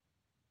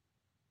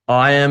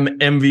I am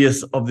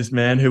envious of this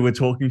man who we're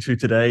talking to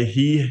today.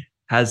 He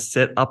has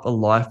set up a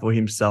life for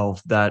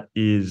himself that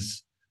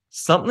is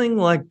something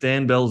like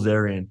Dan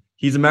Bilzerian.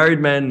 He's a married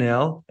man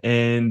now,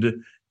 and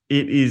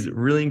it is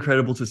really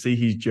incredible to see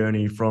his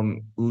journey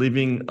from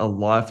living a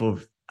life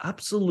of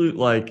absolute,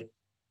 like,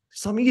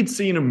 something you'd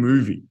see in a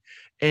movie.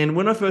 And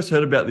when I first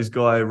heard about this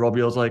guy,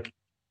 Robbie, I'm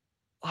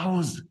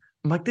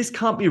like, this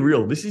can't be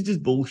real. This is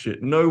just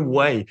bullshit. No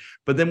way.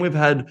 But then we've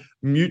had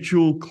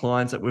mutual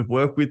clients that we've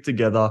worked with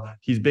together.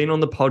 He's been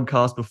on the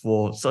podcast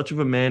before, such of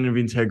a man of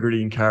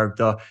integrity and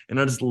character. And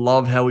I just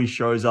love how he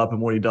shows up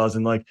and what he does.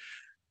 And like,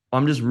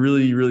 I'm just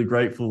really, really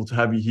grateful to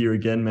have you here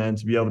again, man,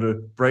 to be able to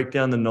break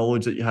down the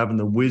knowledge that you have and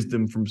the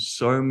wisdom from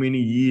so many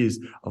years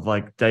of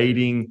like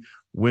dating,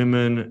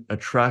 women,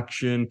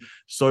 attraction,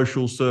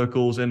 social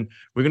circles. And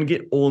we're going to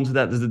get all into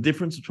that. There's a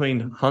difference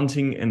between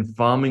hunting and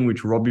farming,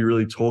 which Robbie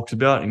really talks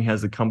about. And he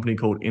has a company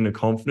called Inner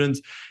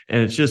Confidence.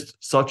 And it's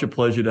just such a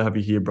pleasure to have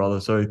you here, brother.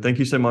 So thank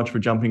you so much for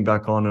jumping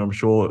back on. And I'm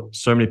sure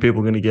so many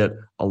people are going to get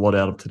a lot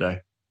out of today.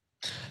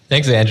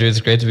 Thanks, Andrew.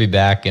 It's great to be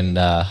back. And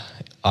I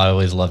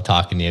always love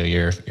talking to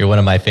you. You're one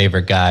of my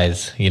favorite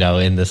guys, you know,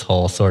 in this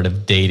whole sort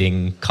of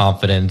dating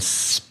confidence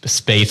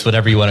space,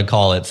 whatever you want to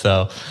call it.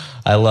 So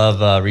I love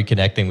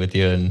reconnecting with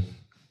you, and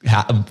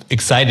I'm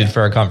excited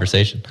for our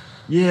conversation.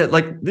 Yeah,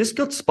 like this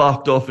got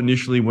sparked off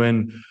initially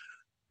when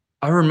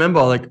I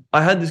remember, like,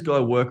 I had this guy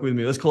working with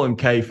me. Let's call him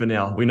Kay for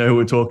now. We know who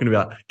we're talking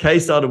about. Kay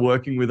started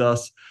working with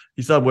us.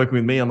 He started working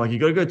with me. I'm like, you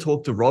got to go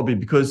talk to Robbie,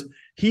 because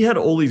he had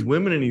all these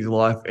women in his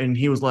life, and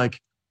he was like,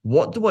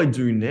 what do I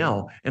do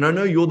now? And I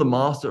know you're the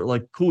master.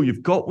 Like, cool,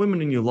 you've got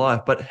women in your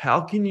life, but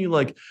how can you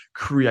like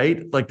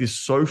create like this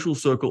social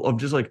circle of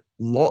just like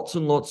lots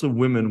and lots of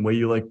women, where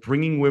you're like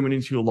bringing women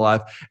into your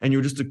life and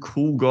you're just a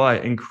cool guy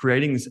and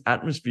creating this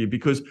atmosphere?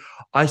 Because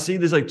I see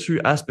there's like two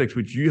aspects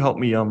which you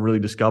helped me really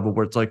discover,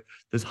 where it's like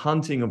there's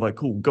hunting of like,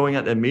 cool, going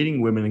out there meeting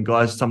women, and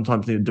guys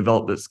sometimes need to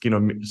develop that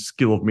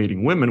skill of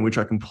meeting women, which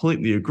I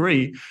completely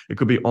agree. It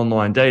could be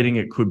online dating,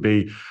 it could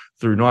be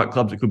through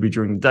nightclubs, it could be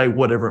during the day,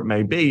 whatever it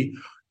may be.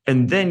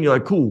 And then you're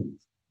like, cool,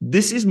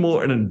 this is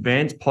more an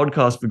advanced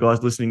podcast for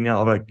guys listening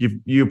now. Like,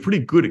 you're pretty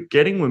good at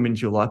getting women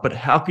into your life, but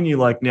how can you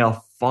like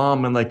now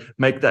farm and like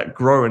make that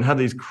grow and have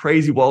these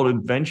crazy wild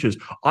adventures?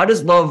 I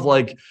just love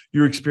like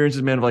your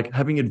experiences, man, of like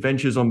having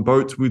adventures on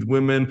boats with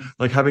women,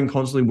 like having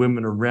constantly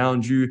women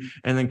around you,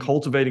 and then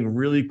cultivating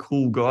really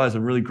cool guys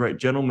and really great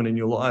gentlemen in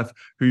your life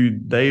who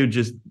they are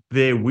just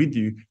there with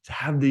you to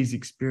have these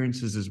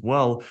experiences as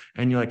well.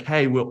 And you're like,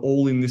 hey, we're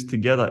all in this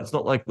together. It's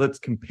not like let's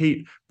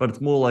compete, but it's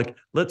more like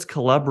let's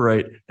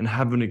collaborate and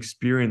have an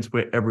experience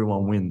where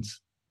everyone wins.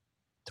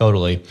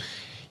 Totally.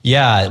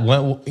 Yeah.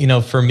 Well, you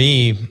know, for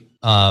me,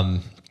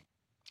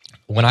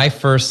 when I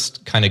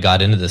first kind of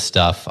got into this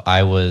stuff,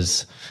 I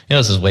was, you know,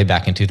 this is way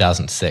back in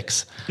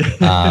 2006.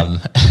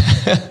 And,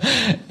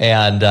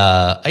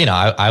 you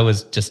know, I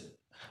was just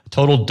a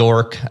total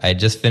dork. I had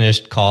just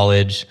finished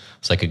college. I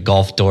was like a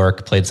golf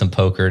dork, played some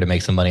poker to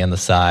make some money on the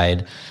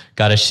side,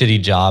 got a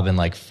shitty job in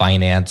like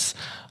finance,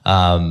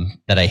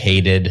 that I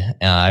hated.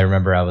 I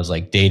remember I was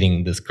like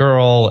dating this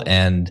girl,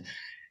 and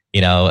you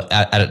know,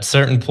 at a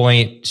certain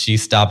point, she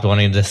stopped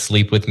wanting to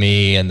sleep with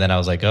me. And then I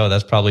was like, oh,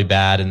 that's probably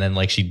bad. And then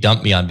like she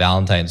dumped me on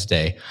Valentine's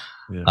Day.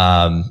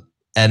 Yeah.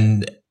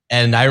 And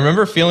I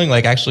remember feeling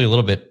like actually a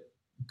little bit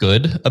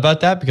good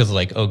about that, because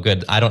like, oh,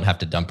 good, I don't have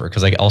to dump her,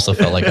 because I also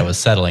felt like I was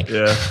settling.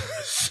 Yeah.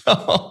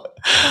 So,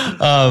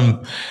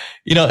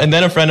 you know, and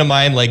then a friend of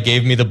mine like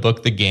gave me the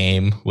book, The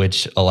Game,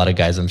 which a lot of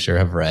guys I'm sure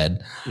have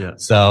read. Yeah.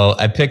 So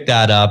I picked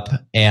that up,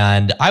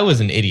 and I was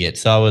an idiot.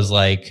 So I was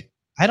like,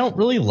 I don't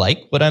really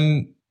like what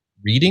I'm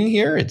reading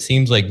here. It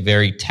seems like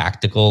very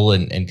tactical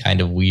and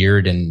kind of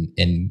weird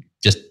and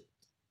just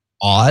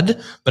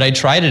odd, but I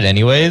tried it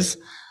anyways.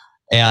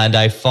 And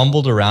I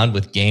fumbled around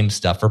with game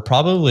stuff for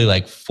probably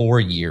like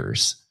 4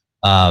 years.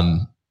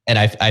 And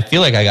I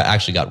feel like I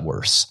actually got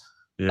worse,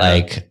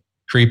 like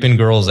creeping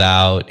girls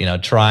out, you know,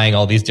 trying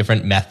all these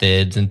different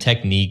methods and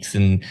techniques,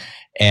 and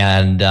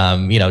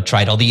you know,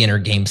 tried all the inner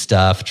game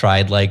stuff,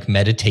 tried like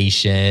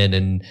meditation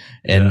and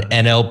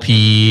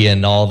NLP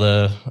and all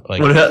the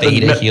like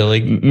theta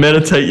healing.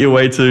 Meditate your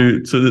way to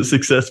the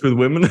success with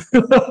women.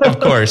 Of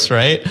course,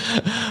 right?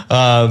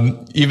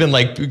 Even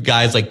like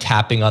guys like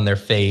tapping on their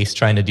face,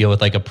 trying to deal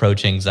with like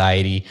approach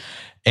anxiety.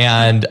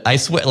 And I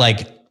swear,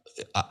 like,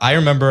 I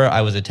remember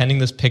I was attending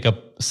this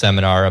pickup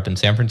seminar up in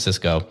San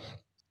Francisco,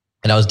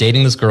 and I was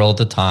dating this girl at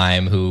the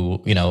time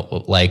who, you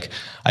know, like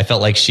I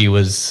felt like she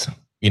was,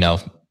 you know,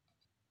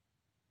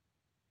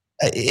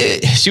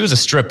 she was a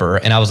stripper,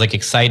 and I was like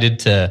excited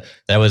that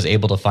I was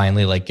able to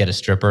finally like get a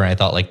stripper. And I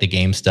thought like the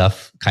game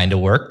stuff kind of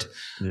worked.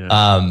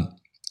 Yeah.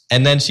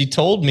 And then she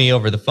told me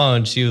over the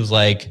phone, she was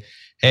like,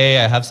 hey,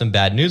 I have some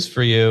bad news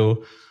for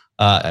you.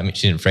 I mean,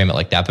 she didn't frame it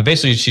like that, but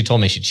basically she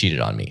told me she cheated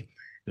on me.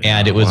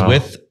 And it was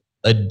with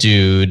a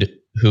dude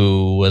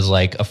who was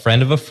like a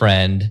friend of a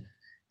friend.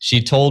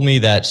 She told me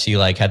that she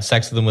like had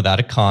sex with him without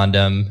a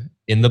condom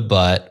in the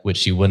butt, which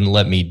she wouldn't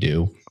let me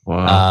do.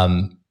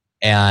 Wow.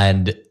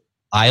 And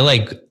I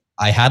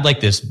had like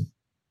this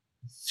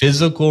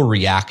physical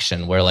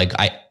reaction where like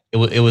I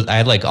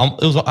had like,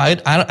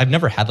 I've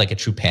never had like a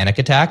true panic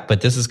attack,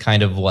 but this is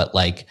kind of what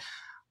like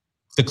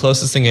the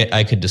closest thing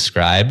I could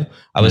describe.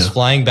 I was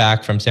flying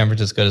back from San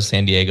Francisco to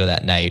San Diego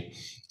that night.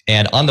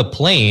 And on the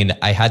plane,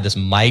 I had this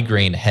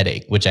migraine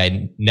headache, which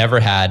I never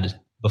had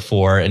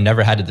before and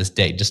never had to this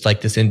day, just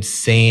like this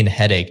insane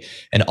headache.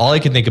 And all I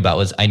could think about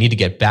was I need to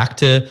get back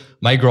to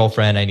my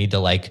girlfriend. I need to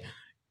like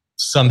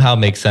somehow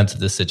make sense of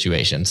this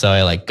situation. So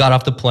I like got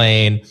off the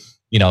plane,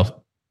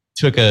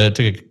 took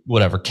a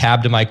whatever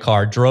cab to my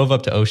car, drove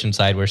up to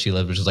Oceanside where she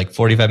lived, which was like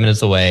 45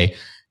 minutes away.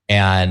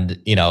 And,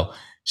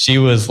 she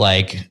was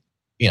like,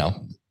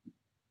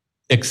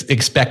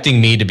 expecting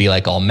me to be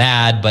like all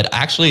mad, but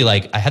actually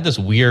like I had this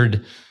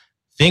weird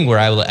thing where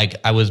I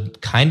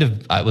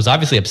was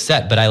obviously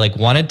upset, but I like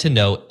wanted to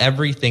know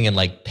everything in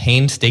like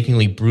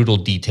painstakingly brutal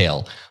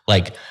detail.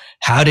 Like,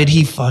 how did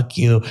he fuck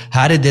you?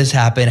 How did this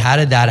happen? How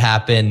did that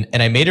happen?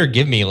 And I made her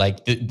give me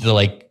like the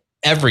like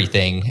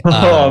everything.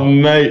 Oh,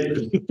 mate.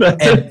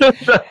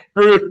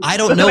 I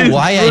don't know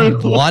why I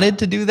wanted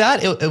to do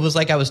that. It was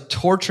like I was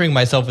torturing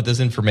myself with this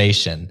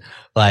information.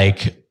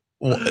 Like,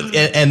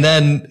 and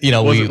then,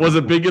 was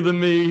it bigger than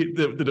me?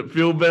 Did it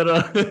feel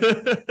better?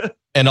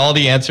 And all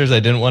the answers I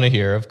didn't want to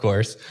hear, of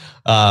course.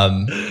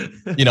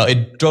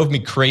 It drove me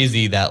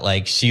crazy that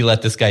like she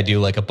let this guy do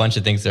like a bunch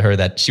of things to her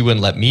that she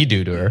wouldn't let me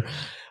do to her.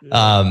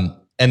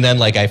 And then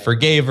like I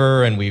forgave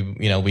her and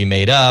we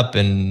made up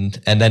and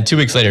then 2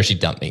 weeks later she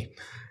dumped me.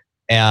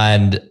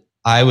 And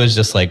I was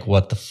just like,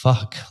 what the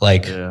fuck?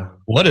 Like,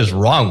 what is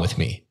wrong with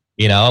me?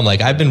 I'm like,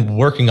 I've been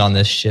working on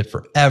this shit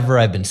forever.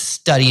 I've been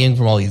studying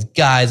from all these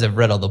guys. I've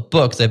read all the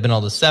books. I've been to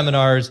all the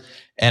seminars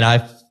and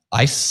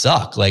I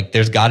suck. Like,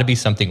 there's got to be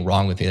something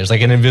wrong with me. There's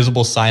like an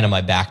invisible sign on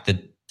my back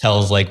that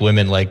tells like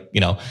women like,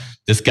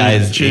 this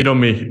guy's cheat on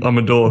me. I'm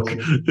a dork.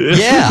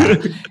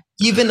 Yeah.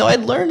 Even though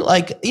I'd learned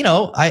like,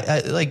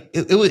 I like,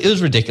 it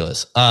was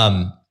ridiculous.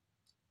 And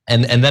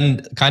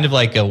then kind of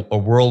like a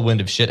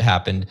whirlwind of shit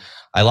happened.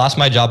 I lost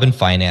my job in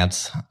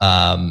finance.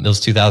 It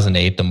was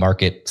 2008. The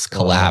markets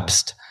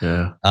collapsed.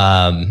 Yeah.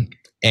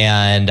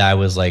 And I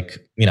was like,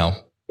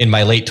 in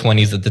my late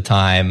 20s at the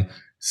time,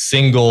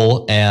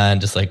 single and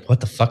just like,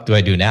 what the fuck do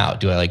I do now?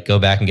 Do I like go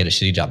back and get a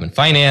shitty job in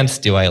finance?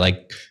 Do I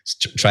like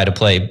try to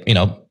play,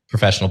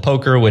 professional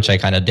poker, which I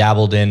kind of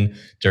dabbled in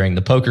during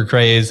the poker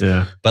craze.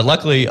 Yeah. But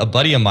luckily a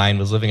buddy of mine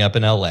was living up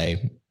in LA.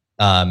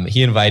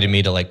 He invited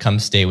me to like come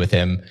stay with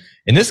him.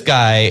 And this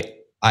guy,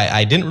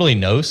 I didn't really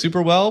know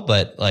super well,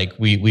 but like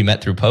we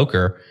met through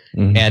poker.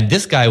 Mm-hmm. And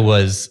this guy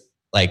was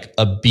like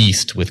a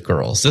beast with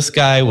girls. This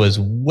guy was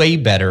way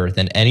better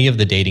than any of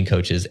the dating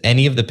coaches,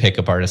 any of the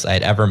pickup artists I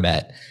had ever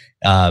met.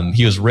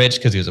 He was rich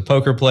because he was a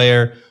poker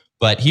player,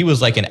 but he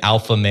was like an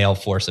alpha male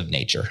force of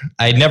nature.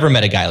 I had never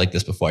met a guy like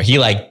this before. He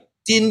like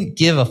didn't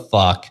give a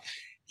fuck.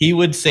 He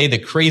would say the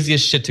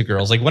craziest shit to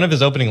girls. Like one of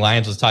his opening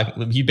lines was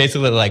talking, he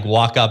basically like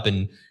walk up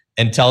and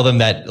tell them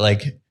that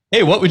like,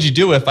 hey, what would you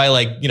do if I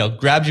like,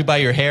 grabbed you by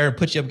your hair and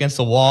put you up against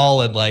the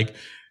wall and like,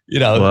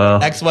 wow.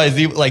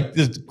 XYZ, like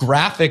this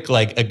graphic,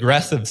 like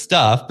aggressive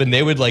stuff. And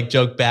they would like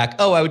joke back,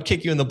 oh, I would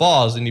kick you in the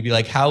balls. And you'd be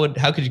like, how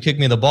could you kick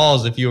me in the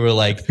balls if you were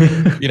like,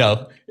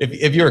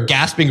 if you were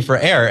gasping for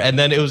air? And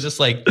then it was just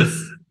like,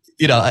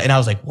 and I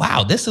was like,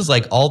 wow, this is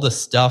like all the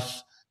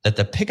stuff that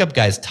the pickup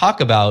guys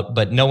talk about,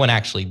 but no one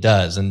actually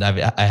does. And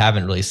I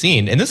haven't really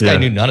seen. And this guy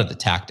knew none of the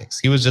tactics.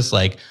 He was just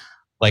like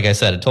I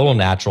said, a total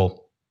natural.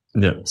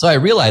 Yeah. So I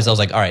realized I was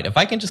like, all right, if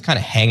I can just kind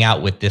of hang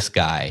out with this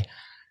guy,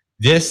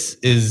 this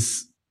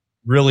is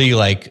really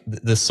like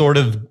the sort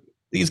of,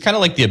 he's kind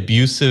of like the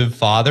abusive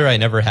father I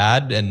never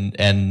had.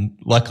 And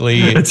luckily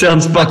it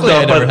sounds fucked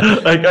up,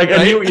 but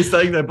I hear what you're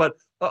saying there, but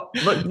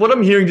like what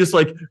I'm hearing, just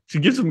like to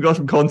give some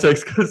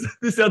context, because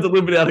this sounds a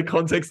little bit out of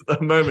context at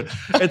the moment.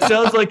 It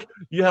sounds like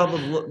you have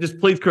just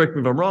please correct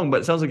me if I'm wrong,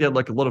 but it sounds like you had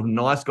like a lot of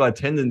nice guy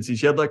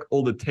tendencies. You had like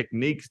all the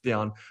techniques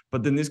down,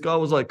 but then this guy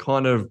was like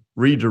kind of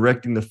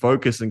redirecting the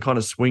focus and kind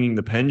of swinging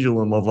the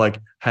pendulum of like,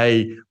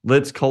 hey,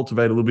 let's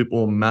cultivate a little bit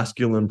more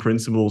masculine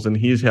principles, and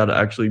here's how to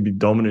actually be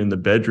dominant in the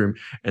bedroom.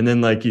 And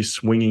then like you're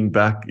swinging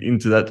back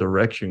into that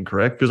direction,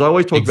 correct? Because I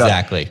always talk about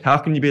how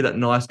can you be that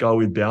nice guy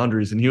with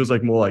boundaries, and he was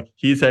like more like,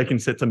 here's how you can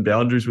set some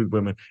boundaries with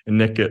women and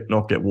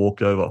not get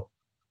walked over.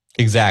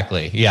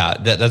 Exactly. Yeah,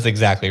 that's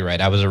exactly right.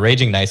 I was a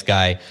raging nice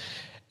guy.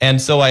 And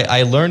so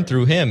I learned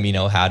through him,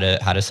 how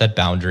to set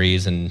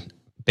boundaries, and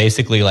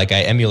basically like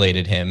I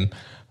emulated him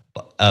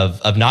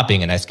of not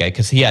being a nice guy,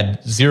 because he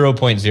had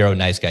 0.0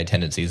 nice guy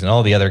tendencies, and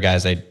all the other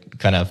guys I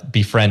kind of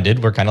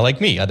befriended were kind of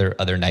like me,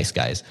 other nice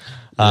guys.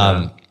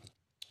 Yeah.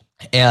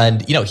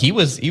 And he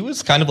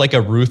was kind of like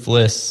a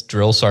ruthless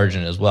drill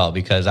sergeant as well,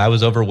 because I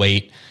was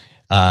overweight.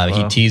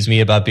 He teased me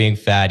about being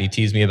fat. He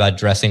teased me about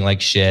dressing like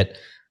shit.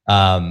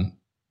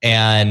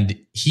 And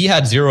he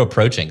had zero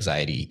approach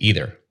anxiety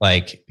either.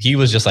 Like he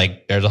was just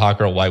like, there's a hot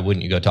girl. Why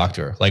wouldn't you go talk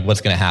to her? Like, what's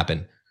going to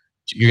happen?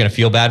 You're going to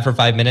feel bad for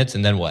 5 minutes,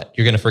 and then what?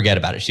 You're going to forget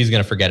about it. She's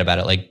going to forget about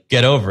it. Like,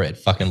 get over it,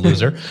 fucking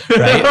loser.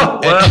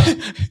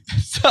 Right.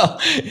 So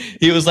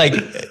he was like,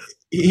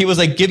 he was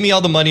like, give me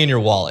all the money in your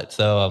wallet.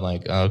 So I'm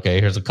like, okay,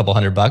 here's a couple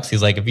 $100.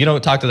 He's like, if you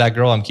don't talk to that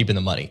girl, I'm keeping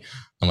the money.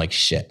 I'm like,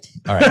 shit.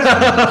 All right.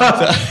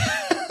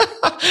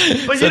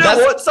 But you know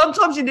what?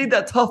 Sometimes you need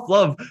that tough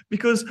love,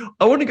 because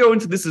I want to go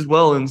into this as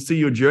well and see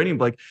your journey,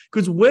 Blake,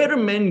 because where do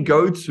men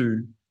go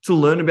to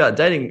learn about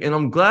dating? And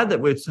I'm glad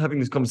that we're having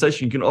this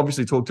conversation. You can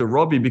obviously talk to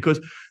Robbie, because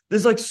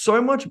there's like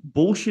so much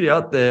bullshit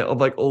out there of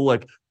like all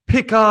like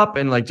pick up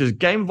and like just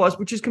game advice,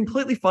 which is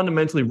completely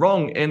fundamentally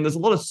wrong. And there's a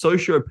lot of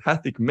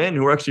sociopathic men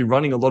who are actually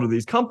running a lot of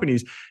these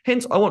companies.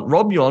 Hence, I want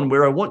Robbie on,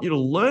 where I want you to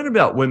learn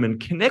about women,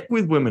 connect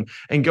with women,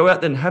 and go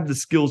out there and have the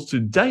skills to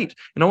date.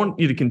 And I want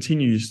you to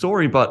continue your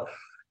story, but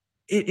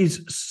it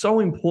is so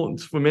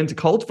important for men to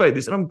cultivate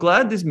this. And I'm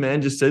glad this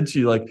man just said to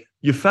you, like,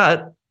 you're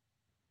fat.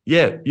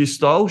 Yeah, your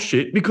style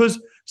shit. Because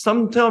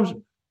sometimes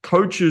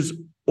coaches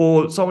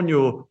or someone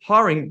you're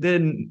hiring,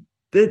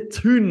 they're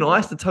too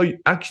nice to tell you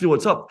actually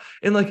what's up.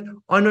 And like,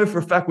 I know for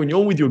a fact when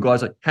you're with your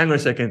guys, like, hang on a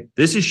second,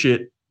 this is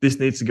shit. This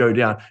needs to go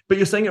down. But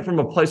you're saying it from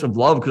a place of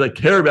love because they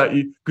care about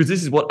you, because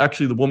this is what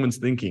actually the woman's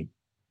thinking.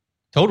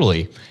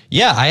 Totally.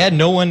 Yeah, I had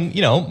no one,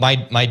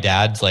 my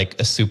dad's like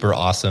a super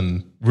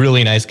awesome,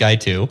 really nice guy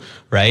too,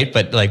 right?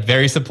 But like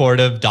very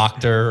supportive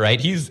doctor,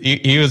 right? He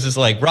was just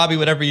like, Robbie,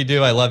 whatever you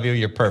do, I love you.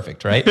 You're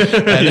perfect, right?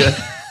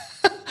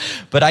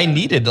 But I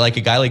needed like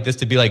a guy like this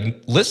to be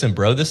like, listen,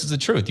 bro, this is the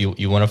truth.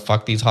 You want to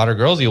fuck these hotter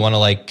girls? You want to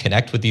like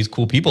connect with these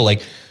cool people?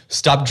 Like,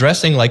 stop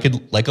dressing like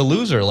a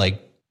loser.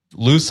 Like,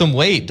 lose some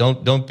weight.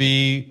 Don't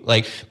be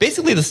like,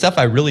 basically the stuff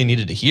I really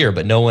needed to hear,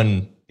 but no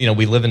one.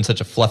 We live in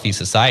such a fluffy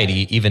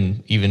society.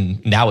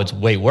 Even now, it's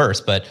way worse.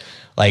 But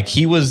like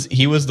he was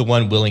the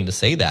one willing to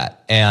say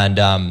that, and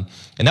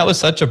that was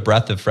such a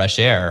breath of fresh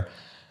air.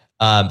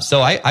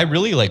 So I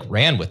really like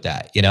ran with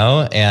that,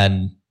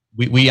 and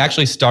we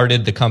actually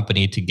started the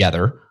company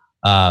together,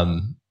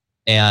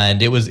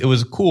 and it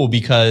was cool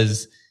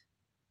because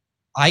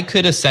I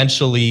could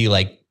essentially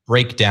like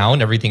break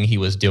down everything he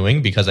was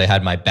doing because I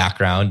had my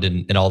background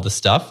and all this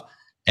stuff.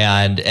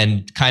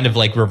 And kind of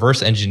like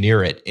reverse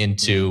engineer it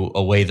into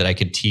a way that I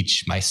could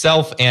teach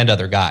myself and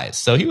other guys.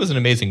 So he was an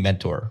amazing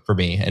mentor for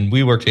me, and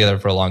we worked together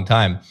for a long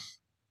time.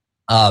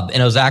 And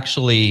it was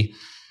actually,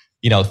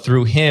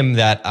 through him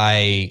that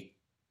I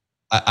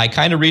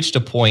kind of reached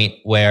a point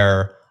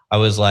where I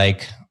was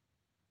like,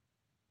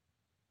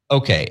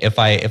 okay, if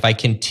I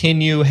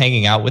continue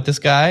hanging out with this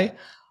guy,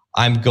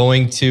 I'm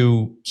going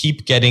to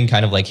keep getting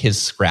kind of like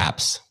his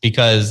scraps,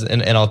 because,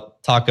 and I'll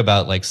talk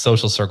about like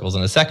social circles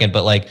in a second,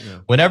 but like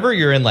whenever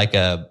you're in like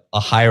a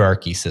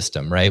hierarchy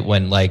system, right?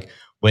 When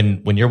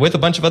you're with a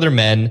bunch of other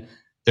men,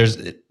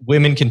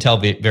 women can tell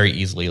very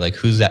easily like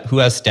who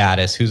has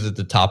status, who's at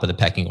the top of the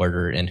pecking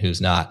order and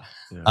who's not.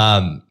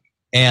 Yeah.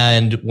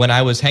 And when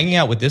I was hanging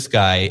out with this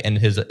guy and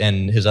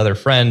his other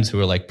friends who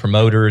were like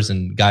promoters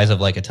and guys of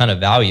like a ton of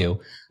value,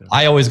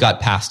 I always got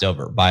passed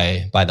over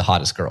by the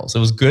hottest girls. It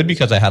was good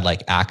because I had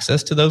like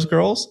access to those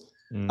girls,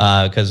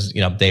 because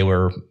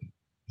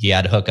he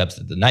had hookups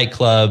at the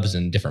nightclubs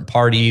and different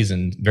parties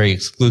and very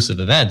exclusive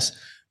events.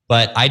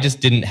 But I just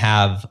didn't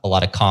have a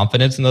lot of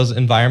confidence in those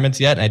environments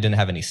yet. And I didn't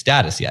have any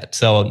status yet.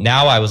 So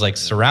now I was like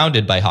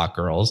surrounded by hot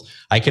girls.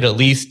 I could at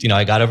least,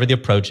 I got over the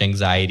approach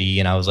anxiety,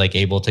 and I was like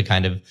able to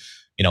kind of,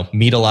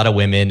 meet a lot of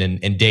women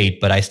and date.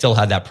 But I still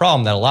had that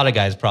problem that a lot of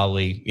guys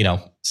probably,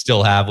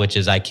 still have, which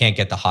is I can't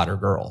get the hotter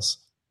girls.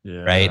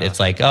 Yeah. Right. It's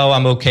like, oh,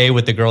 I'm okay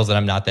with the girls that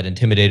I'm not that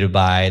intimidated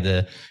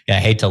by. I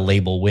hate to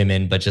label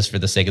women, but just for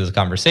the sake of this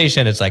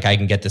conversation, it's like I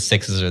can get the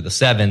 6s or the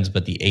 7s,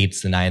 but the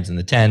 8s, the 9s, and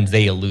the 10s,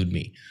 they elude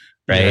me.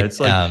 Right.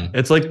 Yeah,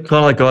 it's like kind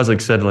of like guys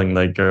like settling.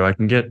 They go, I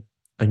can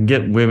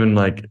get women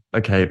like,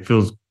 okay,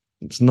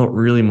 it's not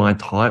really my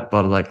type,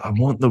 but like I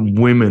want the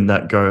women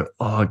that go,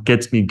 oh, it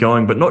gets me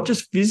going, but not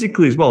just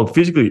physically as well.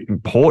 Physically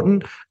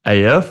important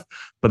AF,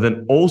 but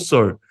then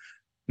also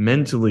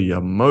mentally,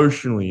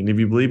 emotionally, and if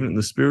you believe in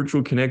the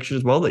spiritual connection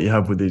as well that you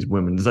have with these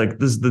women. It's like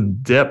there's the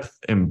depth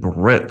and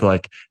breadth.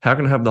 Like, how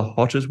can I have the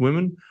hottest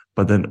women,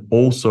 but then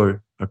also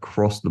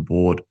across the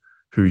board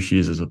who she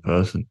is as a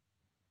person?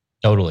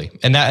 Totally.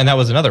 And that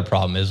was another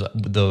problem, is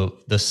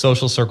the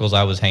social circles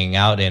I was hanging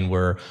out in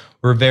were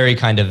very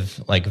kind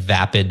of like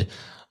vapid.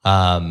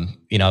 I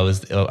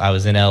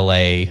was in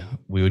LA.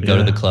 We would go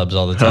to the clubs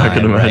all the time. I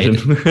can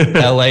imagine. Right?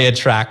 LA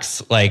attracts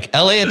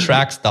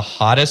the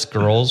hottest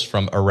girls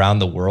from around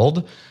the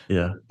world.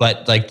 Yeah.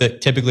 But like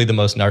typically the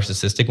most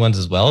narcissistic ones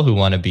as well, who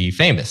want to be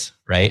famous,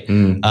 right?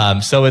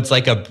 So it's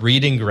like a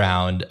breeding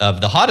ground of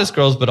the hottest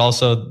girls, but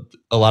also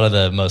a lot of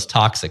the most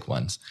toxic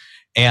ones.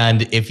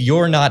 And if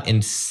you're not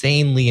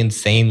insanely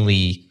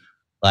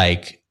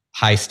like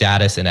high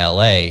status in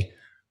LA,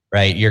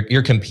 right,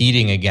 you're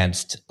competing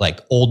against like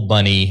old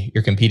money.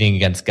 You're competing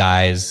against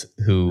guys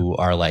who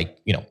are like,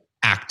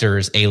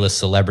 actors, A-list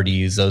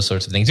celebrities, those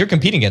sorts of things. You're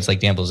competing against like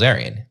Dan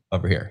Bilzerian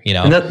over here,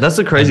 And that's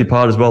the crazy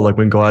part as well. Like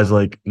when guys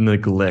like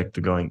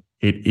neglect going,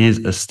 it is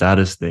a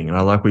status thing. And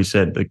I like we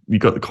said, like, you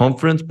got the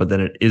confidence, but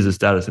then it is a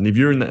status. And if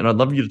you're in that, and I'd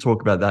love you to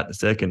talk about that in a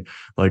second,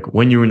 like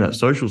when you're in that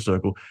social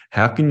circle,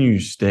 how can you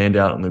stand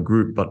out in the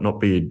group but not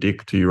be a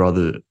dick to your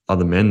other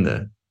men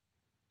there?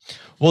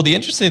 Well, the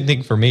interesting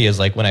thing for me is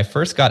like when I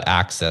first got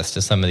access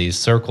to some of these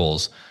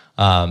circles,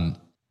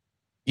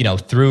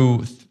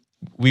 through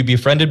we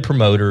befriended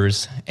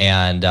promoters,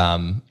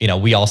 and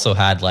we also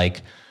had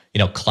like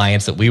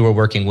clients that we were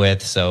working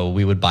with, so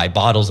we would buy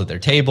bottles at their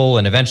table,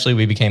 and eventually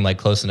we became like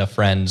close enough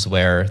friends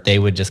where they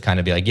would just kind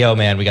of be like, yo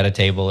man, we got a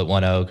table at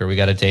One Oak, or we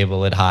got a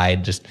table at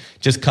Hyde, just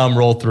come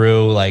roll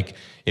through. Like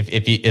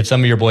if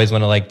some of your boys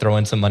want to like throw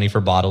in some money for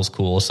bottles,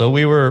 cool. So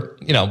we were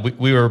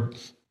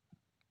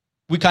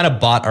we kind of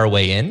bought our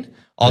way in.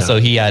 Also,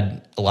 he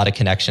had a lot of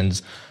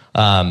connections.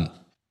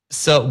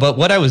 But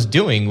what I was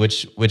doing,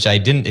 which I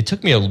didn't, it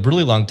took me a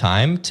really long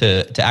time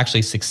to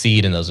actually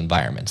succeed in those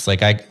environments.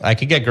 Like I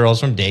could get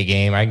girls from Day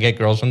Game, I could get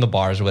girls from the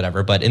bars or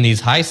whatever, but in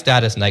these high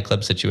status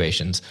nightclub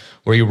situations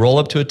where you roll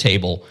up to a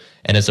table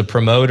and it's a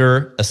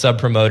promoter, a sub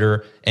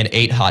promoter, and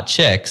 8 hot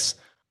chicks,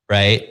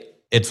 right?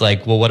 It's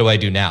like, well, what do I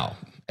do now?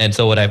 And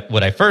so what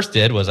I first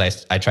did was I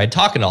tried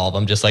talking to all of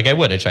them just like I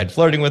would. I tried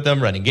flirting with them,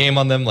 running game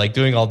on them, like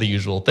doing all the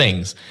usual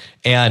things.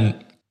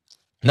 And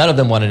none of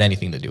them wanted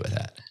anything to do with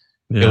that.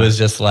 Yeah. It was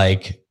just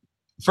like,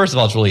 first of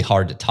all, it's really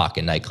hard to talk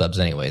in nightclubs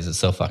anyways. It's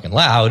so fucking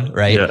loud,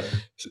 right? Yeah.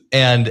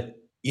 And,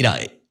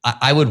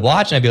 I would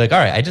watch and I'd be like, all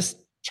right, I just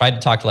tried to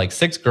talk to like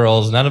 6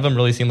 girls. None of them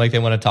really seemed like they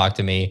want to talk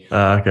to me.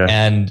 Okay.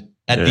 And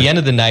at the end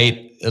of the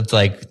night, it's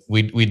like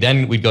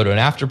we'd go to an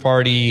after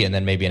party and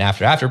then maybe an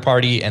after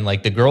party. And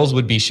like the girls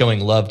would be showing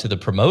love to the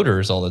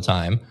promoters all the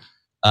time.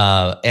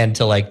 And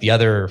to like the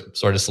other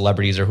sort of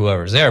celebrities or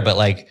whoever's there. But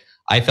like,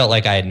 I felt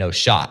like I had no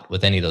shot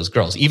with any of those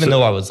girls, even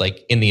though I was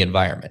like in the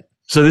environment.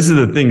 So this is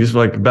the thing, just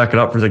like back it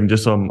up for a second,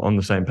 just so I'm on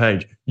the same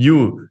page.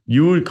 You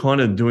were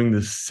kind of doing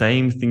the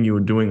same thing you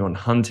were doing on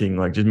hunting,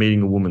 like just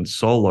meeting a woman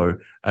solo,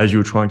 as you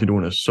were trying to do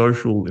in a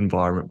social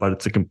environment, but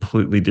it's a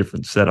completely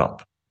different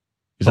setup.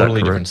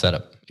 Totally different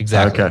setup.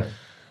 Exactly. Okay.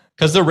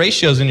 Because the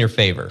ratio's in your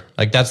favor.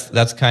 Like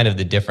that's kind of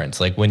the difference.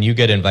 Like when you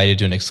get invited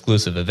to an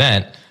exclusive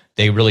event,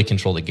 they really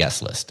control the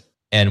guest list.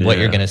 And what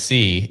you're going to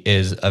see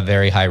is a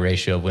very high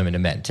ratio of women to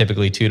men,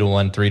 typically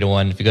 2-to-1,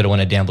 3-to-1. If you go to one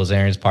of Dan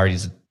Bilzerian's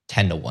parties,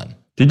 10-to-1.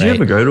 Did you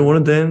ever go to one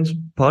of Dan's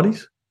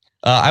parties?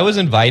 I was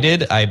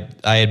invited. I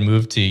had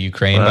moved to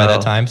Ukraine by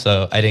that time,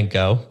 so I didn't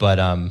go. But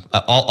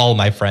all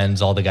my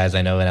friends, all the guys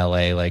I know in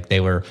LA, like they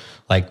were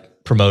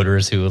like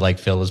promoters who would like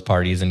fill his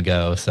parties and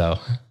go. So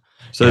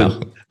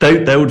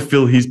they would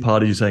fill his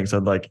parties. You're saying so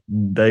like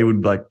they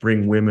would like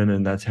bring women,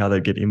 and that's how they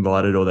get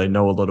invited, or they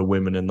know a lot of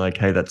women, and like,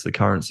 hey, that's the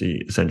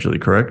currency, essentially,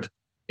 correct?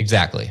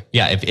 Exactly.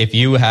 Yeah. If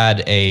you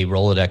had a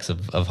Rolodex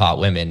of hot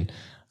women,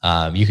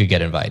 you could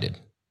get invited.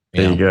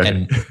 There you go.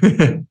 And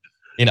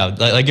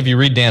like if you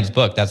read Dan's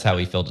book, that's how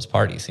he filled his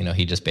parties.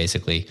 He just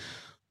basically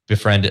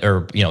befriended,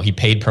 or he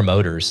paid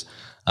promoters.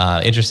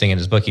 Interesting, in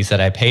his book, he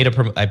said, I paid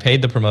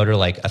the promoter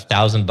like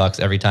 $1,000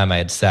 every time I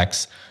had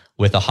sex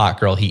with a hot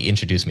girl he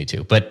introduced me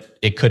to, but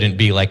it couldn't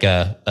be like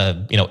a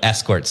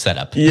escort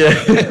setup. Yeah,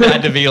 it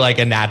had to be like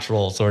a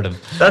natural sort of.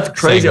 That's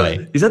crazy.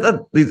 Segue. Is that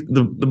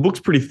the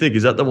book's pretty thick?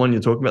 Is that the one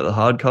you're talking about,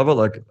 the hardcover?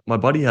 Like my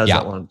buddy has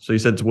that one, so you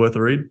said it's worth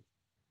a read.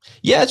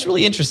 Yeah, it's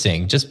really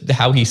interesting, just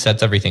how he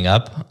sets everything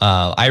up.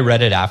 I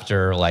read it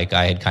after like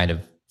I had kind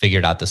of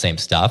figured out the same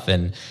stuff,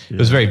 and it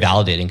was very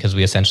validating because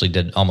we essentially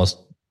did almost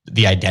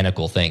the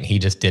identical thing. He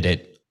just did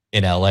it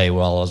in LA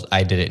while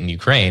I did it in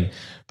Ukraine.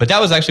 But that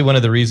was actually one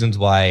of the reasons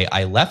why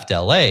I left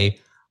LA.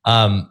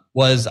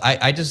 Was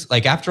I just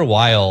like after a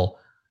while.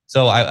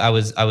 So I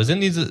was in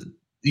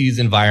these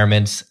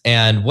environments,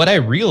 and what I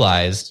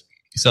realized.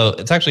 So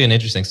it's actually an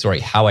interesting story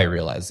how I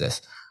realized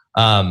this.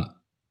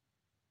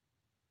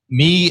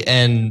 Me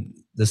and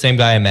the same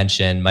guy I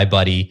mentioned, my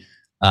buddy,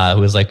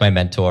 who was like my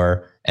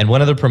mentor, and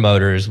one of the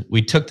promoters,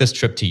 we took this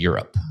trip to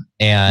Europe,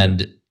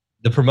 and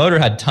the promoter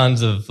had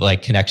tons of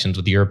like connections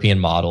with European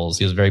models.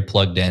 He was very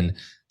plugged in.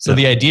 So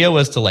the idea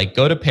was to like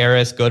go to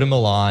Paris, go to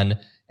Milan,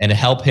 and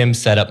help him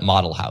set up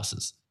model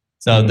houses.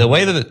 So the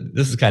way that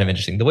this is kind of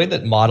interesting, the way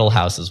that model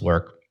houses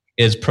work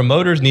is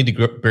promoters need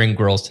to bring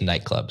girls to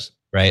nightclubs,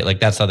 right? Like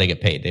that's how they get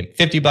paid. They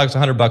 $50,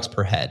 $100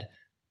 per head.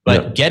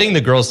 But getting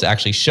the girls to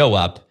actually show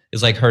up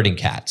is like herding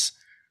cats.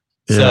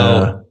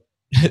 So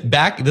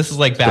this is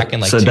like back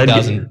in like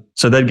 2000.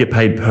 So they'd get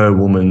paid per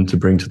woman to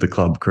bring to the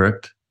club,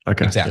 correct?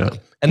 Okay. Exactly.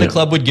 And the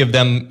club would give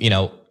them,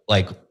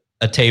 like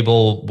a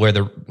table where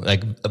they're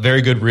like a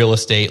very good real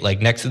estate,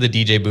 like next to the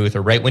DJ booth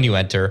or right when you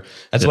enter.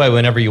 That's why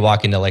whenever you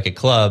walk into like a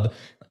club,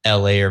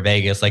 LA or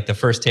Vegas, like the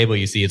first table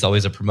you see is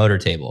always a promoter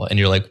table. And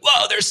you're like,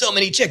 whoa, there's so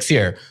many chicks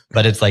here.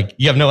 But it's like,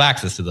 you have no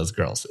access to those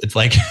girls. It's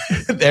like,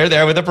 they're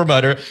there with a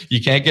promoter.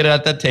 You can't get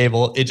at that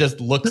table. It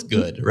just looks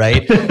good,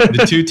 right?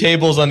 The 2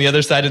 tables on the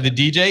other side of the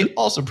DJ,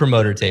 also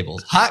promoter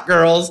tables. Hot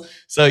girls.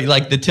 So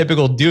like the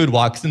typical dude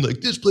walks in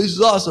like, this place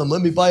is awesome.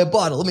 Let me buy a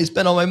bottle. Let me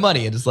spend all my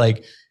money. And it's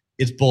like,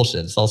 it's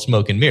bullshit. It's all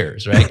smoke and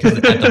mirrors, right? Because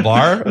at the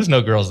bar, there's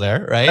no girls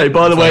there, right? Hey,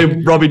 by the way,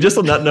 Robbie, just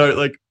on that note,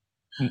 like,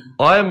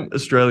 I'm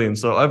Australian,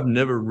 so I've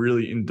never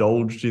really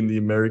indulged in the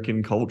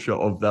American culture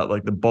of that,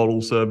 like the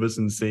bottle service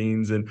and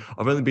scenes. And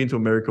I've only been to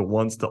America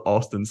once, to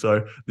Austin.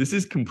 So this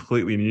is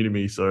completely new to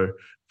me. So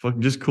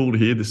fucking just cool to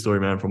hear this story,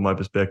 man, from my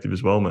perspective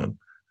as well, man.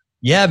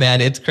 Yeah,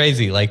 man, it's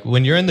crazy. Like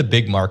when you're in the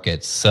big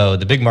markets. So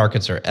the big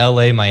markets are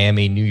LA,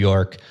 Miami, New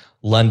York,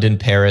 London,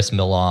 Paris,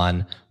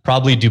 Milan,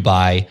 probably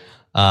Dubai.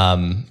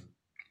 Um,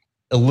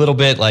 a little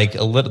bit like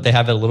a little, they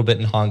have it a little bit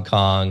in Hong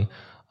Kong.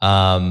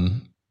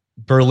 Um,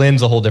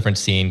 Berlin's a whole different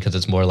scene because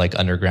it's more like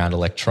underground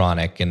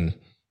electronic and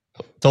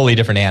totally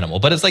different animal,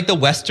 but it's like the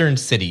Western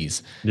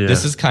cities. Yeah.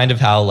 This is kind of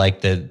how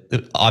like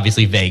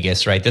obviously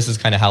Vegas, right? This is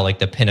kind of how like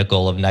the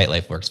pinnacle of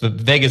nightlife works, but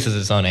Vegas is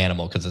its own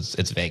animal because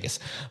it's Vegas.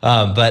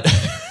 But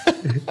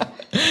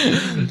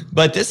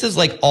but this is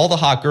like all the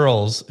hot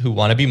girls who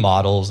want to be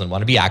models and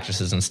want to be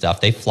actresses and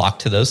stuff. They flock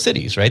to those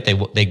cities, right?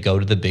 They go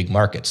to the big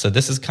markets. So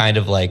this is kind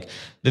of like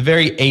the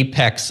very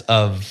apex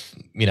of,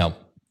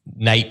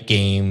 night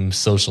games,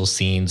 social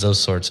scenes, those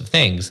sorts of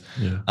things.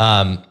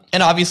 Yeah.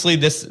 And obviously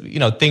this,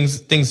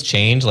 things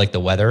change, like the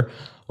weather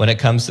when it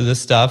comes to this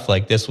stuff.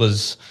 Like this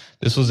was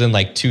in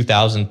like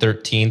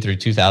 2013 through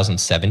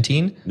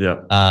 2017.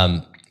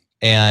 Yeah.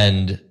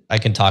 And I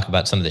can talk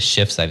about some of the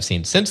shifts I've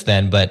seen since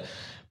then, but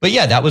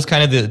yeah, that was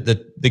kind of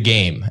the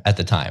game at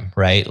the time,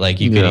 right?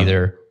 Like you could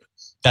either,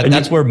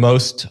 that's where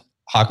most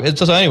hot,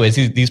 so anyways,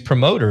 these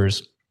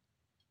promoters,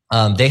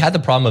 they had the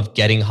problem of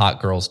getting hot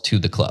girls to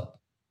the club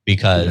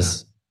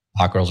because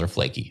hot girls are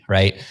flaky,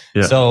 right?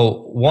 Yeah.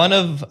 So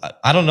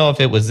I don't know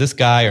if it was this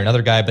guy or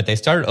another guy, but they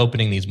started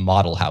opening these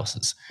model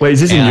houses. Wait,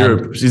 is this in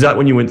Europe? Is that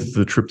when you went to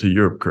the trip to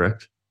Europe,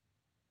 correct?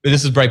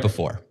 This is right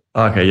before.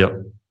 Okay, yep.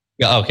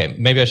 Yeah, okay.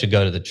 Maybe I should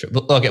go to the trip.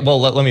 Okay, well,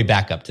 let me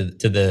back up to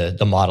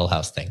the model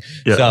house thing.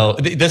 Yeah. So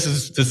this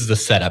is the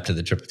setup to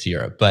the trip to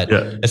Europe. But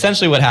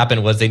essentially what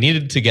happened was they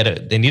needed to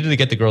get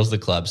the girls to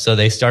the club. So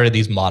they started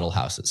these model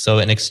houses. So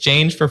in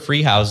exchange for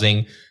free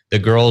housing, the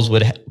girls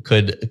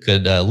could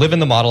live in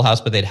the model house,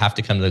 but they'd have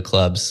to come to the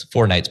clubs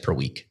 4 nights per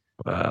week.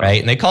 Wow. Right.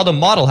 And they called them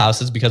model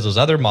houses because those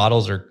other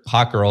models are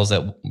hot girls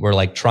that were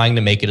like trying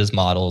to make it as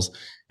models.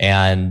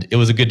 And it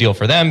was a good deal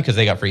for them because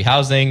they got free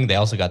housing. They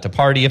also got to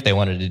party if they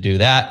wanted to do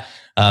that.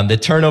 The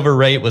turnover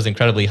rate was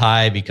incredibly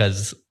high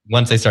because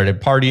once they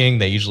started partying,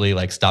 they usually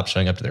like stopped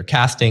showing up to their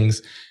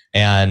castings.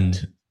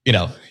 And,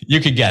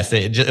 you could guess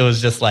it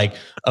was just like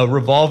a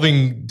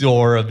revolving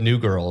door of new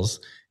girls.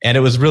 And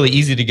it was really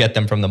easy to get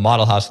them from the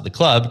model house to the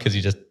club because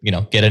you just,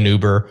 get an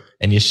Uber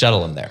and you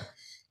shuttle them there.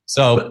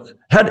 So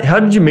how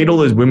did you meet all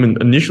those women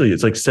initially?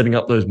 It's like setting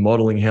up those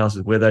modeling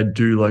houses where they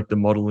do like the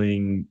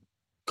modeling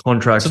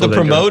contracts. So the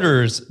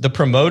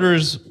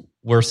promoters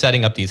were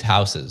setting up these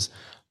houses,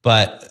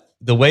 but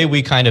the way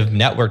we kind of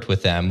networked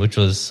with them, which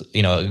was,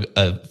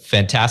 a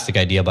fantastic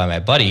idea by my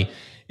buddy,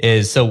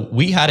 is so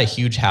we had a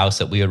huge house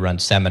that we would run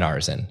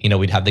seminars in.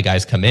 We'd have the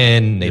guys come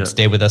in, they'd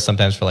stay with us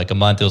sometimes for like a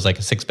month. It was like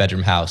a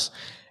 6-bedroom house.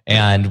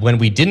 And when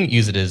we didn't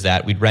use it as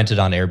that, we'd rent it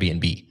on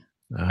Airbnb,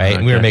 right? Okay.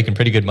 And we were making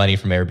pretty good money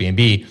from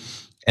Airbnb.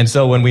 And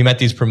so when we met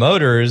these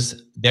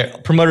promoters,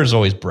 promoters are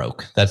always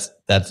broke. That's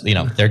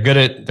they're good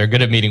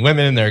at meeting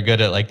women, they're good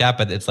at like that,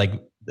 but it's like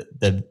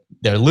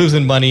they're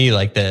losing money.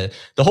 Like the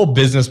whole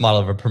business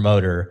model of a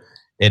promoter,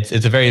 it's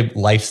a very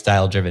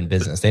lifestyle driven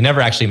business. They never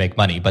actually make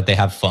money, but they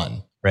have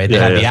fun, right? They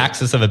have the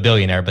access of a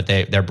billionaire, but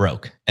they're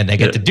broke and they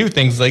get to do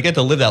things. They get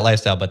to live that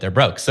lifestyle, but they're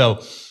broke.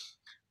 So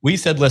we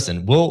said,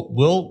 listen,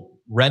 we'll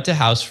rent a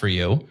house for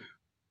you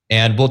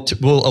and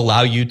we'll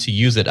allow you to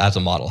use it as a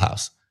model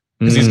house.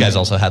 Because these guys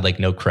also had like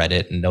no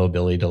credit and no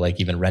ability to like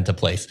even rent a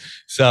place.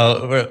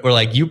 So we're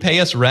like, you pay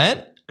us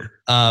rent,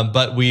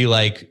 but we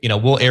like,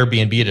 we'll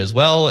Airbnb it as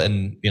well.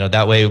 And,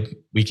 that way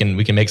we can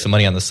make some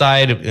money on the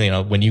side,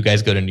 when you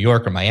guys go to New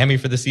York or Miami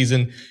for the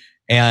season.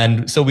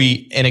 And so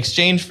in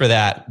exchange for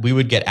that, we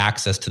would get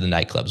access to the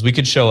nightclubs. We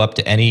could show up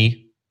to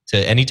any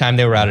time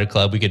they were out at a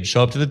club. We could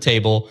show up to the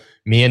table,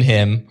 me and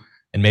him,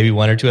 and maybe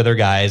 1 or 2 other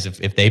guys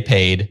if they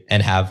paid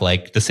and have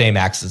like the same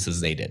access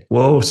as they did.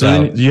 Whoa. So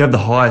then you have the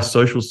highest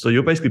social. So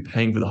you're basically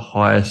paying for the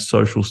highest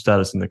social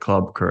status in the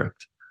club,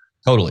 correct?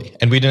 Totally.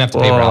 And we didn't have to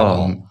pay for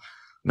alcohol.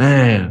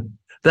 Man,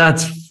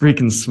 that's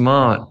freaking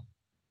smart.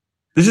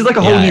 This is like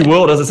a whole new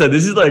world. As I said,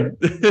 this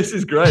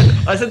is great.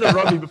 I said to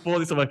Robbie before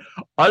this, I'm like,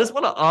 I just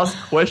want to ask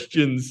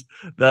questions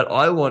that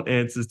I want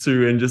answers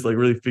to and just like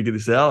really figure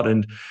this out.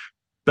 And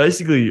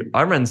basically,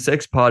 I ran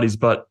sex parties,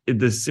 but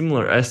there's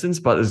similar essence,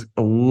 but there's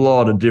a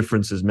lot of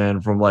differences, man,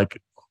 from like,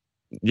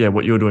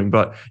 what you're doing.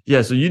 But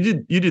so you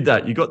did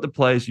that. You got the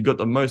place, you got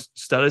the most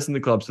status in the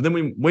club. So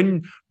then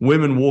when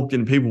women walked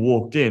in, people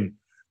walked in,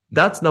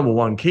 that's number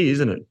one key,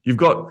 isn't it? You've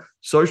got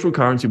social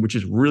currency, which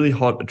is really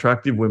hot,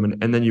 attractive women.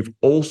 And then you've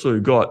also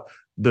got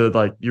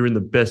you're in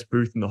the best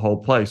booth in the whole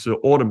place. So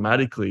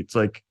automatically it's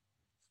like,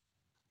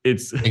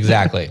 it's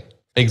exactly.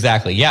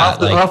 Yeah.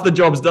 Half the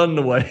job's done in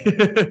a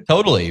way.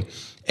 Totally.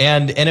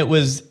 And it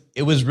was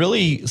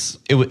really,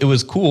 it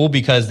was cool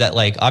because that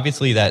like,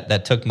 obviously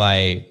that took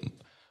my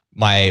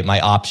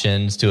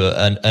options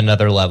to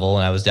another level.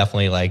 And I was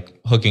definitely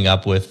like hooking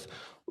up with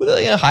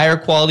higher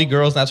quality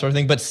girls and that sort of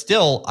thing. But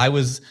still I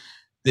was,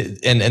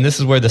 and this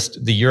is where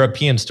the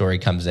European story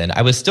comes in.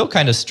 I was still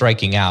kind of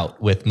striking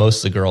out with most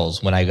of the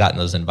girls when I got in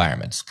those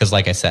environments. Cause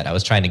like I said, I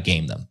was trying to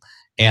game them.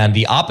 And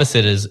the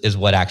opposite is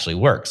what actually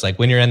works. Like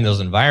when you're in those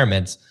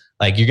environments,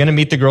 Like you're going to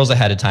meet the girls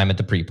ahead of time at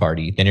the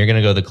pre-party. Then you're going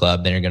to go to the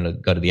club. Then you're going to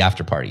go to the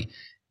after party.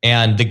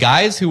 And the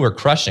guys who were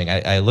crushing,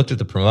 I looked at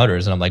the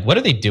promoters and I'm like, what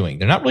are they doing?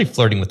 They're not really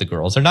flirting with the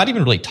girls. They're not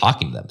even really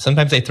talking to them.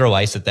 Sometimes they throw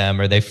ice at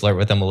them or they flirt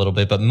with them a little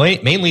bit, but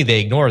mainly they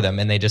ignore them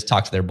and they just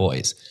talk to their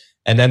boys.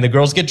 And then the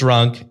girls get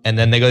drunk and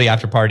then they go to the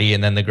after party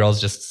and then the girls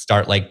just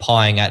start like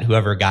pawing at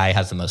whoever guy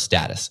has the most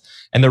status.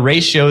 And the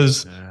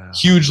ratio's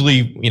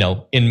hugely,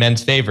 in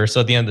men's favor.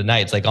 So at the end of the night,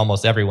 it's like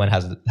almost everyone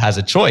has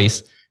a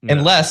choice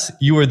unless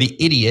you were the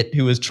idiot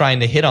who was trying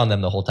to hit on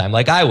them the whole time,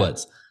 like I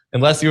was.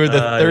 Unless you were the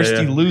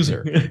thirsty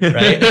loser,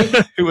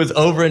 right? Who was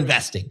over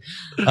investing.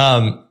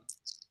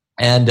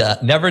 And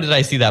never did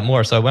I see that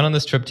more. So I went on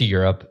this trip to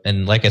Europe.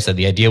 And like I said,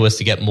 the idea was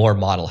to get more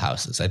model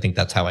houses. I think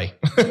that's how I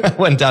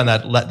went down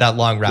that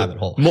long rabbit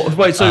hole.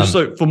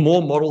 So for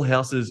more model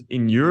houses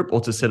in Europe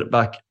or to set it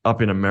back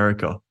up in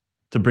America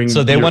to bring?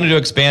 So they wanted to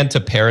expand to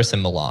Paris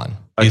and Milan,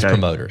 these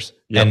promoters.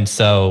 Yep. And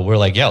so we're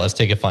like, yeah, let's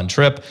take a fun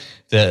trip.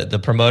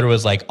 The promoter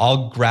was like,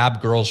 I'll grab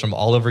girls from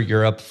all over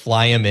Europe,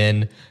 fly them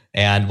in,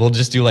 and we'll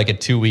just do like a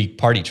 2-week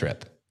party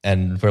trip.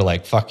 And we're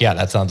like, fuck yeah,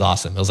 that sounds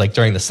awesome. It was like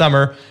during the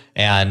summer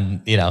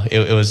and,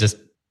 it was just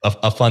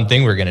a fun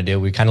thing we were going to do.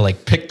 We kind of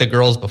like picked the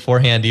girls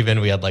beforehand. Even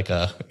we had like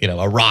a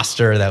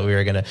roster that we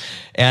were going to,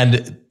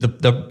 and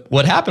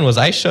what happened was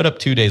I showed up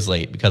 2 days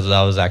late because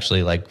I was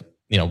actually like,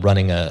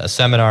 running a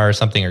seminar or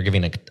something or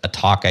giving a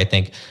talk, I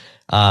think.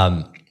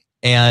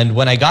 And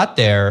when I got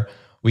there,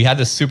 we had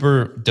this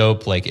super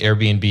dope like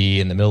Airbnb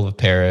in the middle of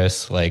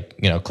Paris, like,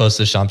 close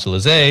to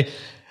Champs-Élysées.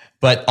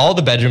 But all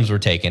the bedrooms were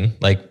taken.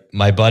 Like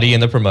my buddy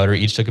and the promoter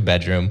each took a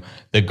bedroom.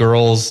 The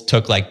girls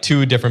took like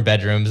 2 different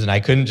bedrooms and I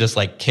couldn't just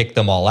like kick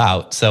them all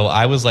out. So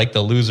I was like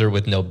the loser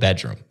with no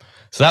bedroom.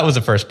 So that was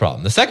the first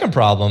problem. The second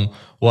problem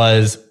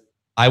was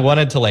I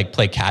wanted to like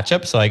play catch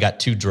up. So I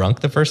got too drunk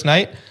the first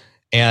night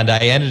and I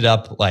ended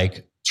up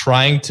like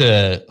trying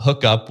to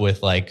hook up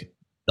with like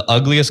the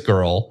ugliest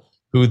girl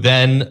who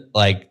then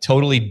like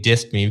totally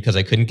dissed me because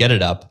I couldn't get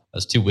it up. I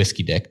was too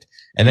whiskey dicked.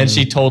 And then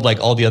she told like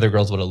all the other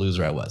girls what a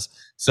loser I was.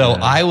 So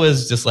I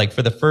was just like,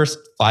 for the first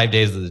 5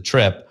 days of the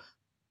trip,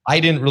 I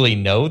didn't really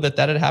know that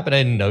had happened.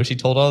 I didn't know she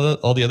told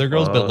all the other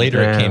girls, but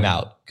later it came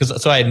out.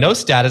 So I had no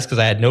status because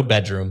I had no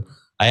bedroom.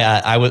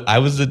 I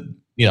was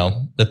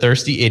the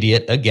thirsty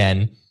idiot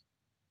again.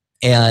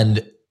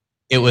 And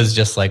it was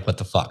just like, what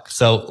the fuck?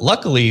 So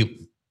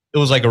luckily it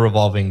was like a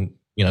revolving,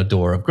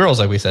 door of girls,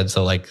 like we said.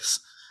 So like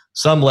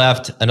some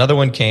left, another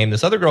one came,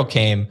 this other girl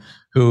came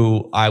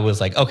who I was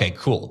like, okay,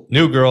 cool.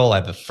 New girl. I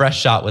have a fresh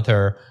shot with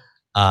her.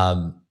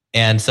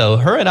 And so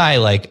her and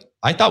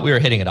I thought we were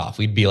hitting it off.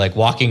 We'd be like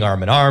walking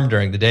arm in arm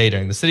during the day,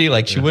 during the city.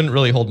 Like she wouldn't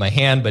really hold my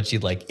hand, but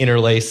she'd like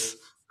interlace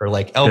her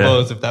like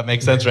elbows, if that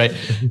makes sense. Right.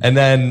 And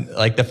then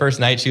like the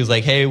first night she was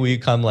like, hey, will you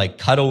come like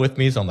cuddle with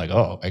me? So I'm like,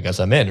 oh, I guess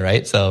I'm in.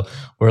 Right. So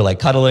we're like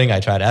cuddling. I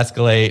try to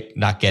escalate,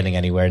 not getting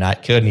anywhere,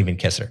 couldn't even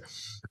kiss her.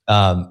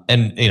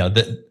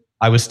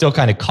 I was still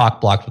kind of cock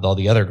blocked with all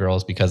the other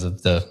girls because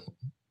of the,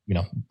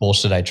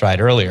 bullshit I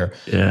tried earlier.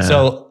 Yeah.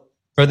 So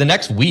for the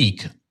next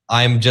week,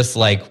 I'm just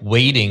like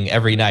waiting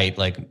every night,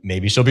 like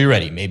maybe she'll be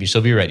ready. Maybe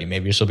she'll be ready.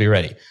 Maybe she'll be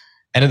ready.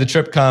 And then the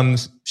trip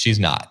comes, she's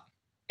not.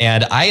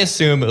 And I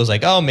assume it was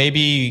like, oh,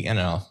 maybe, I don't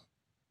know.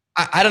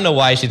 I don't know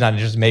why she's not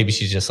interested. Maybe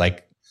she's just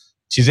like,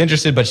 she's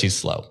interested, but she's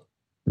slow.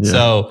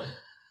 Yeah.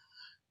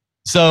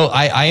 So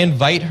I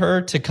invite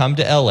her to come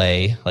to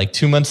LA like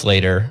 2 months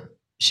later.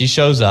 She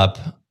shows up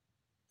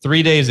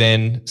 3 days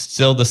in,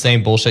 still the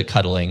same bullshit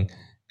cuddling.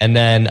 And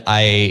then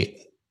I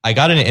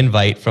got an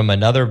invite from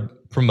another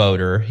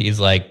promoter. He's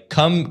like,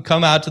 come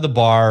out to the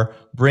bar,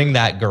 bring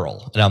that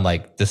girl. And I'm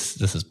like, this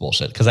is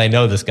bullshit. Because I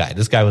know this guy.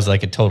 This guy was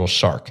like a total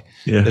shark.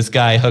 Yeah. This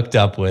guy hooked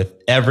up with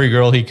every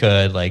girl he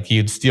could. Like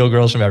he'd steal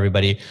girls from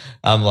everybody.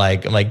 I'm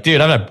like,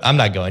 dude, I'm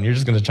not going. You're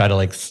just gonna try to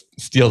like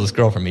steal this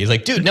girl from me. He's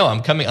like, dude, no,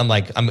 I'm coming. I'm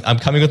like, I'm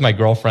coming with my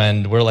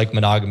girlfriend. We're like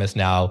monogamous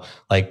now.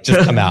 Like,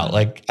 just come out.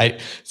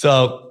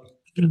 So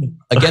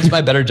against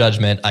my better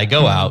judgment, I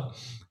go out.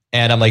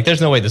 And I'm like,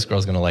 there's no way this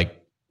girl's going to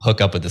like hook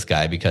up with this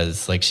guy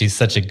because like she's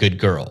such a good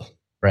girl.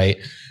 Right.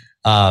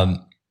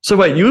 So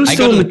wait, you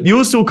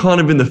were still kind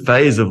of in the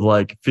phase of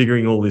like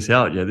figuring all this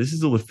out. Yeah. This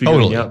is all the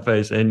figuring out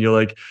phase. And you're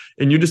like,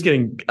 and you're just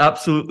getting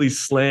absolutely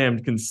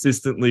slammed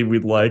consistently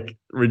with like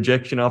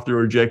rejection after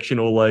rejection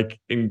or like,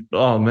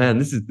 oh man,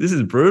 this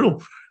is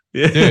brutal.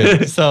 Yeah.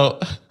 Dude, so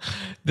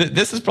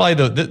this is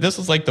probably this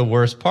was like the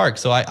worst part.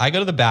 So I go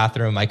to the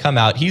bathroom, I come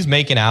out, he's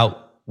making out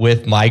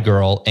with my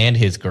girl and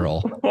his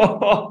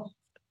girl.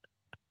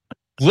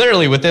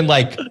 Literally within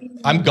like,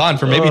 I'm gone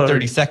for maybe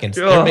 30 seconds.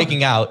 God. They're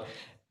making out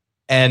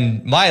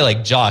and my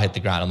like jaw hit the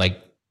ground. I'm like,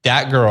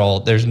 that girl,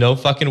 there's no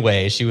fucking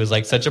way. She was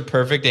like such a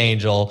perfect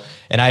angel.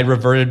 And I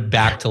reverted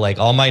back to like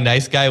all my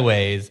nice guy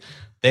ways.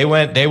 They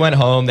went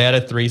home. They had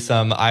a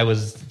threesome. I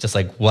was just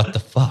like, what the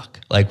fuck?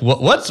 Like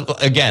what's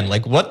again,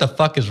 like what the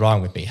fuck is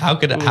wrong with me?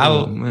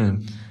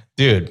 Man.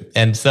 Dude.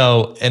 And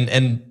so,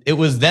 and it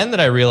was then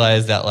that I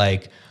realized that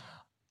like,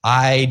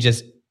 I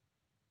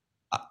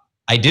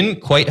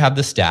didn't quite have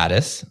the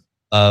status.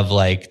 of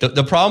like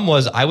the problem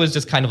was I was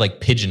just kind of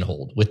like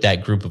pigeonholed with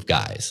that group of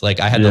guys. Like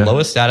I had the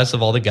lowest status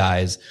of all the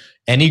guys.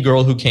 Any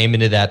girl who came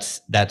into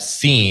that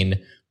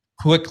scene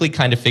quickly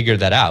kind of figured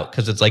that out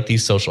because it's like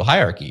these social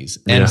hierarchies.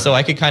 And so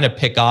I could kind of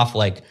pick off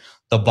like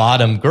the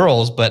bottom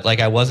girls, but like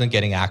I wasn't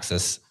getting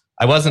access.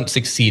 I wasn't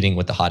succeeding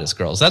with the hottest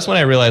girls. That's when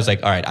I realized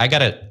like, all right, I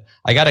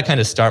gotta kind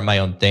of start my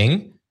own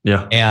thing.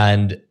 Yeah.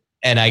 And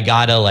I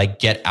gotta like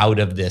get out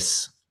of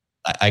this.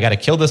 I gotta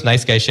kill this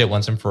nice guy shit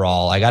once and for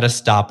all. I gotta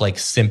stop like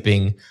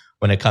simping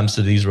when it comes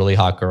to these really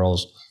hot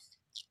girls.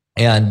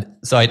 And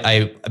so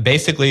I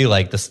basically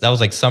like this, that was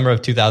like summer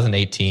of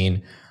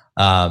 2018.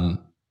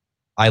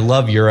 I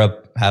love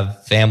Europe,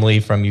 have family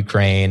from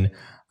Ukraine.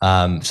 So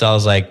I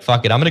was like,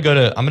 fuck it. I'm going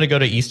to go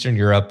to Eastern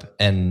Europe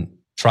and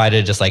try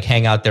to just like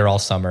hang out there all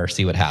summer,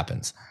 see what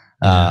happens.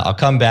 I'll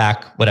come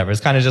back, whatever.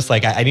 It's kind of just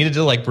like, I needed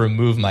to like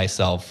remove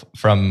myself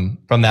from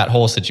that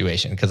whole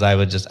situation. Cause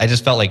I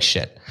just felt like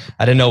shit.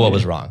 I didn't know what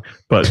was wrong.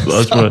 But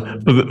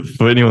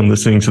for anyone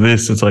listening to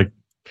this, it's like,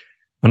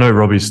 I know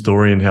Robbie's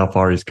story and how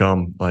far he's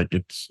come. Like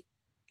it's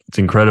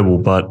incredible,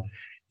 but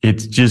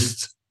it's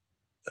just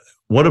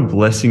what a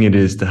blessing it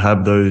is to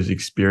have those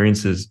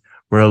experiences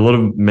where a lot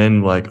of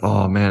men like,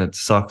 oh man, it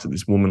sucks that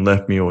this woman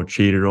left me or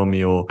cheated on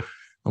me. Or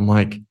I'm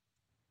like,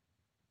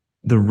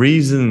 the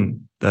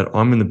reason that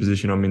I'm in the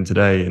position I'm in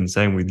today, and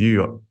same with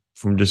you,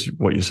 from just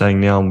what you're saying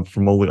now, and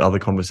from all the other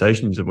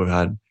conversations that we've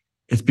had,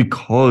 it's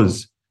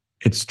because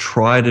it's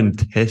tried and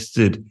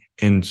tested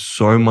and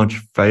so much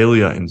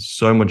failure and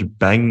so much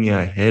banging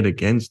our head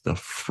against the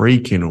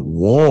freaking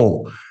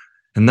wall.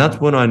 And that's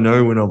when I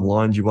know when I've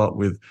lined you up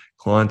with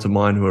clients of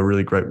mine who are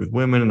really great with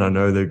women, and I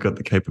know they've got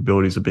the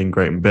capabilities of being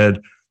great in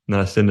bed, and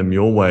I send them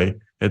your way.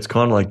 It's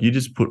kind of like you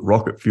just put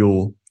rocket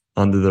fuel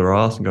under their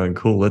ass and going,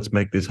 cool, let's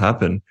make this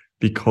happen,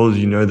 because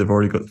you know they've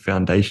already got the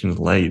foundations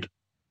laid.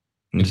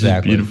 And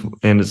exactly. It's beautiful.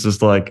 And it's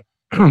just like,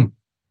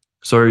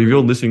 so if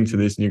you're listening to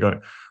this and you're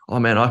going, oh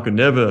man, I could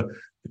never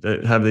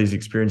have these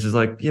experiences.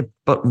 Like, yeah,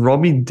 but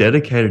Robbie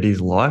dedicated his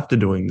life to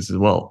doing this as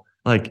well.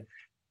 Like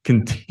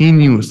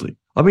continuously.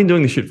 I've been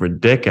doing this shit for a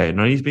decade,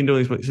 and he's been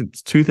doing this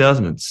since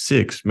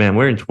 2006. Man,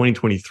 we're in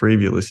 2023 if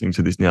you're listening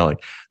to this now.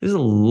 Like, this is a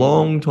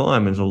long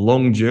time. It's a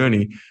long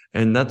journey.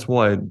 And that's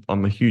why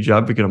I'm a huge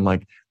advocate. I'm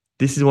like,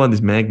 this is why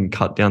this man can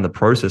cut down the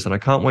process. And I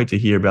can't wait to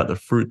hear about the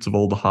fruits of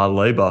all the hard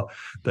labor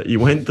that you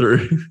went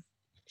through.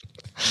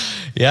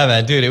 Yeah,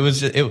 man, dude,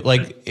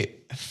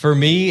 for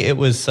me, it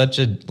was such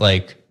a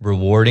like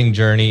rewarding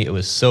journey. It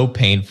was so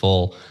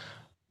painful,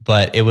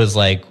 but it was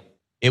like,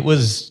 it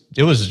was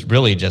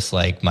really just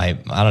like my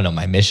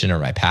mission or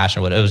my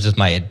passion or what. It was just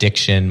my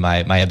addiction,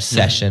 my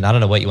obsession. I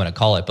don't know what you want to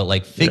call it, but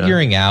like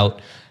figuring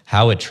out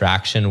how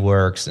attraction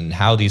works and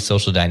how these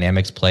social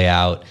dynamics play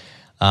out.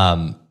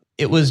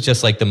 It was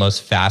just like the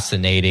most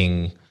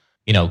fascinating,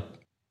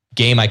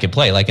 game I could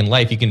play. Like in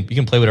life, you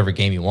can play whatever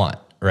game you want,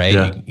 right?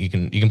 Yeah. You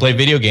can play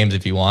video games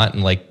if you want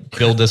and like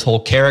build this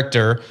whole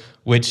character,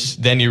 which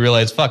then you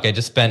realize, fuck, I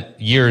just spent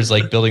years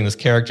like building this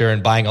character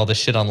and buying all this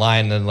shit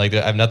online, and then like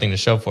I have nothing to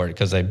show for it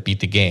because I beat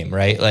the game,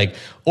 right? Like,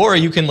 or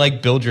you can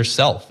like build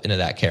yourself into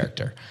that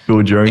character.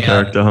 Build your own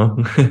character, huh?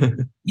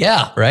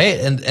 Yeah, right.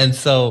 And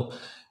so,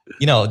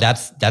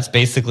 that's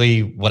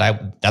basically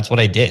that's what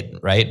I did,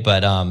 right?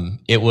 But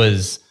it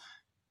was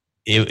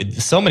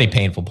so many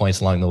painful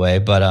points along the way.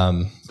 But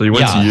so you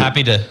went to Europe.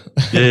 Happy to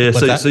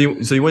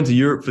so you went to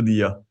Europe for the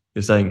year.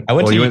 You're saying I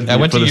went to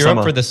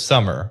Europe for the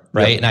summer,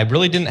 right? Yep. And I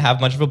really didn't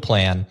have much of a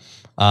plan.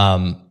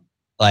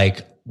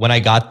 Like when I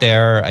got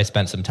there, I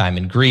spent some time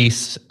in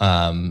Greece,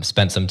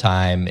 spent some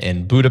time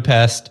in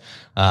Budapest,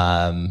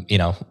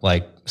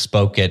 like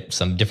spoke at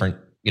some different,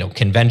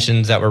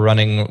 conventions that were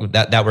running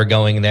that were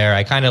going there.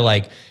 I kind of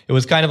like, it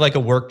was kind of like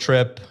a work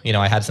trip.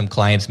 I had some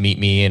clients meet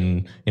me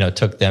and,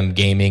 took them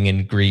gaming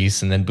in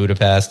Greece and then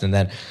Budapest. And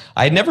then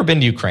I had never been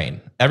to Ukraine.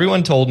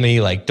 Everyone told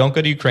me like, don't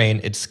go to Ukraine.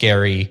 It's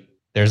scary.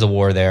 There's a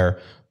war there,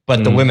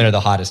 but the women are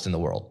the hottest in the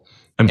world.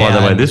 And by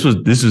the way, this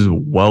is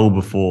well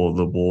before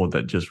the war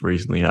that just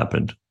recently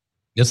happened.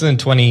 This is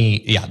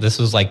this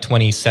was like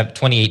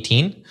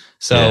 2018.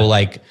 So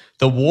like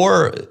the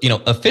war,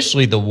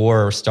 officially the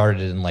war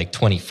started in like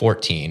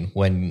 2014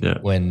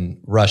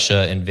 when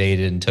Russia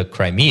invaded and took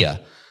Crimea,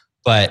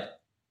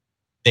 but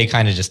they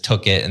kind of just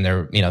took it, and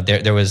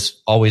there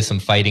was always some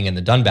fighting in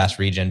the Donbass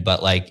region,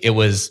 but like it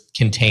was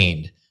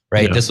contained,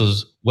 right? Yeah. This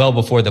was well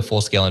before the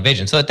full scale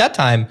invasion. So at that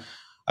time,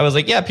 I was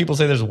like, yeah, people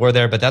say there's a war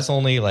there, but that's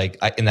only like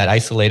in that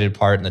isolated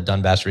part in the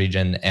Donbass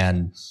region.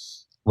 And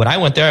when I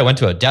went there, I went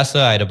to Odessa.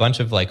 I had a bunch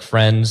of like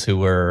friends who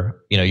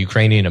were,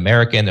 Ukrainian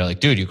American. They're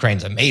like, dude,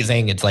 Ukraine's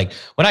amazing. It's like,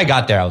 when I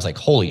got there, I was like,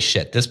 holy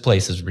shit, this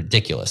place is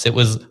ridiculous. It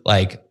was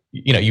like,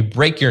 you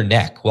break your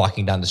neck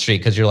walking down the street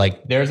because you're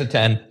like, there's a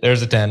 10,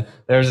 there's a 10,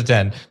 there's a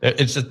 10.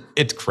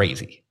 It's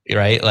crazy,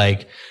 right?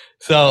 Like,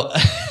 so,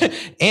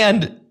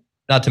 and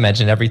not to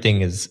mention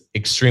everything is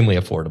extremely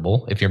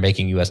affordable if you're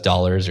making US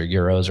dollars or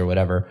euros or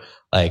whatever.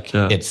 Like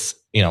it's,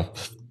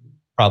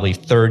 probably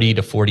 30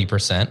 to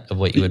 40% of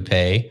what you would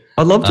pay.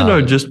 I'd love to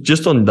know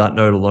just on that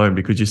note alone,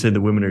 because you said the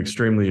women are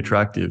extremely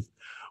attractive.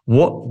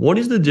 What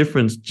is the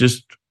difference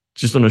just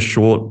on a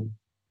short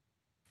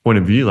point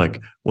of view?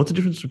 Like, what's the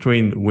difference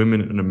between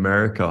women in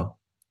America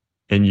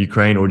and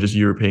Ukraine, or just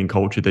European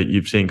culture that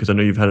you've seen? Because I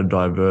know you've had a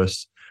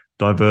diverse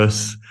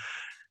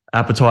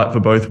appetite for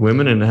both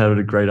women and had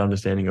a great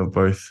understanding of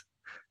both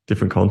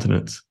different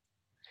continents.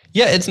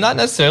 Yeah, it's not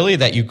necessarily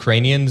that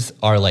Ukrainians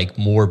are like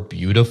more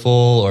beautiful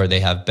or they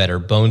have better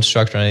bone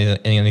structure or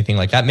anything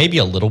like that. Maybe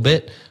a little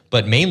bit,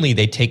 but mainly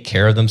they take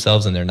care of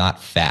themselves and they're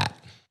not fat.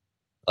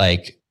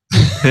 Like,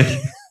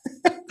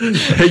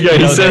 Hey, yeah,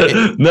 he said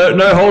it.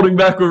 No holding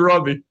back with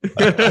Robbie.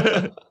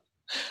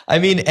 I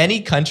mean,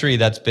 any country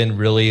that's been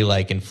really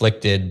like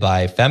inflicted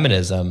by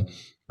feminism,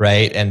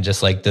 right? And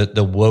just like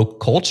the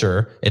woke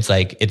culture, it's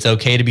like, it's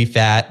okay to be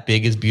fat,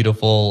 big is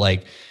beautiful,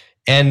 like,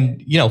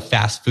 and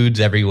fast foods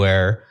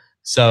everywhere.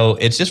 So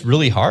it's just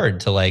really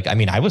hard to like, I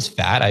mean, I was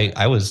fat.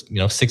 I was,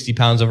 60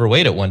 pounds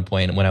overweight at one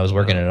point when I was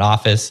working in an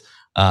office.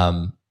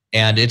 And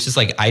it's just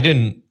like,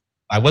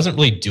 I wasn't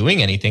really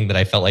doing anything that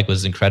I felt like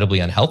was incredibly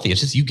unhealthy. It's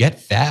just, you get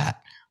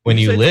fat when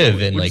you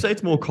live in like. Would you say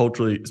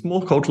it's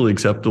more culturally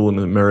acceptable in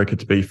America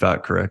to be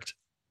fat, correct?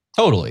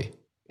 Totally.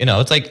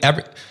 It's like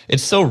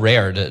it's so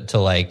rare to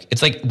like,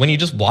 it's like when you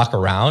just walk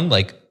around,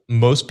 like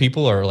most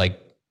people are like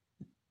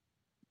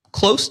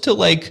close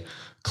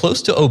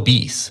to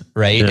obese,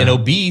 right? Yeah. And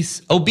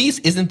obese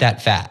isn't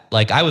that fat.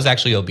 Like I was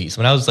actually obese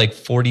when I was like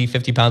 40,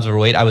 50 pounds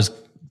overweight. I was,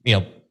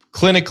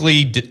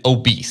 clinically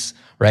obese,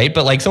 right?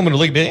 But like someone would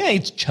look at me, hey,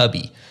 it's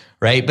chubby,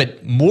 right?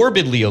 But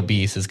morbidly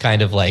obese is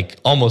kind of like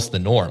almost the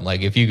norm.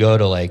 Like if you go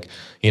to like,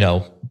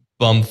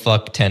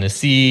 bumfuck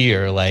Tennessee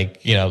or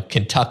like,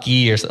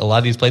 Kentucky or a lot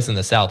of these places in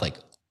the South, like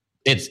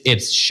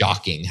it's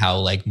shocking how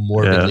like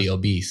morbidly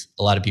obese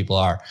a lot of people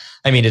are.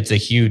 I mean, it's a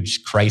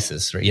huge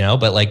crisis, right?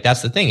 But like,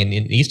 that's the thing. In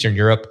Eastern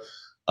Europe,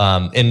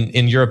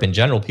 in Europe in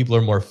general, people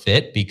are more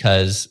fit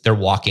because they're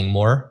walking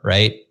more,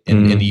 right?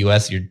 In the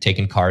US, you're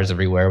taking cars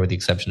everywhere with the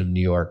exception of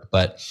New York.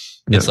 But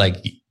it's like,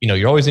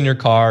 you're always in your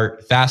car,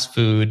 fast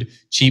food,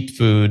 cheap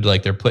food,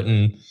 like they're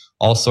putting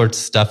all sorts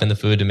of stuff in the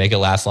food to make it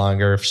last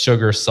longer,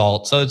 sugar,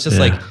 salt. So it's just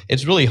like,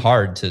 it's really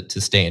hard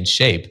to stay in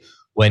shape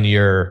when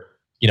you're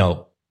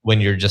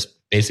just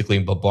basically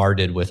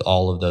bombarded with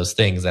all of those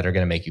things that are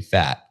going to make you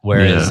fat.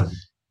 Whereas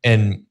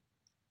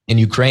in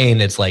Ukraine,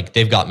 it's like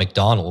they've got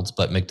McDonald's,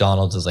 but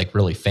McDonald's is like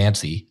really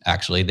fancy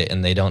actually.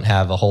 And they don't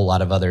have a whole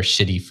lot of other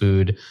shitty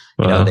food.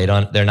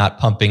 They're not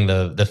pumping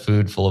the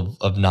food full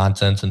of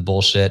nonsense and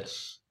bullshit.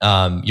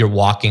 You're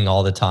walking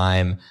all the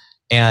time.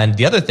 And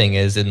the other thing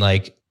is in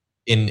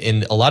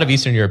a lot of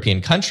Eastern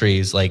European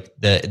countries, like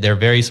they're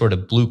very sort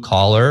of blue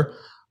collar.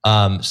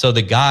 So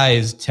the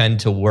guys tend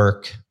to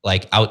work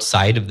like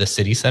outside of the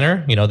city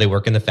center. They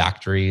work in the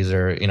factories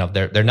or,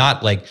 they're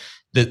not like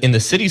in the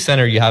city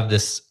center, you have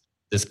this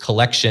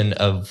collection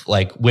of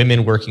like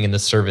women working in the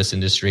service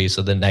industry.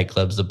 So the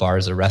nightclubs, the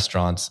bars, the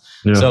restaurants.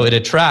 Yeah. So it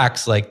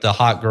attracts like the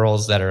hot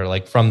girls that are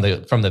like from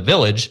the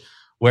village.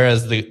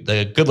 Whereas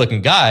the good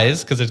looking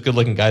guys, because there's good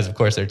looking guys, of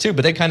course, there too,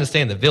 but they kind of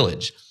stay in the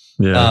village.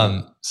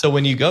 Yeah. So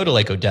when you go to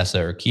like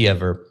Odessa or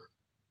Kiev or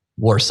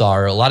Warsaw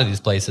or a lot of these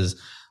places,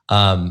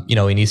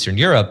 in Eastern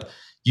Europe,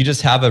 you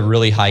just have a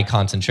really high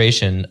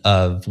concentration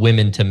of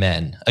women to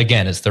men.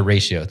 Again, it's the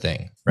ratio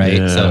thing, right?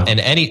 Yeah. So, and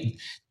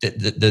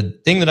the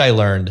thing that I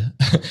learned,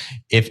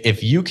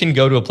 if you can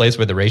go to a place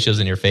where the ratio is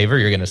in your favor,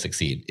 you're going to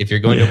succeed. If you're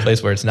going to a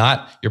place where it's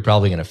not, you're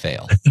probably going to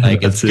fail.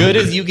 Like as good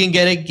as you can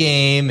get a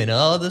game and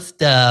all the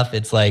stuff,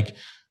 it's like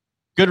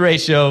good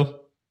ratio,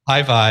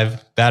 high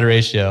five, bad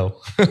ratio.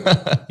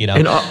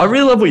 And I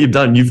really love what you've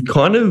done. You've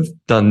kind of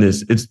done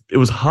this. It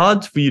was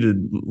hard for you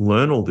to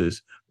learn all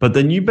this, but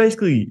then you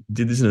basically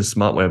did this in a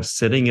smart way of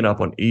setting it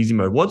up on easy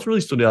mode. What's really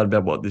stood out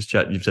about what this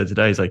chat you've said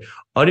today is like,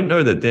 I didn't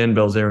know that Dan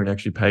Bilzerian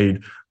actually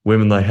paid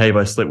women like, hey, if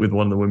I slept with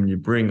one of the women you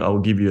bring, I will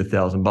give you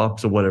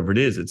 $1,000 or whatever it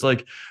is. It's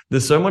like,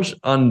 there's so much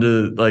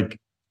under, like,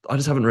 I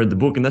just haven't read the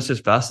book and that's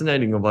just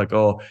fascinating of like,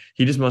 oh,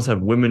 he just must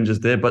have women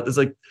just there. But there's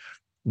like,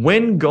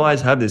 when guys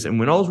have this, and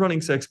when I was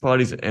running sex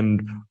parties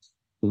and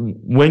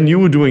when you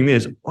were doing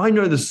this, I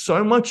know there's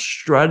so much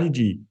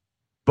strategy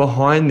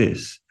behind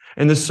this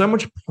and there's so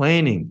much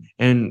planning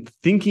and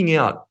thinking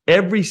out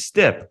every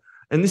step.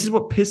 And this is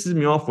what pisses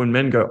me off when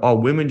men go, oh,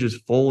 women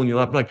just fall in your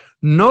lap. I'm like,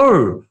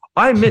 no,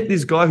 I met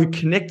this guy who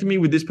connected me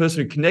with this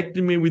person, who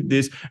connected me with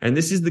this, and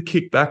this is the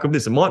kickback of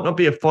this. It might not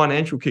be a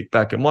financial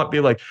kickback. It might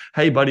be like,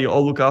 hey, buddy,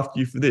 I'll look after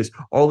you for this.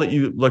 I'll let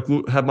you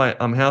have my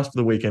house for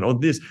the weekend or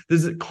this.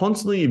 There's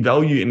constantly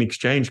value and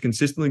exchange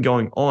consistently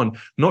going on,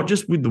 not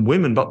just with the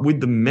women, but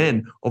with the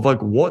men of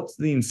like, what's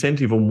the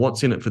incentive and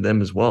what's in it for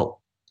them as well.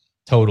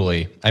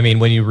 Totally. I mean,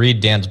 when you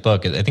read Dan's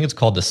book, I think it's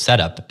called The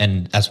Setup,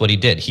 and that's what he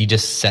did. He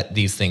just set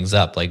these things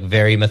up like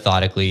very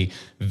methodically,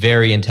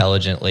 very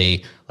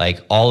intelligently, like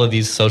all of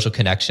these social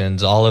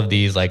connections, all of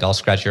these, like I'll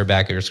scratch your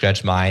back or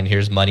scratch mine.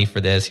 Here's money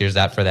for this. Here's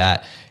that for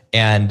that.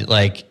 And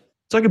like,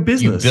 it's like a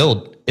business.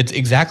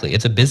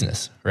 It's a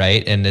business,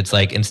 right? And it's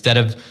like, instead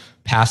of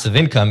passive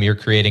income, you're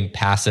creating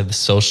passive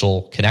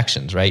social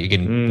connections, right? You're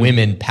getting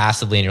women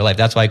passively in your life.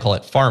 That's why I call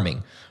it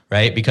farming,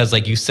 right? Because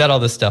like you set all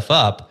this stuff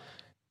up,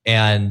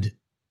 and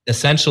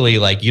essentially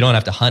like you don't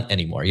have to hunt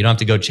anymore. You don't have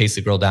to go chase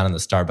the girl down in the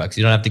Starbucks.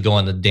 You don't have to go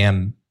on the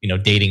damn,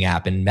 dating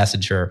app and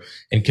message her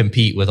and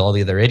compete with all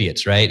the other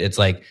idiots, right? It's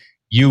like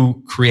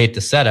you create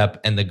the setup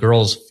and the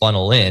girls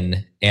funnel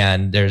in,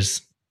 and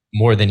there's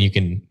more than you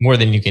can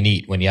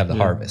eat when you have the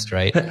harvest,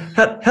 right?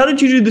 How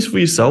did you do this for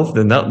yourself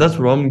then? That's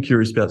what I'm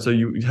curious about. So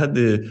you had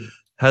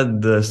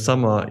the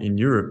summer in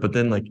Europe, but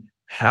then like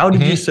how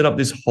did you set up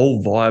this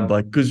whole vibe?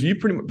 Like, because you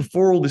pretty much,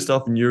 before all this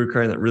stuff in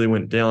Ukraine that really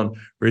went down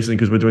recently,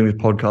 because we're doing this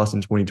podcast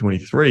in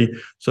 2023.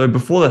 So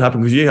before that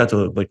happened, because you had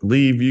to like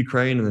leave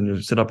Ukraine and then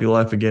you set up your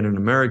life again in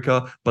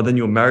America, but then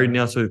you're married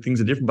now, so things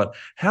are different. But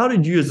how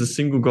did you as a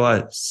single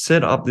guy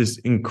set up this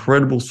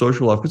incredible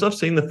social life? Because I've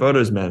seen the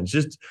photos, man. It's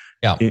just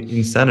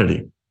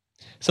insanity.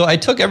 So I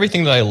took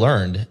everything that I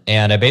learned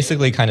and I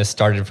basically kind of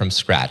started from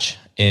scratch.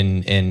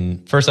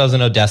 In first I was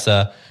in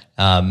Odessa.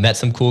 Met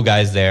some cool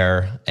guys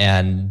there,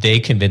 and they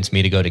convinced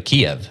me to go to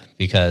Kiev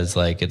because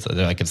it's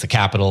the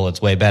capital,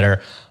 it's way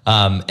better.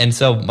 And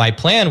so my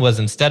plan was,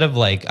 instead of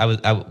like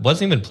I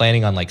wasn't even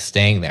planning on like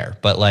staying there,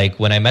 but like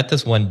when I met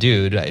this one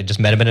dude, I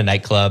just met him in a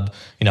nightclub,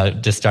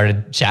 just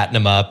started chatting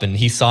him up, and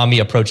he saw me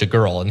approach a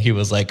girl, and he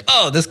was like,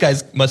 "Oh, this guy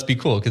must be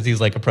cool," because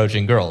he's like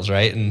approaching girls,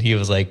 right? And he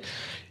was like,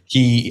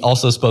 he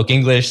also spoke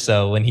English.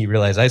 So when he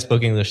realized I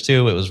spoke English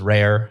too, it was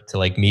rare to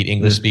like meet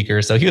English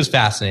speakers. So he was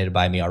fascinated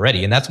by me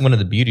already. And that's one of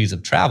the beauties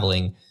of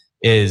traveling,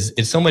 is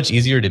it's so much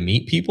easier to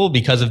meet people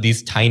because of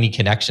these tiny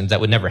connections that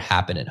would never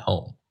happen at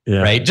home.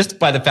 Right. Just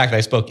by the fact that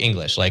I spoke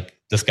English, like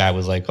this guy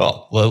was like,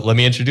 "Oh, well, let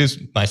me introduce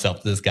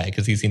myself to this guy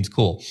because he seems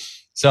cool."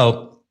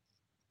 So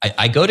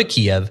I go to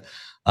Kiev.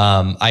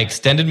 I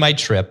extended my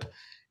trip,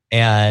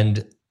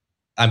 and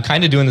I'm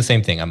kind of doing the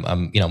same thing.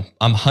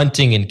 I'm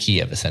hunting in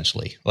Kiev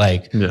essentially.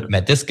 Like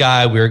met this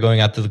guy, we were going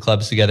out to the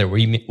clubs together.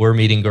 We're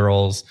meeting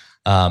girls.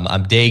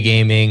 I'm day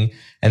gaming.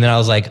 And then I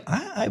was like,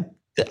 I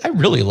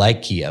really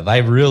like Kiev. I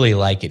really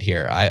like it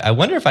here. I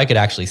wonder if I could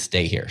actually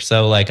stay here.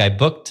 So like I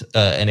booked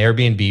an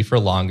Airbnb for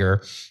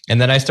longer.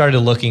 And then I started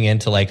looking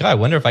into like, I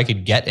wonder if I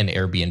could get an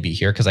Airbnb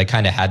here, because I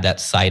kind of had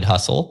that side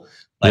hustle,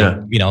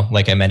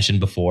 like I mentioned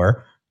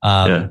before.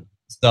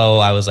 So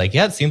I was like,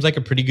 it seems like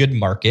a pretty good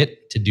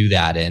market to do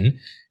that in.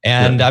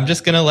 And I'm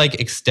just going to like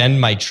extend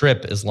my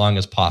trip as long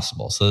as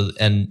possible. So,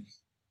 and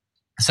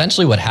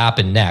essentially what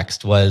happened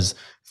next was,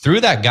 through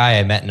that guy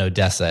I met in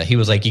Odessa, he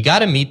was like, "You got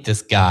to meet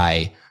this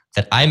guy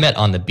that I met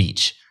on the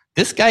beach."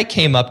 This guy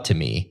came up to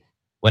me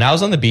when I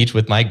was on the beach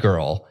with my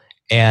girl,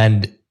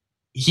 and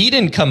he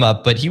didn't come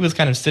up, but he was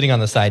kind of sitting on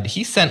the side.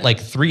 He sent like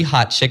 3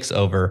 hot chicks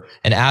over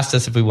and asked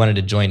us if we wanted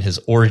to join his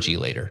orgy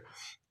later.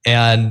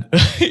 And,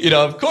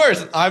 of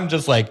course, I'm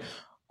just like,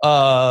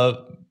 yeah,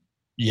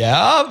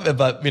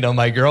 but,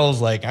 my girl's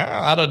like,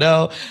 I don't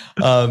know.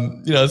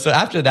 So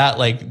after that,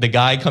 like the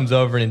guy comes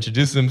over and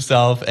introduces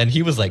himself, and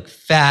he was like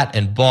fat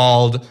and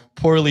bald,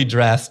 poorly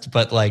dressed,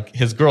 but like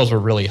his girls were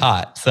really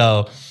hot.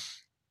 So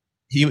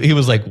he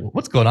was like,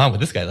 "What's going on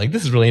with this guy? Like,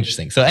 this is really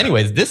interesting." So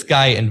anyways, this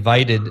guy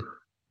invited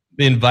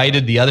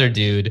the other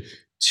dude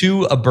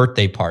to a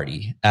birthday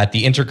party at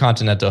the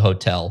Intercontinental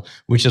Hotel,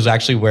 which is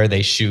actually where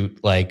they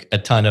shoot like a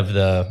ton of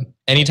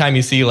anytime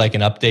you see like an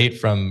update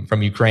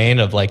from Ukraine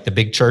of like the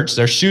big church,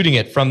 they're shooting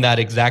it from that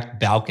exact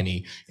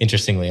balcony,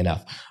 interestingly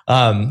enough.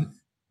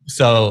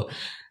 So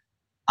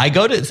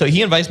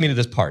he invites me to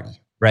this party,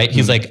 right?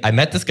 He's like, "I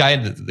met this guy,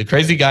 the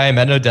crazy guy I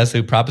met in Odessa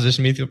who propositioned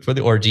me for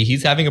the orgy.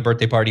 He's having a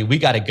birthday party. We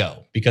got to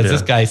go because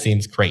this guy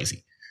seems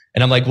crazy."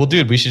 And I'm like, "Well,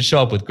 dude, we should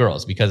show up with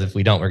girls, because if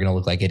we don't, we're going to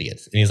look like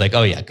idiots." And he's like,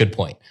 "Oh yeah, good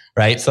point."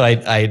 Right. So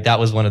I that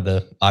was one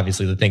of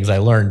obviously the things I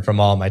learned from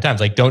all my times.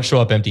 Like, don't show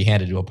up empty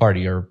handed to a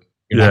party, or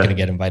you're not going to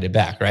get invited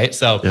back. Right.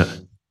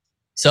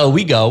 So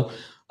we go.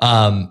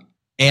 And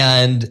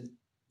when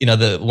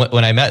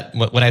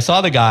I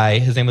saw the guy,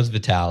 his name was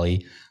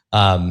Vitaly.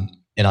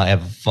 And I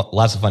have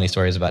lots of funny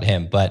stories about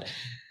him. But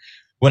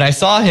when I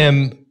saw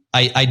him,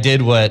 I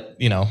did what,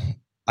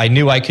 I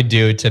knew I could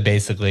do to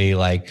basically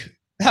like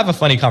have a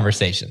funny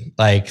conversation.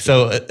 Like,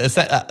 so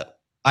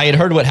I had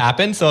heard what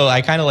happened. So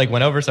I kind of like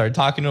went over, started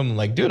talking to him. I'm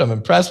like, "Dude, I'm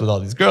impressed with all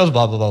these girls,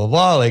 blah, blah, blah, blah,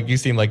 blah. Like, you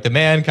seem like the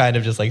man," kind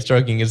of just like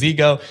stroking his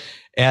ego.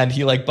 And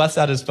he like busts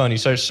out his phone. He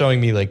starts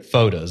showing me like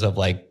photos of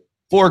like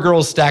 4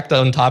 girls stacked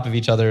on top of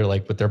each other,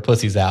 like with their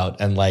pussies out,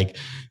 and like,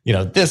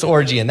 this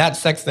orgy and that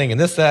sex thing and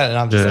this, that. And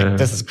I'm just like,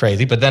 this is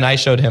crazy. But then I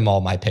showed him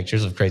all my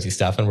pictures of crazy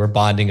stuff, and we're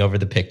bonding over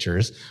the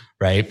pictures,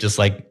 right? Just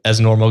like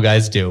as normal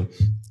guys do.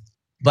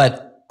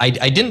 But I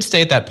didn't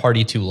stay at that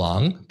party too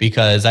long,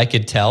 because I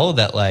could tell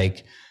that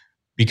like,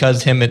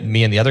 because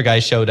me and the other guy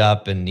showed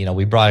up, and,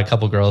 we brought a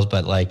couple girls,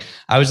 but like,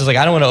 I was just like,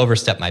 I don't want to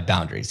overstep my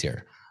boundaries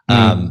here.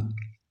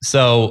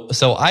 So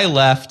I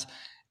left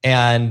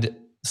and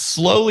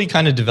slowly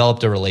kind of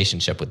developed a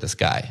relationship with this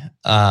guy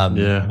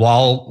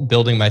while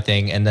building my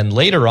thing. And then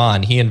later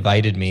on, he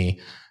invited me.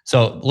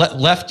 So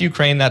left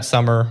Ukraine that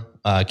summer,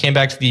 came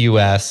back to the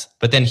US,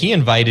 but then he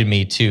invited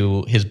me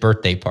to his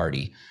birthday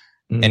party.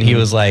 And he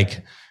was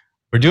like,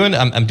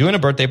 I'm doing a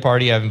birthday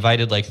party. I've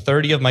invited like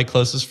 30 of my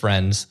closest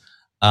friends.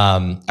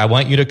 I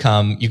want you to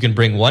come. You can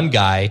bring one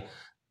guy.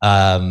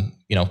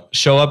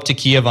 show up to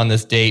Kiev on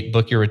this date,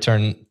 book your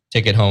return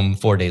ticket home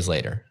 4 days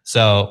later.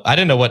 So I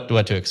didn't know what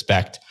to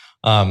expect.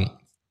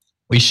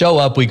 We show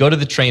up, we go to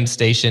the train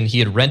station. He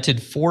had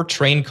rented 4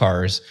 train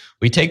cars.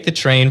 We take the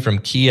train from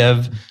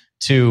Kiev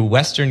to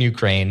Western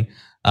Ukraine,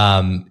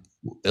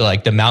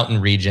 like the mountain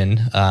region.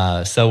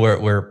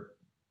 So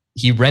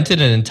he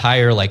rented an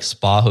entire like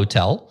spa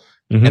hotel,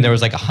 and there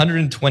was like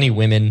 120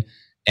 women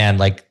and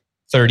like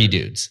 30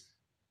 dudes.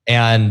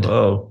 And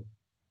whoa.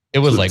 It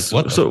was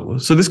what? So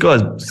this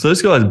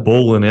guy's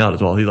balling out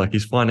as well.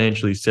 He's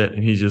financially set,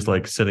 and he's just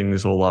like setting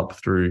this all up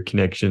through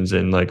connections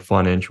and like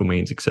financial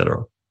means,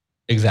 etc.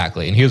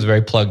 Exactly. And he was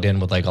very plugged in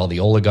with like all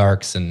the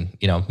oligarchs and,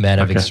 men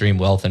of extreme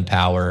wealth and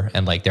power.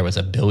 And like there was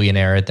a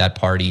billionaire at that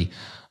party.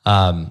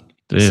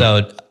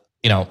 So,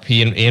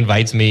 he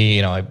invites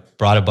me, I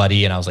brought a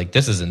buddy, and I was like,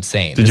 this is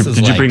insane. Did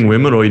you bring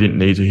women, or you didn't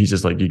need to? He's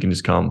just like, you can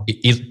just come.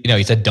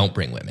 He said, don't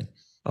bring women.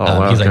 Oh,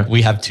 wow, he's like,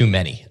 we have too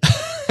many.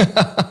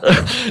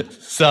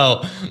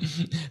 So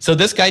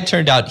this guy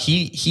turned out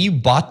he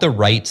bought the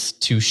rights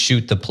to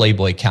shoot the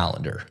Playboy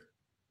calendar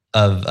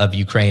of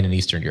Ukraine and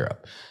Eastern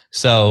Europe.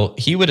 So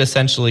he would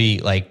essentially,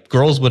 like,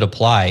 girls would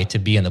apply to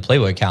be in the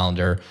Playboy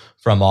calendar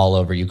from all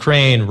over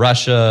Ukraine,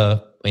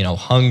 Russia,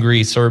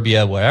 Hungary,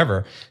 Serbia,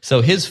 wherever.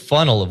 So his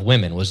funnel of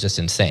women was just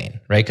insane,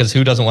 right? Because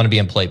who doesn't want to be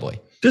in Playboy?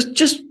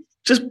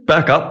 Just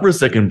back up for a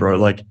second, bro.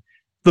 Like,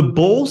 the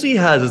balls he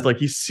has is like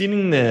he's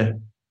sitting there,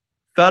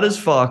 fat as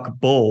fuck,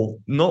 ball,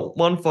 not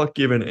one fuck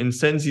given, and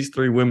sends these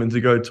 3 women to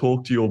go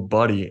talk to your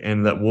buddy,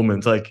 and that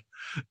woman's like,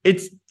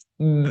 it's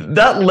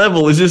that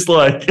level is just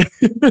like,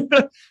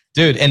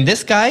 dude. And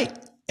this guy,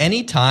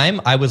 anytime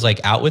I was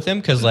like out with him,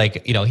 because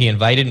like, he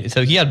invited,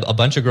 so he had a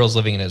bunch of girls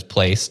living in his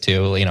place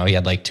too. He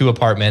had like 2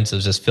 apartments. It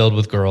was just filled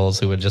with girls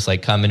who would just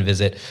like come and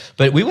visit.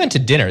 But we went to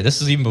dinner. This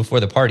was even before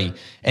the party.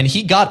 And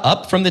he got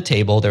up from the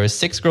table. There was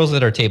 6 girls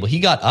at our table. He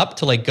got up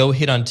to like go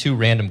hit on 2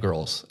 random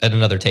girls at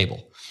another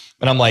table.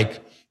 And I'm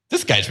like,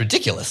 this guy's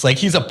ridiculous. Like,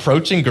 he's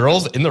approaching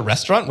girls in the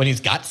restaurant when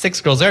he's got 6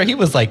 girls there. He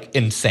was like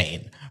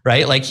insane,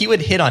 right? Like, he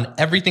would hit on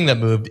everything that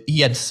moved. He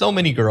had so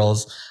many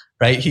girls,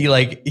 right?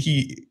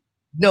 He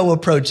no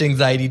approach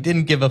anxiety,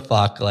 didn't give a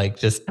fuck, like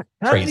just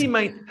crazy.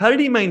 How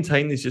did he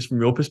maintain this, just from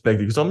your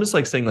perspective? Because I'm just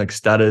like saying like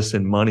status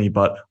and money,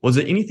 but was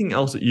there anything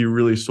else that you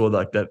really saw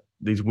like that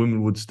these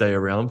women would stay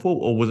around for,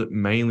 or was it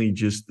mainly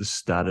just the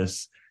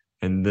status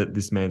and that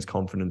this man's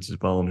confidence as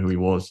well and who he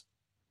was?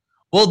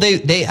 Well,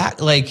 they act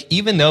like,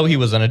 even though he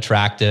was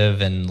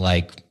unattractive and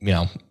like,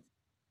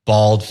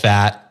 bald,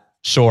 fat,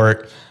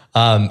 short,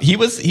 he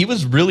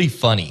was really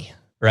funny.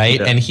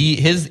 Right. Yeah. And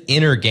his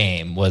inner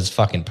game was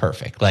fucking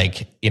perfect.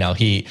 Like,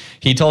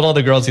 he told all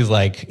the girls, he's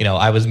like,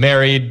 I was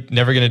married,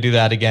 never going to do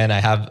that again. I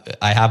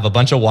have a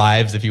bunch of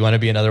wives. If you want to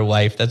be another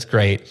wife, that's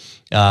great.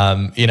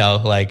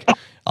 Like,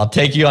 I'll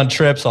take you on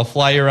trips. I'll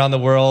fly you around the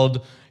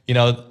world.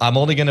 I'm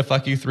only going to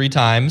fuck you 3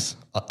 times.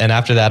 And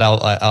after that,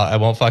 I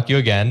won't fuck you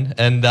again.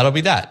 And that'll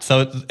be that.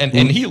 So, and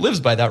he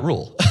lives by that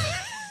rule.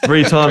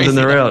 3 times and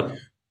they're out.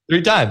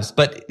 3 times,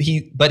 but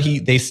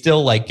they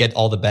still like get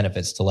all the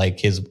benefits to like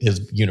his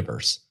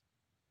universe.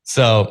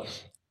 So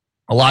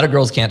a lot of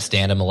girls can't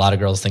stand him. A lot of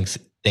girls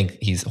think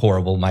he's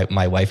horrible.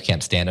 My wife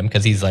can't stand him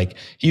because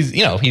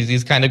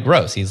he's kind of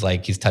gross.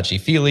 He's touchy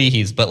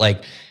feely. But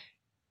like,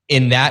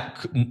 in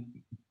that,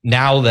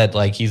 now that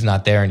like he's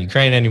not there in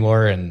Ukraine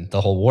anymore and the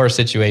whole war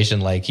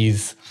situation, like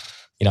he's,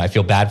 I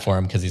feel bad for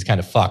him because he's kind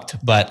of fucked.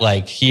 But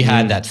like, he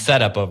had that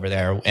setup over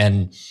there,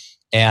 and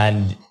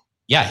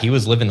yeah, he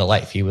was living the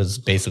life. He was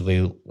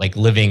basically like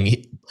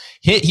living.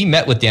 He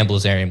met with Dan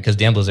Bilzerian because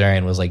Dan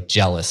Bilzerian was like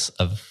jealous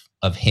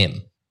of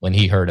him when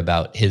he heard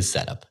about his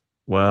setup.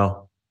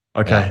 Wow.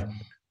 Okay. Yeah.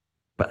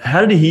 But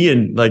how did he,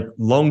 and like,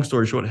 long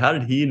story short, how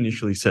did he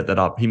initially set that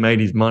up? He made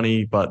his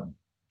money, but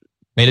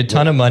made a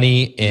ton of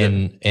money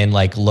in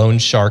like loan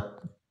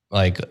shark.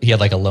 Like, he had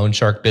like a loan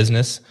shark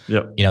business.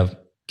 Yep.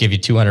 Give you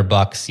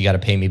 $200, you got to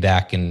pay me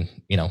back in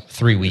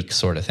 3 weeks,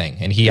 sort of thing.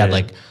 And he had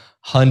like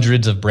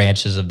hundreds of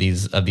branches of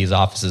these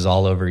offices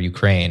all over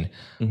Ukraine.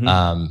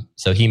 Mm-hmm.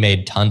 So he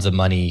made tons of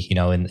money,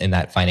 in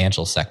that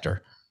financial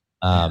sector.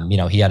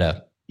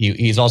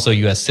 He's also a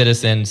U.S.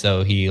 citizen.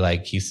 So he's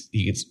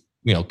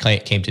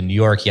came to New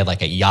York. He had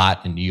like a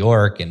yacht in New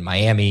York and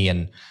Miami,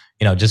 and,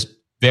 just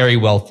very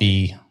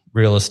wealthy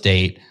real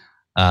estate.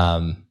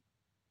 Yeah.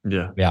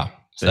 There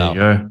So, you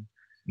go.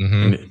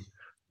 Mm-hmm.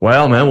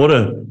 Wow, man,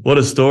 what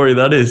a story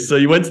that is. So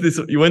you went to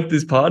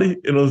this party,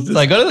 and it was just, so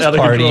I go to this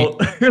party.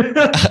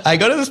 Control. I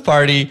go to this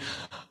party,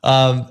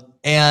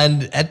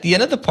 and at the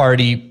end of the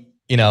party,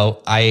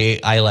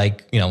 I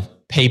like,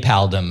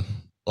 PayPal'd him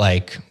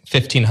like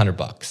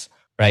 $1,500,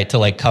 right, to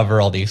like cover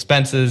all the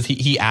expenses.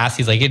 He asked,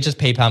 he's like, just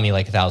PayPal me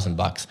like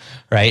 $1,000,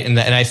 right? And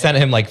I sent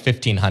him like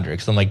 $1,500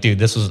 because I'm like, dude,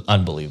 this was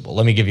unbelievable.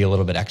 Let me give you a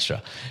little bit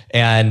extra.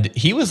 And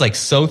he was like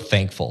so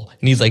thankful,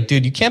 and he's like,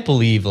 dude, you can't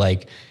believe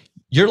like,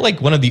 you're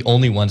like one of the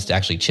only ones to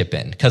actually chip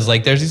in, because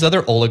like there's these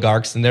other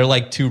oligarchs and they're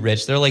like too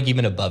rich. They're like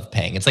even above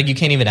paying. It's like you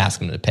can't even ask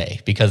them to pay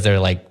because they're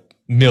like,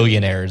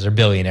 millionaires or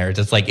billionaires.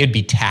 It's like, it'd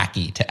be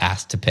tacky to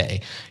ask to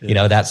pay, you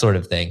know, that sort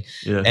of thing.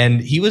 Yeah. And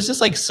he was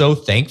just like so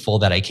thankful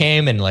that I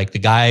came, and like the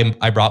guy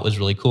I brought was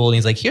really cool. And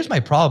he's like, here's my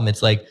problem.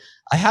 It's like,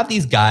 I have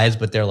these guys,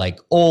 but they're like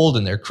old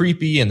and they're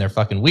creepy and they're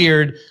fucking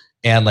weird.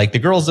 And like the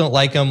girls don't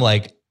like them.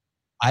 Like,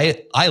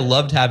 I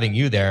loved having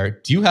you there.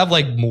 Do you have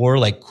like more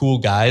like cool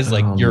guys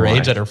like your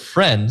age that are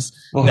friends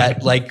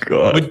that like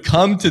would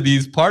come to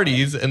these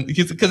parties? And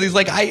because he's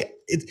like,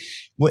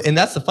 and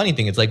that's the funny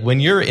thing. It's like when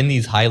you're in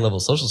these high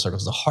level social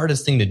circles, the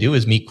hardest thing to do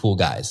is meet cool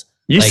guys.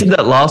 You said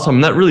that last time,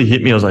 and that really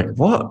hit me. I was like,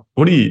 what?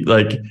 What do you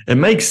like? It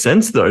makes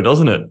sense though,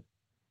 doesn't it?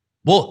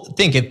 Well,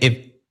 think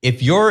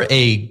if you're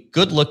a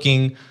good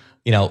looking,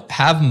 you know,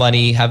 have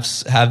money,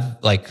 have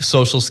like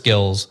social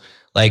skills,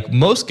 like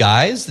most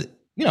guys,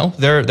 you know,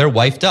 they're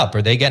wifed up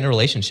or they get in a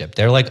relationship.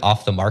 They're like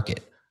off the market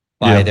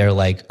by their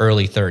like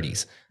early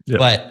 30s.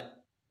 Yeah.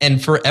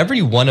 And for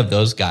every one of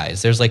those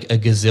guys, there's like a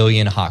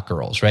gazillion hot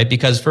girls, right?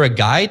 Because for a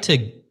guy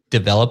to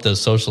develop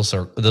those social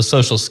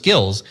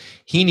skills,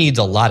 he needs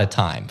a lot of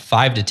time,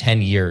 5 to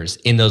 10 years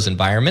in those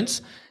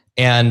environments.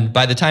 And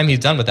by the time he's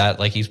done with that,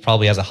 like he's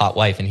probably has a hot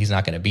wife and he's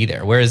not going to be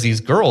there. Whereas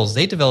these girls,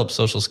 they develop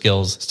social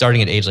skills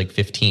starting at age like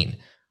 15.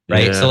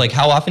 Right. Yeah. So like,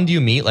 how often do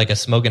you meet like a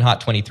smoking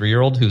hot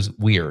 23-year-old who's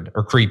weird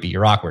or creepy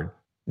or awkward?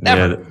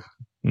 Never.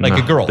 Yeah,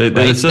 like a girl.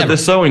 They're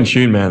so in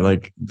tune, man.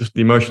 Like the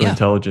emotional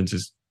intelligence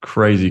is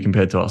crazy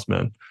compared to us,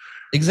 man.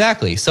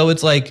 Exactly. So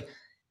it's like,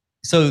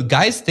 so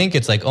guys think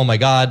it's like, oh my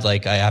God,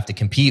 like I have to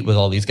compete with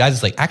all these guys.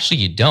 It's like, actually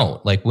you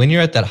don't. Like when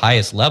you're at that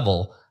highest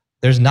level,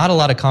 there's not a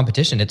lot of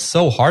competition. It's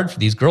so hard for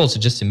these girls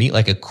to meet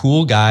like a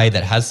cool guy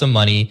that has some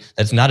money,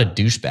 that's not a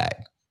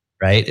douchebag.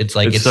 Right. It's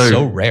like, it's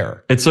so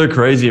rare. It's so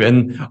crazy.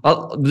 And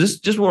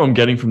just what I'm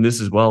getting from this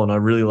as well. And I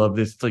really love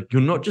this. It's like,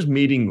 you're not just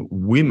meeting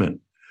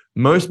women.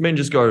 Most men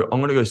just go, I'm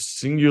going to go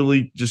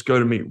singularly, just go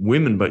to meet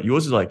women. But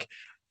yours is like,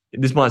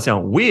 this might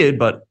sound weird,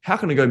 but how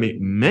can I go meet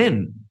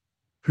men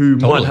who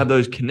might have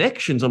those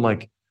connections? I'm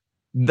like,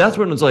 that's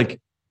when it's like,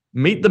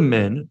 meet the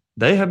men.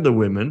 They have the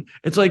women.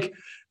 It's like,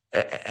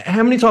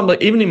 how many times,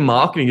 like even in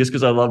marketing, just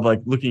because I love like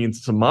looking into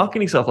some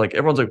marketing stuff, like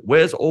everyone's like,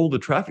 where's all the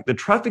traffic? The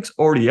traffic's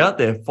already out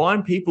there.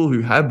 Find people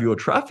who have your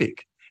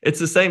traffic. It's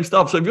the same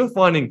stuff. So if you're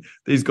finding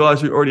these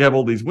guys who already have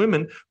all these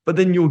women, but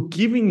then you're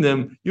giving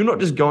them, you're not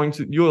just going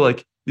to, you're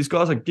like, this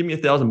guy's like, give me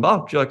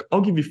 $1,000. You're like,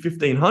 I'll give you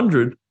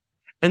 1,500.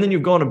 And then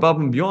you've gone above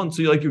and beyond.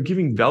 So you're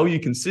giving value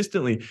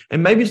consistently.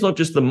 And maybe it's not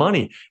just the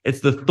money. It's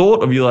the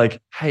thought of you like,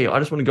 hey, I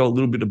just want to go a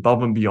little bit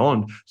above and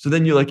beyond. So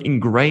then you're like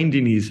ingrained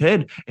in his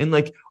head. And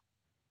like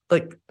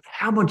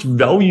how much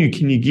value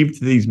can you give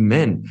to these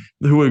men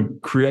who are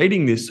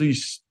creating this? So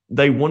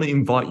they want to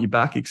invite you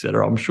back,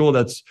 etc. I'm sure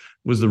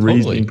was the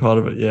reasoning part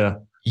of it. Yeah.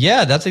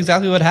 Yeah, that's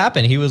exactly what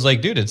happened. He was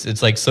like, dude,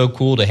 it's like so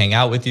cool to hang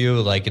out with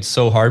you. Like, it's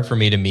so hard for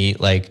me to meet,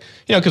 like,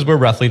 you know, because we're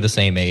roughly the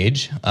same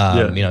age.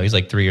 You know, he's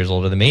like 3 years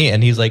older than me.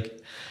 And he's like,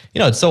 you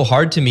know, it's so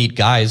hard to meet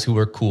guys who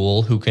are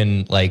cool, who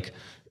can like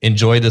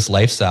enjoy this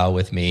lifestyle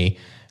with me.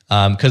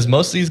 Because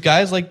most of these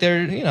guys, like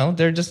they're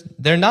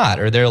not,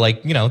 or they're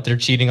like, you know, they're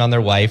cheating on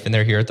their wife and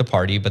they're here at the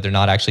party, but they're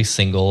not actually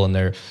single, and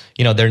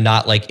they're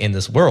not like in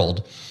this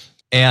world.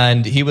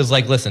 And he was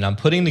like, listen, I'm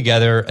putting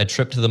together a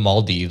trip to the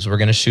Maldives. We're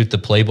going to shoot the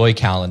Playboy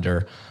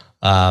calendar.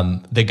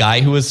 The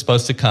guy who was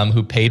supposed to come,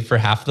 who paid for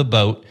half the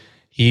boat,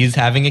 he's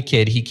having a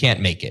kid. He can't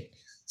make it.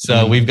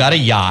 So we've got a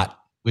yacht.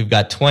 We've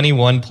got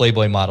 21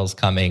 Playboy models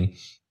coming.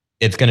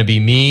 It's going to be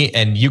me,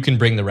 and you can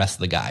bring the rest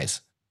of the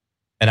guys.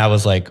 And I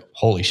was like,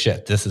 holy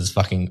shit, this is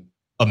fucking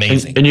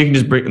amazing. And you can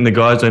just bring, and the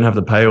guys don't have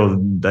to pay, or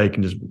they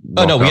can just.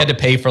 Oh no, we had to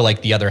pay for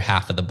like the other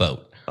half of the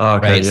boat. Oh,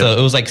 okay, right. Yeah. So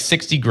it was like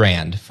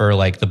 $60,000 for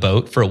like the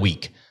boat for a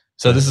week.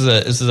 So this is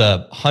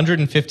a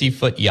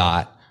 150-foot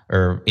yacht,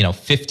 or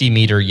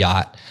 50-meter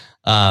yacht,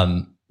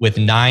 with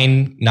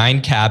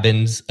nine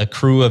cabins, a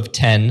crew of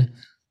 10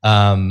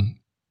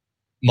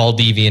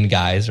 Maldivian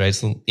guys, right?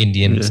 So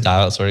Indian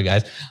style sort of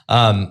guys.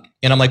 And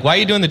I'm like, why are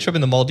you doing the trip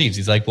in the Maldives?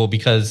 He's like, well,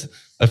 because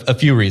a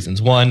few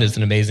reasons. One, is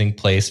an amazing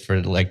place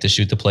for like to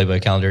shoot the Playboy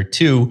calendar.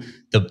 Two,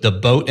 the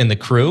boat and the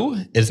crew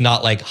is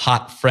not like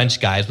hot French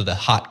guys with a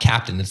hot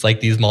captain. It's like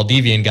these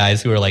Maldivian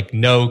guys who are like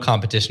no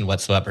competition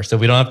whatsoever. So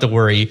we don't have to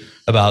worry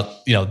about,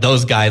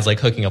 those guys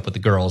like hooking up with the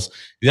girls.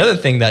 The other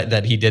thing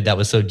that he did that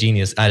was so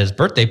genius, at his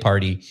birthday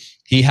party,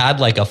 he had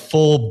like a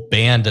full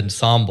band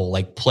ensemble,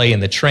 like play in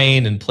the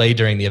train and play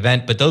during the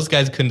event, but those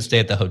guys couldn't stay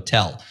at the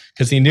hotel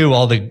because he knew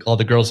all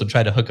the girls would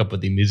try to hook up with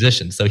the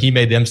musicians. So he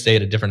made them stay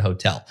at a different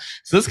hotel.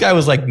 So this guy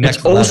was like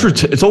next level.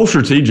 It's all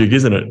strategic,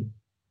 isn't it?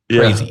 Yeah.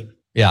 Crazy.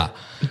 Yeah.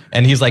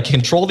 And he's like,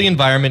 control the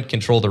environment,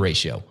 control the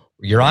ratio.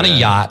 You're on a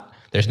yacht.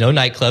 There's no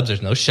nightclubs.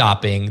 There's no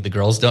shopping. The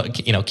girls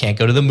can't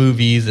go to the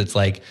movies. It's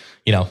like,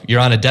 you're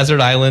on a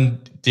desert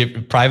island,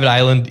 private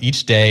island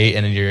each day,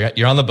 and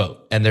you're on the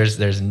boat, and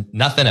there's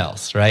nothing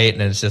else, right?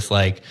 And it's just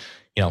like,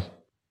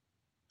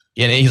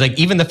 and he's like,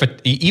 even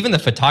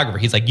the photographer,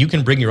 he's like, you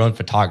can bring your own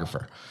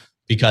photographer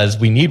because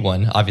we need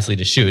one obviously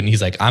to shoot. And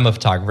he's like, I'm a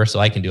photographer, so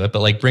I can do it,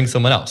 but like bring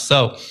someone else.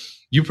 So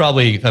you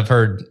probably have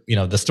heard,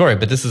 the story,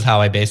 but this is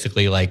how I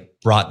basically like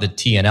brought the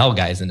TNL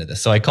guys into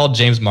this. So I called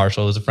James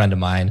Marshall, who's a friend of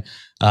mine,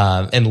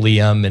 and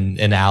Liam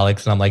and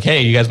Alex. And I'm like,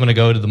 hey, you guys want to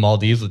go to the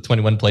Maldives with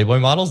 21 Playboy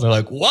models? And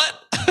they're like, what?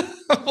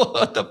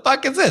 What the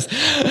fuck is this?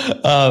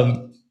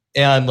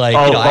 And like,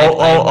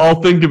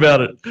 I'll think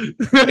about it.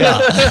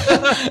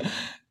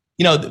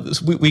 Yeah.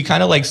 We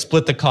kind of like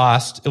split the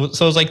cost. So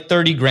it was like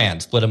 30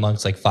 grand split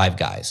amongst like 5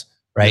 guys.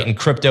 Right. Yeah. And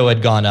crypto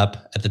had gone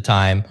up at the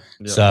time.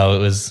 Yeah. So it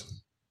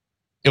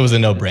was a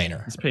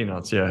no-brainer. It's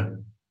peanuts. Yeah.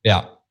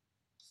 Yeah.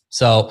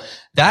 So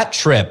that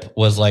trip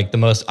was like the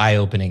most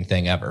eye-opening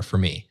thing ever for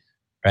me.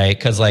 Right.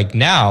 Cause like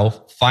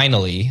now,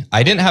 finally,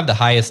 I didn't have the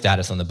highest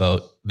status on the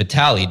boat.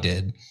 Vitaly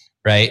did.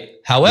 Right.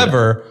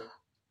 However,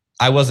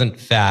 I wasn't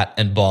fat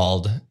and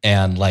bald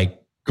and like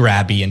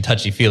grabby and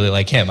touchy-feely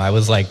like him. I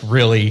was like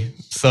really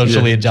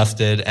socially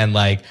adjusted, and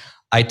like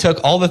I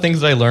took all the things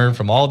that I learned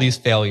from all these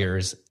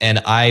failures and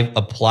I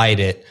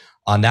applied it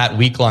on that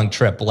week-long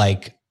trip.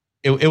 Like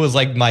it was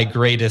like my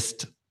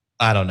greatest,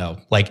 I don't know,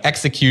 like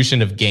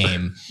execution of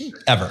game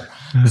ever.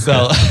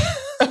 So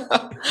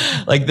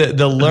like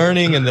the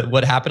learning and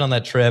what happened on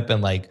that trip,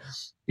 and like,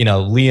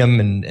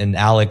 Liam and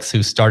Alex,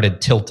 who started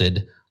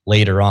Tilted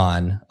later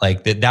on,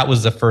 like that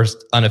was the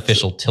first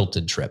unofficial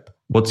Tilted trip.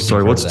 I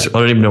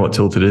don't even know what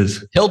Tilted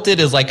is. Tilted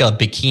is like a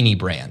bikini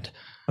brand.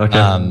 Okay.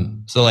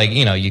 So like,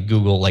 you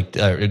Google like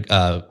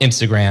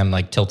Instagram,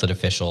 like Tilted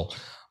Official.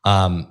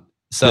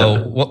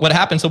 What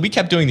happened? So we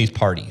kept doing these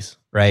parties,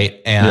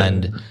 right?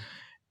 And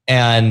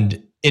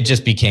it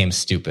just became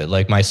stupid.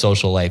 Like my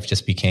social life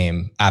just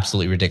became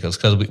absolutely ridiculous,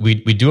 because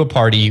we'd do a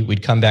party,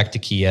 we'd come back to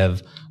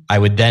Kiev. I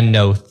would then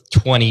know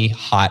 20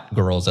 hot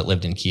girls that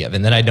lived in Kiev,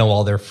 and then I'd know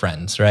all their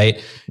friends,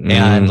 right?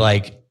 And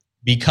like,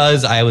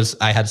 because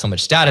I had so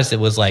much status, it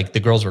was like the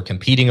girls were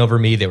competing over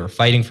me. They were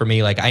fighting for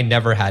me. Like I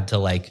never had to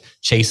like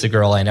chase a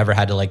girl. I never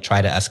had to like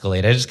try to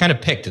escalate. I just kind of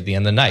picked at the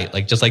end of the night,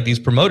 like just like these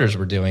promoters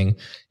were doing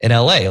in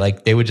LA.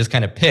 Like they would just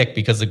kind of pick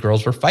because the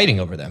girls were fighting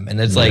over them. And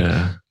it's like,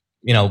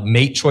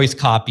 mate choice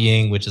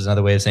copying, which is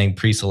another way of saying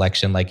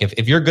pre-selection. Like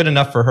if you're good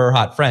enough for her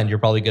hot friend, you're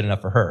probably good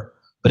enough for her.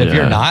 But if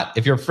you're not,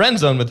 if you're friend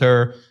zone with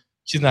her,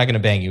 she's not going to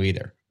bang you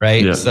either.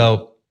 Right. Yeah.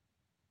 So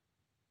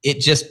it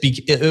just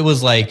it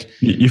was like,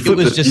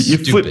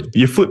 stupid.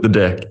 You flip the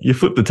deck, you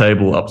flip the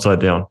table upside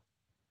down.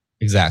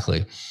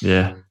 Exactly.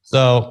 Yeah.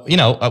 So,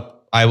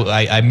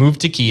 I moved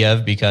to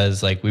Kiev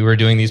because like we were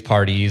doing these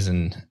parties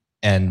and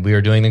we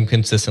were doing them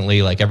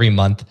consistently, like every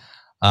month.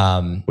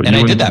 I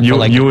did that for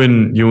like you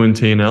and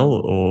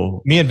TNL,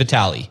 or me and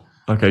Vitaly.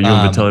 Okay. You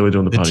and Vitaly were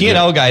doing the party. The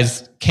TNL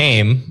guys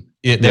came.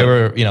 They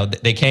were,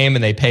 they came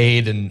and they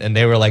paid, and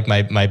they were like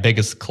my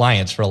biggest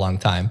clients for a long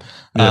time.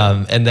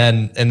 Yeah. And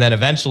then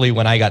eventually,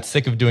 when I got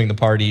sick of doing the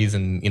parties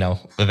and,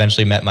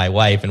 eventually met my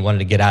wife and wanted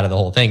to get out of the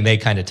whole thing, they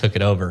kind of took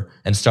it over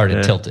and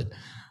started Tilted.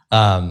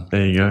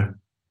 There you go.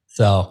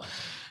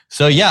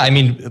 So yeah, I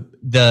mean,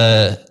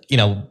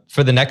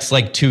 for the next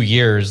like 2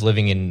 years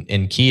living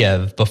in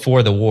Kiev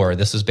before the war,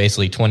 this was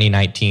basically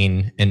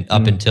 2019 and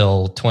up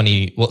until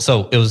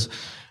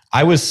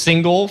I was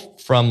single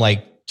from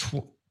like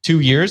 2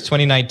 years,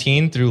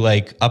 2019 through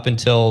like up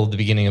until the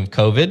beginning of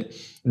COVID.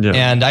 Yeah.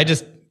 And I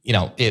just,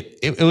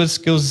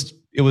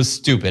 it was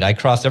stupid. I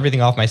crossed everything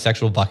off my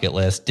sexual bucket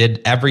list,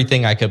 did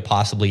everything I could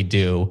possibly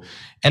do.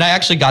 And I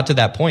actually got to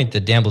that point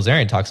that Dan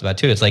Bilzerian talks about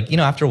too. It's like,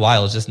 after a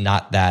while, it's just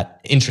not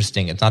that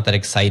interesting. It's not that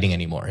exciting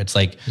anymore. It's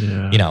like,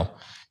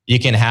 you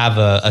can have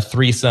a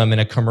threesome in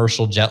a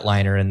commercial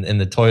jetliner in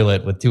the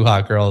toilet with 2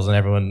 hot girls and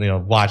everyone,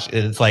 watch.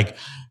 It's like,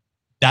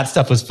 that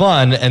stuff was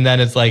fun. And then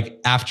it's like,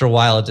 after a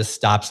while, it just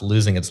stops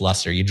losing its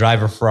luster. You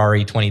drive a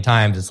Ferrari 20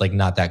 times, it's like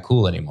not that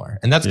cool anymore.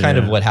 And that's kind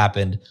of what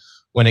happened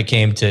when it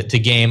came to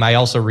game. I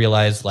also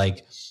realized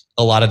like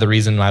a lot of the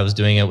reason I was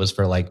doing it was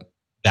for like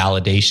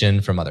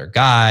validation from other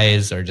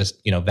guys, or just,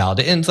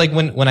 validate. And it's like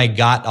when I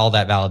got all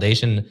that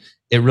validation,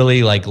 it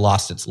really like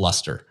lost its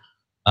luster.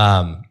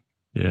 So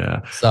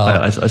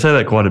I say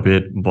that quite a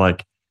bit.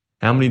 Like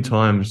how many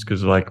times,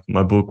 because like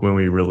my book, when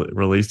we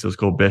released, it was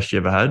called Best You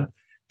Ever Had.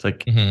 It's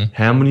like,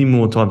 how many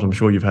more times, I'm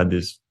sure you've had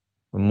this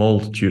a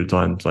multitude of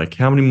times, like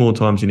how many more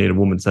times you need a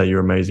woman say you're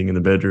amazing in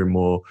the bedroom,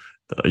 or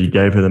you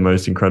gave her the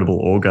most incredible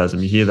orgasm.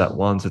 You hear that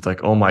once, it's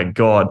like, oh my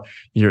God.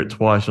 You hear it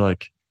twice, you're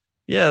like,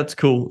 yeah, that's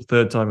cool.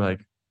 Third time,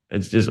 like,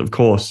 it's just, of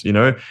course,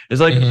 it's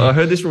like, I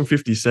heard this from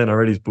 50 Cent. I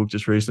read his book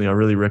just recently. I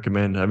really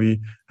recommend. Have you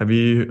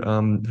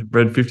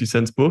read 50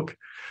 Cent's book?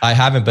 I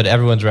haven't, but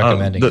everyone's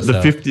recommending the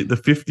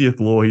 50th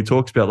law. He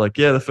talks about like,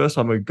 the first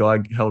time a guy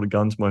held a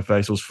gun to my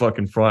face was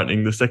fucking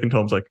frightening. The second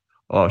time's like,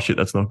 oh shit,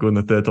 that's not good. And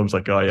the third time's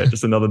like, oh yeah,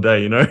 just another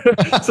day,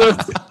 So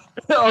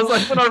I was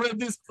like, when I read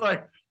this, it's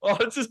like, oh,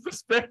 it's just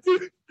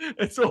perspective.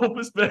 It's all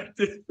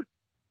perspective.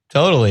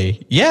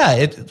 Totally. Yeah.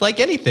 It's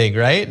like anything,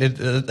 right?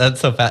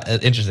 That's so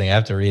interesting. I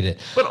have to read it.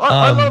 But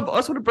I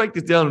just want to break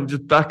this down and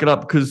just back it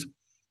up, because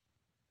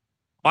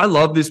I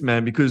love this,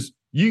 man, because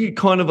you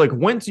kind of like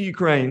went to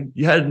Ukraine,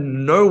 you had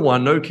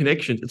no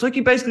connections. It's like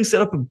you basically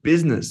set up a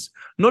business,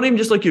 not even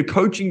just like your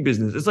coaching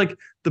business. It's like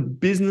the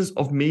business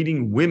of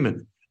meeting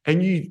women.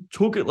 and you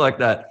took it like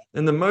that.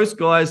 And the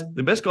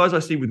best guys I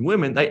see with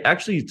women, they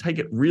actually take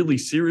it really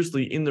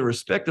seriously in the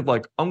respect of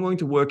like, I'm going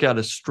to work out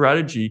a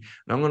strategy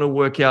and I'm going to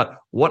work out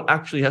what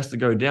actually has to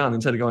go down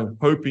instead of going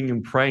hoping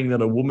and praying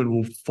that a woman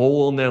will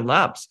fall on their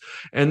laps.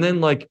 And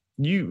then like,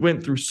 you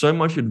went through so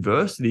much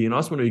adversity, and I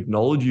just want to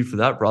acknowledge you for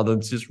that, brother.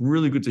 It's just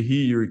really good to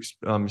hear your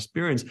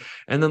experience.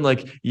 And then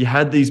like you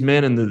had these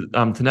men and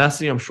the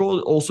tenacity. I'm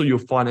sure also your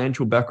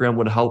financial background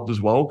would have helped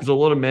as well, because a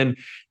lot of men,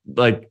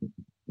 like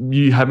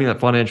you having that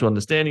financial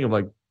understanding of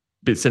like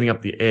setting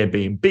up the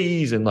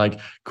Airbnbs and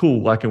like,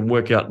 cool, I can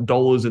work out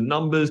dollars and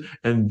numbers,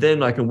 and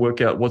then I can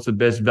work out what's the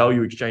best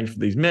value exchange for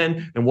these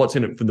men and what's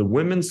in it for the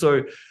women.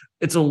 So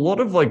it's a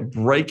lot of like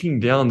breaking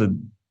down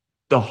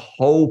the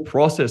whole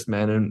process,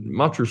 man, and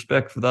much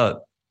respect for that.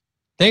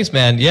 Thanks,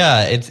 man.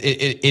 Yeah,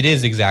 it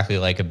is exactly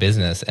like a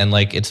business. And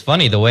like, it's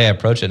funny the way I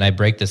approach it, and I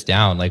break this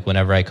down. Like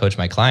whenever I coach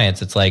my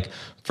clients, it's like,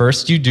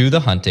 first you do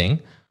the hunting,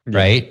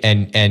 right?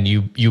 And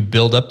you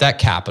build up that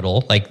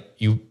capital. Like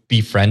you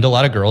befriend a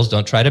lot of girls,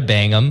 don't try to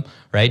bang them,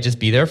 right? Just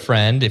be their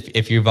friend.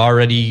 If you're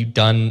already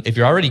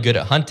good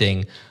at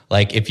hunting,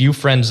 like if you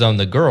friend zone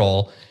the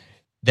girl,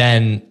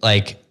 then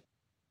like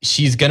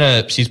she's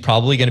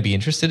probably gonna be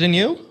interested in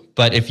you.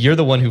 But if you're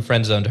the one who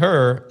friend zoned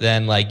her,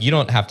 then like you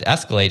don't have to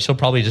escalate. She'll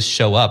probably just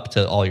show up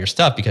to all your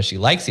stuff because she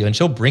likes you, and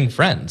she'll bring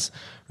friends,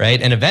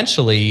 right? And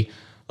eventually,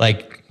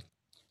 like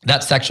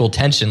that sexual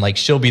tension, like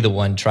she'll be the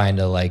one trying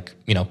to like,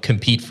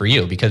 compete for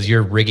you because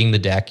you're rigging the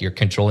deck, you're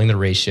controlling the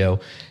ratio.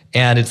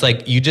 And it's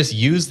like you just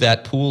use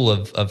that pool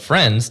of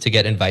friends to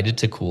get invited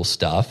to cool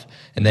stuff.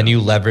 And then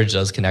you leverage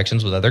those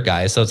connections with other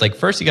guys. So it's like,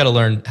 first you got to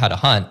learn how to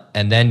hunt,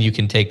 and then you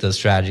can take those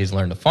strategies,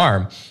 learn to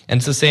farm. And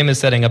it's the same as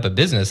setting up a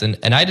business. And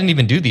I didn't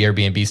even do the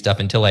Airbnb stuff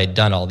until I had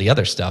done all the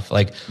other stuff.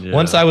 Like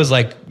once I was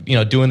like,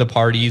 doing the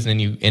parties and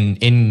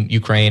in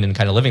Ukraine and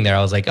kind of living there,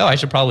 I was like, oh, I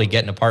should probably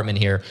get an apartment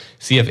here,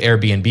 see if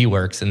Airbnb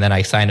works. And then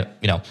I signed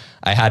up,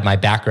 I had my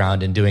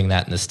background in doing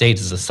that in the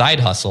States as a side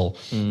hustle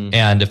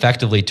and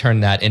effectively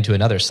turned that into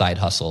another side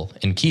hustle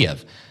in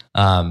Kiev.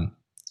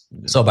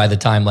 So by the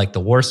time like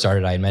the war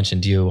started, I had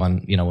mentioned to you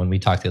on, when we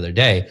talked the other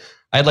day,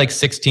 I had like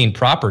 16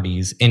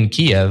 properties in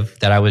Kiev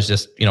that I was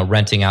just,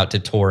 renting out to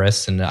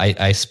tourists. And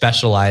I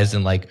specialized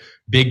in like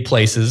big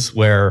places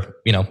where,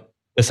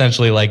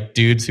 essentially like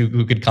dudes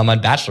who could come on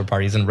bachelor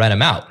parties and rent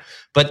them out.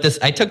 But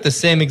I took the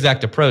same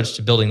exact approach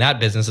to building that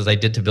business as I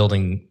did to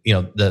building,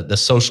 the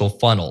social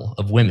funnel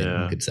of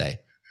women, you could say.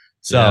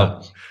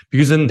 So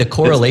because then the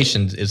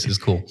correlation is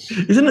cool.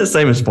 Isn't it the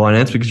same as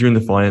finance? Because you're in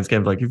the finance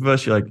game. Like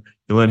first you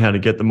learn how to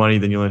get the money,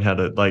 then you learn how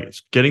to like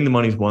getting the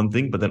money is one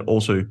thing, but then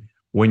also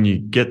when you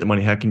get the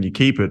money, how can you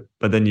keep it?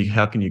 But then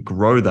how can you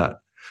grow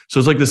that? So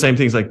it's like the same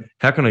thing. It's like,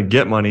 how can I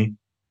get money?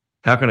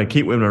 How can I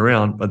keep women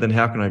around? But then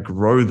how can I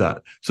grow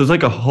that? So it's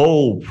like a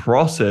whole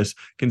process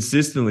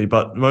consistently.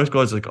 But most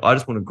guys are like, I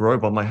just want to grow.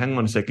 But I'm like, hang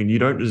on a second, you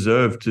don't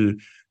deserve to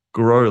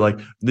grow. Like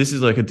this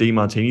is like a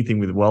DeMartini thing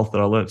with wealth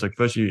that I learned. It's like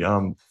first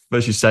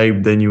you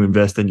save, then you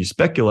invest, then you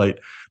speculate.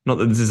 Not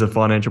that this is a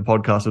financial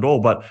podcast at all,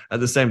 but at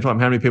the same time,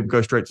 how many people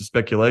go straight to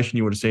speculation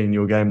you would have seen in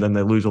your game, then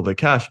they lose all their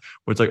cash,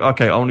 where it's like,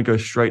 okay, I want to go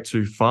straight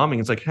to farming.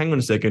 It's like, hang on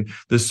a second.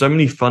 There's so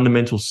many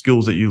fundamental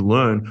skills that you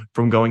learn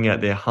from going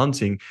out there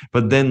hunting,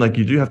 but then like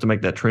you do have to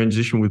make that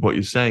transition with what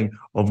you're saying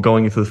of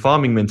going into the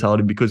farming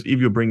mentality, because if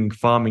you're bringing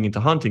farming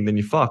into hunting, then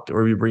you're fucked.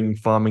 Or if you're bringing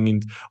farming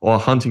in or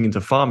hunting into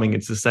farming,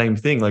 it's the same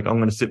thing. Like I'm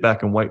going to sit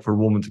back and wait for a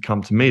woman to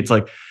come to me. It's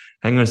like,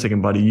 hang on a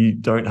second, buddy, you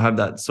don't have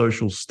that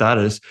social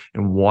status.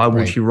 And why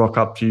would she rock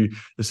up to you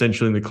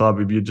essentially in the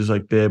club if you're just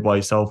like there by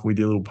yourself with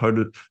your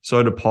little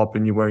soda pop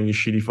and you're wearing your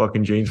shitty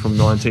fucking jeans from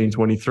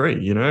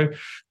 1923,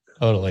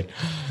 Totally.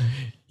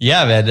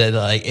 Yeah, man.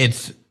 Like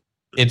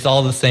it's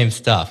all the same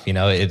stuff,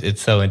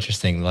 it's so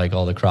interesting, like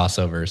all the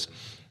crossovers.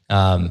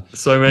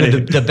 So many.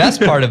 The best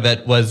part of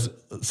it was,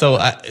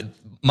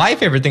 my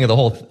favorite thing of the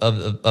whole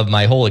of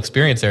my whole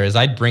experience there is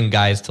I'd bring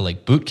guys to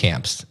like boot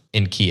camps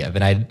in Kiev,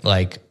 and I'd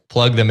like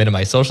plug them into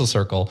my social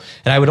circle.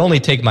 And I would only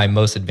take my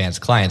most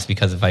advanced clients,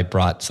 because if I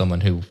brought someone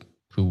who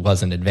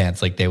wasn't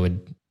advanced, like they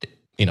would,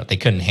 they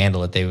couldn't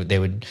handle it.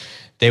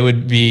 They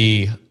would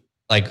be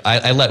like,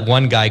 I let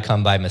one guy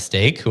come by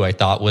mistake who I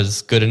thought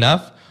was good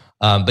enough.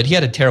 But he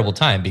had a terrible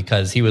time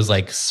because he was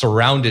like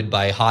surrounded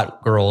by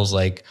hot girls,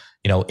 like,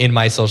 in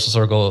my social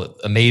circle,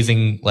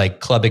 amazing like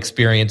club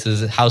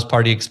experiences, house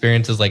party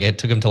experiences. Like I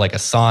took him to like a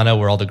sauna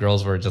where all the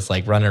girls were just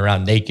like running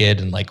around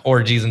naked and like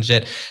orgies and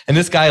shit. And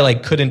this guy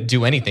like couldn't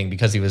do anything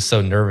because he was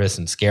so nervous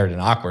and scared and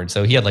awkward.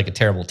 So he had like a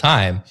terrible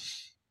time.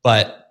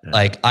 But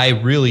like I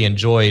really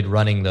enjoyed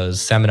running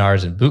those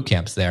seminars and boot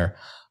camps there.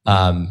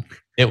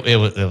 It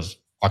was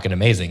fucking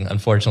amazing.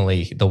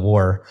 Unfortunately, the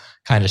war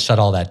kind of shut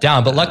all that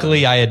down. But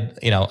luckily, I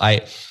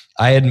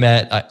had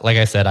met, like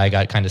I said, I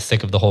got kind of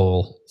sick of the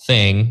whole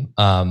thing,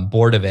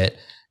 bored of it.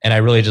 And I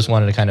really just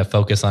wanted to kind of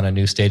focus on a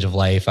new stage of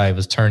life. I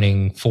was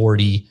turning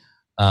 40,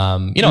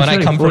 and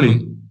I come 40.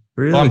 From,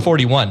 really? Well, I'm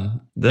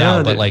 41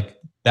 now, but like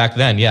back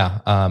then. Yeah.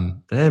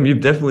 Damn,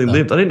 you've definitely So,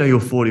 lived. I didn't know you were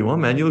 41,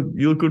 man. You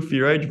look good for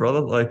your age,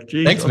 brother. Like,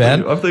 geez, thanks,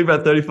 man. I thought you were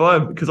about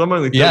 35 because I'm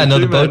only Yeah, no,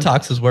 the 32, man.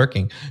 Botox is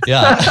working.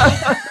 Yeah.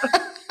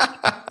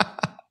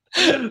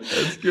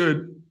 That's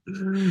good.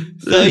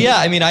 So yeah,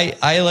 I mean,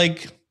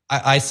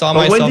 I saw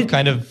But myself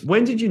kind of.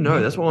 when did you know?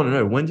 Mhm. That's what I want to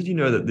know. When did you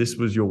know that this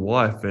was your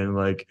wife? And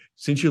like,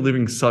 since you're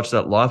living such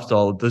that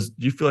lifestyle, do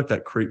you feel like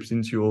that creeps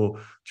into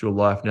your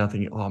life now,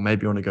 thinking, oh,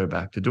 maybe I want to go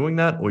back to doing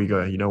that, or you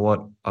go, you know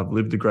what, I've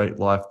lived a great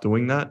life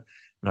doing that,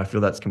 and I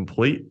feel that's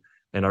complete,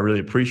 and I really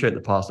appreciate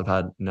the past I've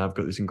had. Now I've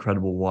got this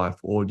incredible wife.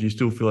 Or do you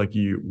still feel like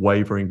you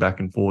wavering back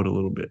and forward a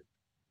little bit?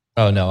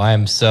 Oh no, I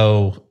am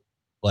so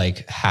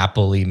like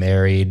happily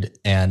married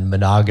and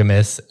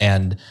monogamous,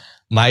 and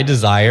my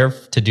desire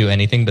to do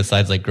anything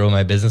besides like grow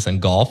my business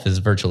and golf is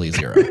virtually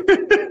zero.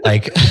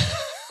 Like,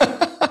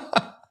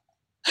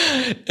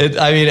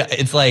 I mean,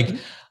 it's like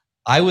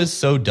I was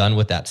so done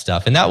with that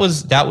stuff, and that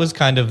was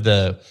kind of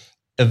the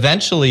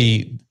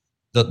eventually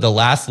the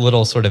last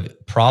little sort of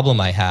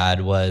problem I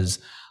had was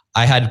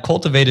I had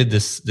cultivated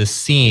this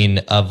scene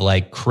of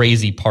like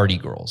crazy party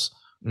girls,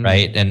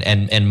 right?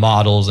 Mm, And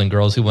models and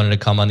girls who wanted to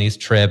come on these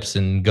trips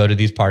and go to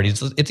these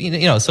parties.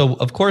 It's so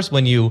of course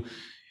when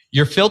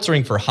you're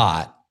filtering for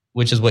hot,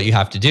 which is what you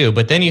have to do,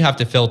 but then you have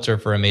to filter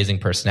for amazing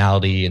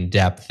personality and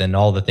depth and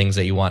all the things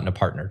that you want in a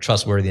partner,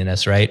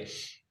 trustworthiness, right?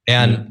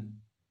 yeah. And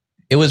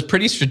it was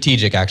pretty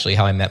strategic actually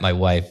how I met my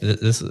wife.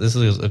 This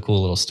is a cool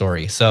little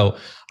story. So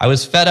I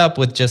was fed up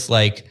with just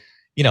like,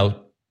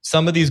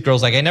 some of these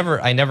girls, like I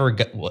never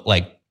got,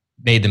 like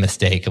made the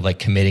mistake of like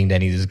committing to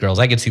any of these girls.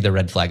 I could see the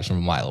red flags from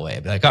a mile away.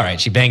 I'd be like, all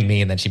right, she banged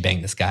me and then she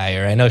banged this guy.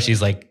 Or I know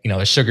she's like,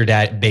 a sugar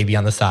dad baby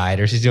on the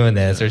side, or she's doing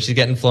this, or she's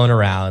getting flown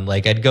around.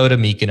 Like I'd go to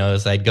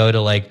Mykonos, I'd go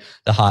to like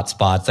the hot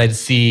spots. I'd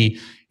see,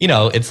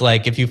 it's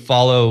like if you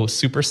follow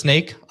Super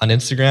Snake on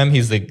Instagram,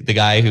 he's the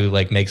guy who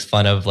like makes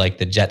fun of like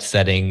the jet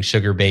setting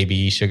sugar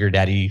baby, sugar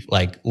daddy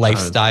like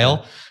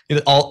lifestyle. You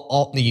go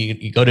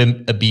to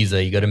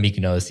Ibiza, you go to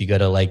Mykonos, you go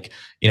to like,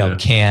 Yeah.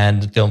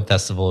 Cannes Film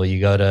Festival, you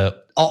go to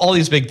all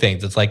these big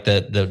things. It's like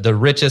the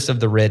richest of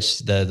the rich,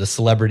 the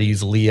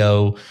celebrities,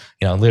 Leo,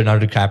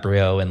 Leonardo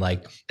DiCaprio, and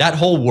like that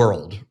whole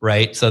world,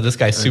 right? So this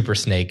guy's Super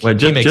Snake.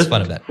 Wait, He makes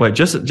fun of that. wait,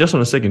 just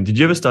on a second. Did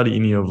you ever study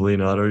any of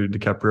Leonardo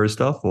DiCaprio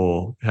stuff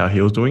or how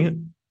he was doing it?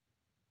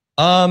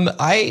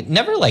 I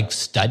never like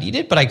studied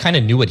it, but I kind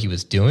of knew what he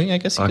was doing, I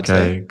guess you could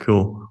say. Okay,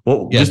 cool.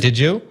 What? Yeah, did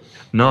you?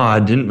 No, I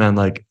didn't, man.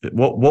 Like,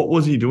 what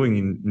was he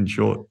doing in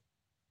short?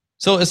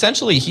 So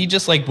essentially, he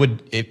just like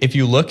would, if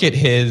you look at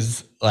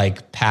his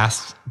like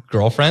past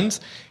girlfriends,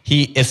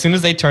 he, as soon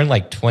as they turn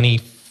like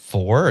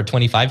 24 or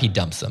 25, he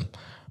dumps them.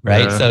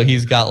 Right. Yeah. So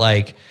he's got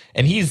like,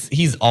 and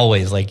he's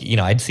always like,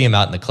 I'd see him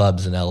out in the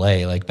clubs in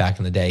LA, like back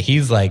in the day.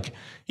 He's like,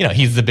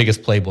 he's the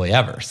biggest playboy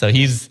ever. So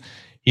he's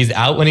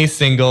out when he's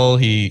single.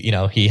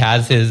 He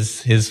has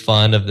his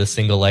fun of the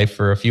single life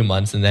for a few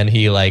months. And then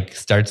he like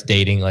starts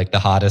dating like the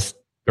hottest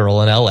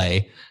girl in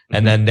LA.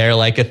 And then they're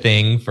like a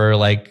thing for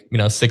like,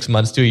 6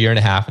 months to a year and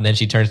a half. And then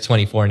she turns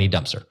 24 and he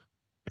dumps her.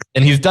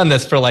 And he's done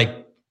this for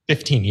like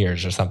 15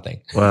 years or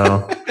something.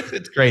 Wow.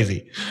 It's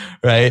crazy.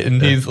 Right. And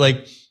he's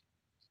like,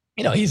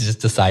 he's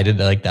just decided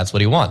that like, that's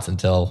what he wants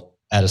until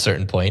at a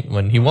certain point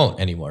when he won't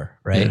anymore.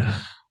 Right. Yeah.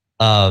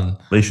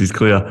 At least he's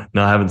clear.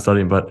 No, I haven't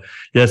studied him, but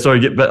yeah,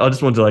 sorry. But I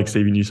just wanted to like see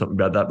if you knew something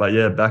about that. But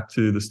yeah, back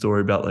to the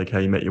story about like how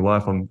you met your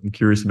wife. I'm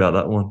curious about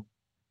that one.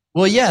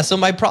 Well, yeah. So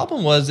my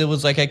problem was it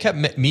was like I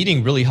kept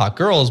meeting really hot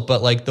girls,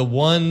 but like the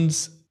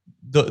ones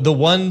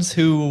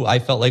who I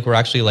felt like were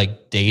actually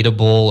like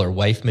dateable or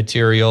wife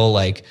material,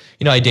 like,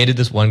 I dated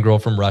this one girl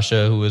from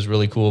Russia who was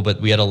really cool,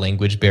 but we had a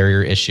language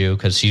barrier issue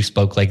because she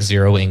spoke like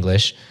zero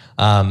English.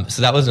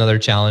 So that was another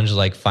challenge,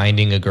 like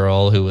finding a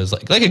girl who was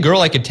like a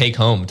girl I could take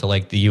home to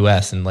like the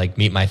US and like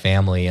meet my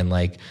family and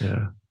like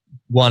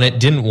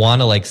didn't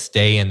want to like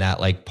stay in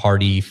that like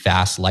party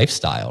fast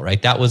lifestyle,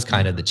 right? That was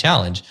kind of the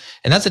challenge.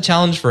 And that's a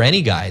challenge for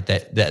any guy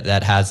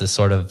that has this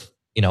sort of,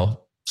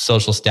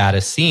 social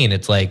status scene.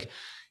 It's like,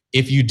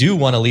 if you do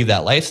want to leave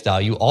that lifestyle,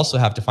 you also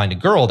have to find a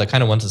girl that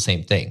kind of wants the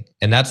same thing.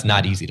 And that's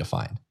not easy to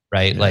find,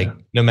 right? Yeah. Like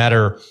no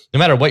matter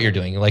what you're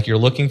doing, like you're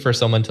looking for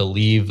someone to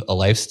leave a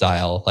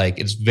lifestyle, like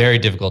it's very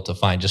difficult to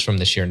find just from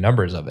the sheer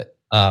numbers of it.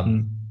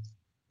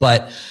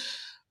 But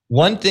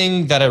one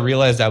thing that I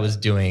realized I was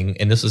doing,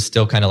 and this was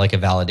still kind of like a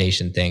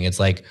validation thing, it's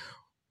like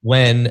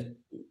when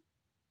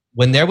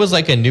there was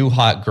like a new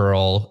hot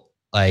girl,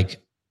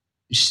 like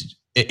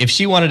if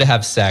she wanted to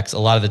have sex, a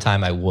lot of the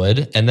time I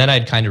would, and then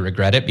I'd kind of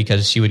regret it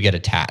because she would get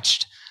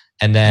attached.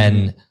 And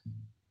then,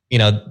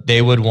 they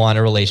would want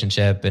a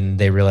relationship and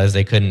they realized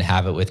they couldn't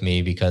have it with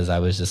me because I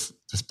was just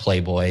this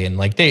playboy and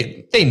like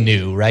they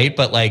knew, right?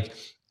 But like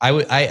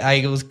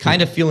I was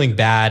kind of feeling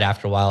bad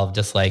after a while of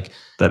just like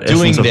that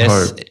doing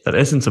that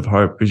essence of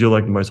hope, because you're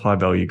like the most high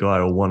value guy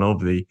or one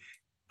of the,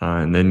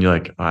 and then you're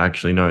like, I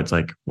actually know. It's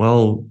like,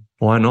 well,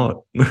 why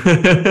not?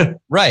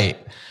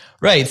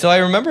 Right. So I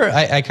remember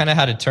I kind of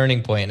had a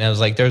turning point, and I was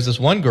like, there's this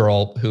one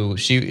girl who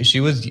she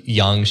was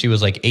young. She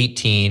was like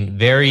 18,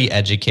 very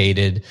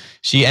educated.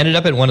 She ended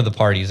up at one of the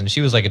parties and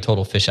she was like a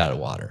total fish out of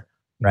water.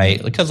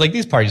 right? Because like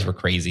these parties were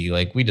crazy.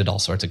 Like we did all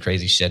sorts of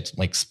crazy shit,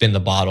 like spin the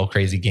bottle,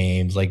 crazy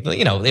games. Like,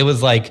 you know, it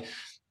was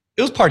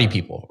party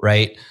people,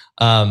 right?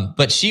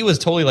 But she was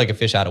totally like a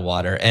fish out of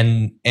water,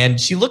 and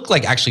she looked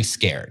like actually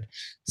scared.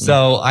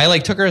 So I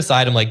like took her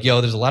aside. I'm like, yo,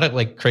 there's a lot of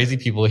like crazy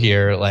people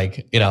here.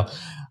 Like, you know,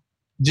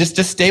 just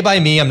stay by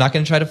me. I'm not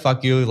going to try to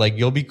fuck you. Like,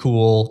 you'll be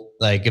cool.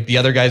 Like, if the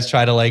other guys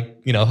try to like,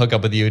 you know, hook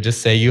up with you,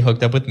 just say you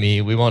hooked up with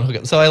me. We won't hook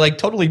up. So I like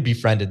totally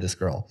befriended this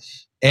girl.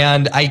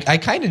 And I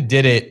kind of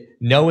did it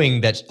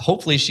knowing that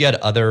hopefully she had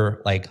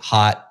other like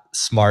hot,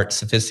 smart,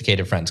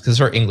 sophisticated friends because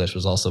her English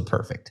was also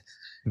perfect.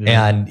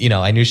 Yeah. And, you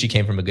know, I knew she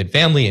came from a good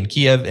family in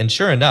Kiev. And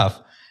sure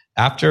enough,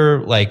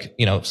 after like,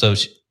 you know, so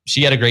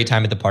she had a great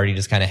time at the party,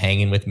 just kind of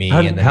hanging with me.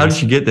 How did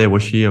she get there?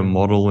 Was she a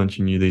model and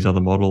she knew these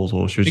other models,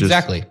 or she was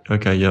exactly.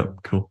 Okay, yeah,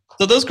 cool.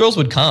 So those girls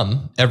would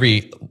come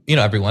every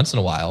once in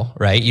a while,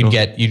 right? You'd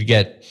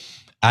get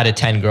out of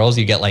 10 girls,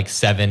 you get like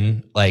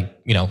 7, like,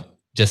 you know,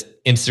 just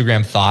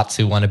Instagram thoughts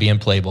who want to be in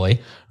Playboy,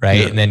 right?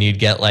 Yeah. And then you'd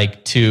get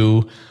like 2,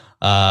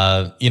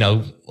 you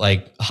know,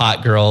 like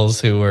hot girls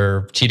who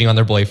were cheating on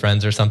their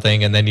boyfriends or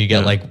something. And then you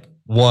get like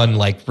 1,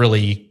 like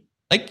really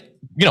like,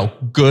 you know,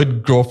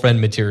 good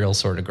girlfriend material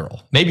sort of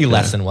girl, maybe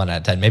less than 1 out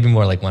of 10, maybe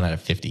more like 1 out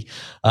of 50.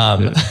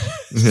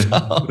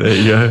 So, there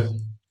you go.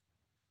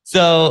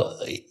 So,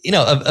 you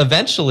know,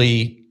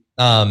 eventually,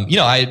 you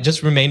know, I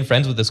just remained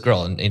friends with this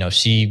girl, and, you know,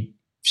 she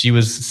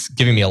was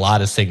giving me a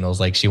lot of signals,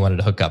 like she wanted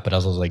to hook up, but I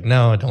was like,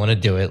 no, I don't want to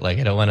do it. Like,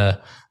 I don't want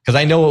to, because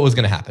I know what was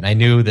going to happen. I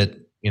knew that,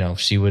 you know,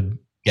 she would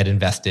get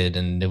invested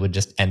and it would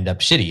just end up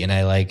shitty. And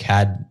I like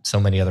had so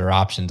many other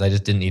options. I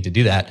just didn't need to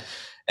do that.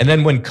 And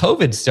then when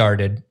COVID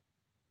started,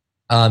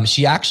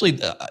 she actually,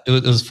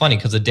 it was funny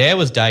because the day I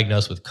was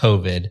diagnosed with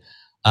COVID,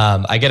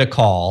 I get a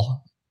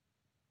call.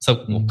 So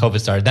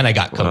COVID started, then I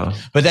got COVID, wow.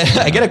 But then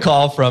I get a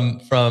call from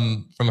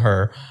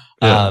her.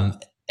 Yeah.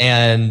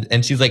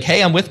 And she's like,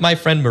 hey, I'm with my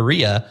friend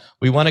Maria.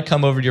 We want to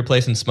come over to your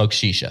place and smoke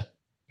shisha.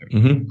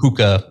 Mm-hmm.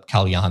 Hookah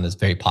kalyan is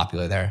very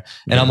popular there.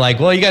 And I'm like,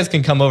 well, you guys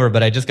can come over,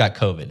 but I just got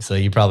COVID, so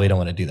you probably don't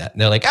want to do that. And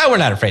they're like, oh, we're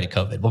not afraid of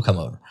COVID. We'll come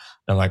over.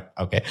 And I'm like,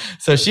 okay.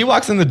 So she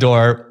walks in the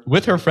door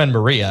with her friend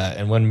Maria.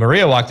 And when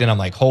Maria walked in, I'm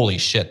like, holy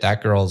shit,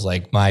 that girl's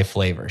like my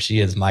flavor. She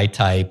is my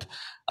type.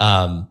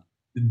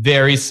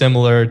 Very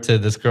similar to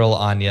this girl,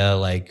 Anya,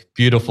 like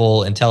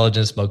beautiful,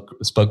 intelligent,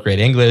 spoke great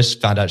English.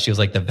 Found out she was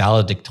like the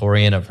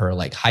valedictorian of her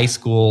like high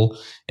school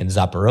in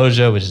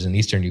Zaporozhye, which is in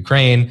Eastern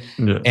Ukraine.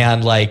 Yeah.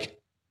 And like,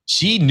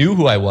 she knew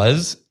who I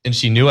was, and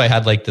she knew I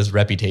had like this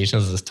reputation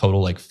as this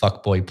total like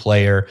fuckboy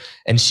player.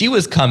 And she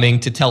was coming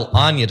to tell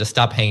Anya to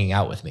stop hanging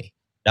out with me.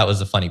 That was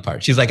the funny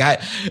part. She's like,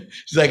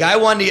 I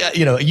want to,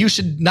 you know, you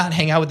should not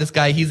hang out with this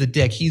guy. He's a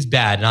dick. He's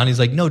bad. And Anya's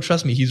like, no,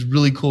 trust me. He's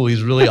really cool.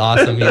 He's really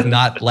awesome. He's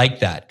not like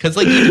that. Cause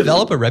like you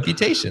develop a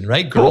reputation,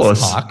 right? Girls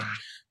talk.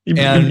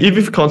 And if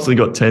you've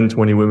constantly got 10,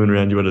 20 women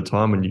around you at a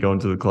time and you go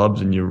into the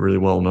clubs and you're really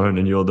well known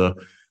and you're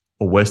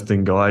a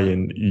Western guy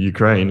in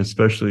Ukraine,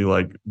 especially,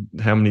 like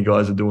how many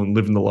guys are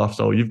living the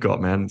lifestyle you've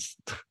got, man.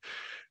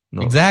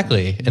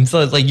 Exactly. And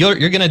so it's like you're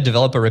going to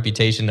develop a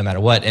reputation no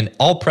matter what. And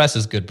all press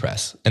is good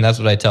press. And that's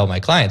what I tell my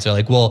clients. They're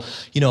like, well,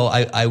 you know,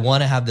 I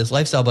want to have this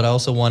lifestyle, but I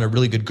also want a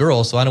really good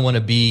girl. So I don't want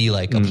to be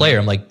like a player.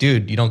 I'm like,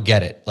 dude, you don't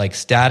get it. Like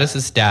status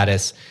is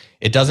status.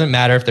 It doesn't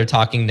matter if they're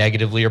talking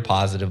negatively or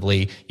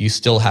positively. You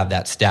still have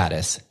that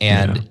status.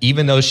 And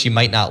even though she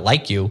might not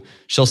like you,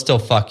 she'll still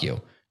fuck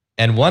you.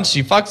 And once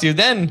she fucks you,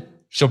 then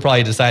she'll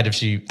probably decide if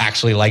she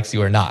actually likes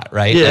you or not,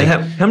 right? Yeah.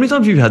 Like, how many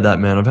times have you had that,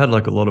 man? I've had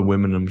like a lot of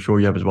women, I'm sure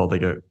you have as well. They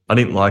go, I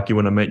didn't like you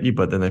when I met you,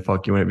 but then they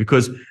fuck you in it,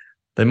 because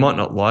they might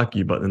not like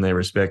you, but then they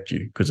respect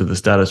you because of the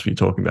status we're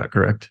talking about,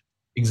 correct?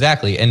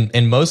 Exactly.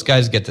 And most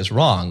guys get this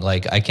wrong.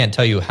 Like, I can't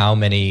tell you how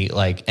many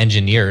like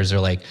engineers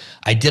are like,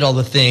 I did all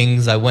the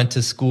things. I went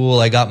to school.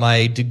 I got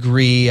my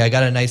degree. I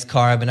got a nice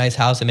car. I have a nice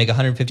house. I make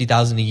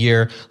 $150,000 a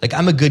year. Like,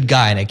 I'm a good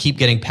guy. And I keep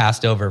getting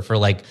passed over for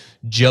like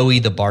Joey,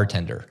 the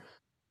bartender.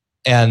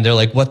 And they're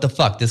like, what the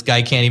fuck? This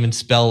guy can't even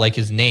spell like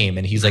his name.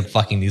 And he's like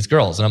fucking these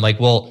girls. And I'm like,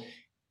 well,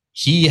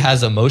 he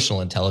has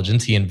emotional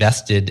intelligence. He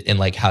invested in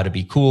like how to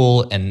be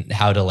cool and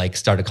how to like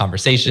start a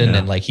conversation.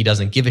 And like, he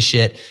doesn't give a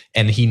shit.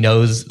 And he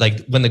knows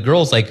like when the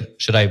girl's like,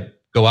 should I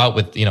go out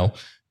with, you know,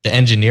 the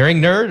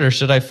engineering nerd or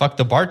should I fuck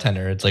the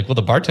bartender? It's like, well,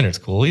 the bartender's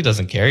cool. He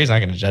doesn't care. He's not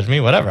going to judge me,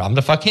 whatever. I'm going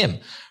to fuck him.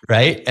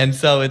 Right. And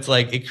so it's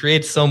like, it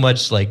creates so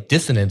much like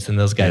dissonance in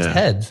those guys'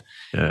 heads.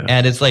 Yeah.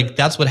 And it's like,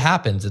 that's what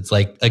happens. It's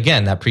like,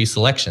 again, that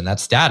pre-selection, that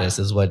status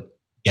is what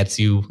gets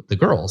you the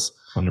girls.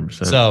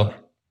 100%. So,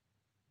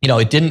 you know,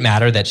 it didn't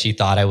matter that she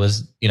thought I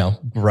was, you know,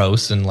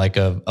 gross and like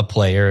a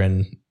player.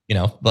 And, you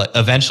know, but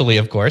eventually,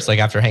 of course, like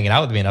after hanging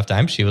out with me enough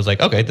time, she was like,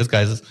 okay, this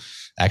guy's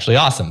actually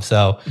awesome.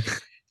 So,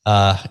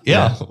 and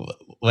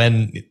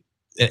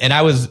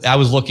I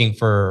was looking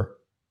for,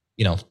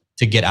 you know,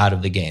 to get out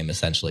of the game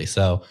essentially.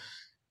 So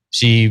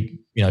she,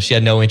 you know, she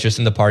had no interest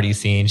in the party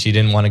scene. She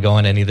didn't want to go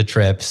on any of the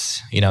trips.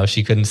 You know,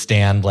 she couldn't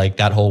stand like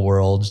that whole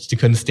world. She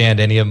couldn't stand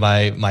any of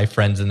my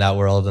friends in that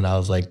world. And I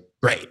was like,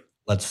 great,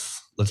 let's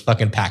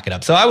fucking pack it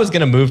up. So I was going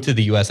to move to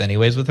the US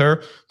anyways with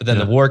her, but then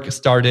the war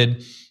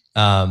started.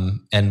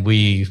 And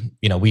we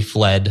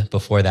fled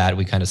before that.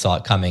 We kind of saw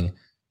it coming.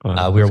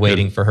 We were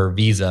waiting for her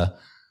visa.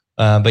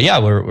 But yeah,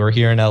 we're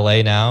here in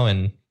LA now,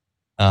 and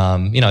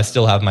I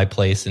still have my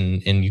place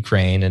in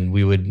Ukraine, and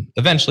we would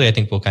eventually, I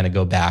think we'll kind of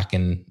go back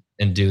and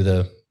do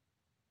the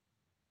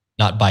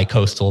not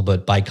bi-coastal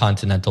but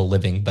bi-continental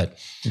living. But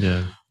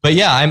yeah,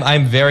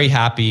 I'm very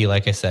happy,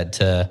 like I said,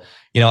 to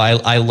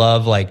I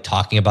love like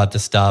talking about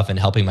this stuff and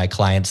helping my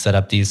clients set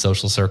up these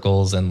social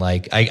circles, and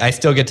like I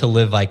still get to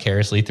live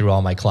vicariously through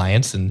all my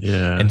clients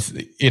and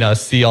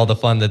see all the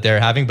fun that they're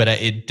having. But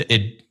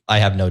I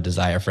have no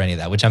desire for any of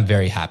that, which I'm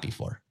very happy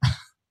for.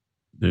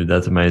 Dude,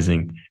 that's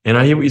amazing. And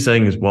I hear what you're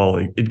saying as well.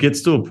 It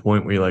gets to a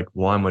point where you're like,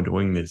 why am I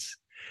doing this?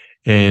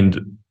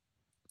 And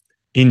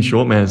in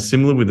short, man,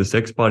 similar with the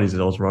sex parties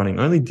that I was running,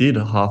 I only did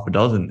half a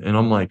dozen. And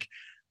I'm like,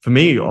 for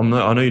me, I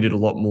know you did a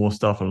lot more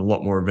stuff and a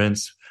lot more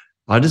events.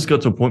 I just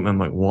got to a point where I'm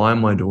like, why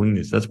am I doing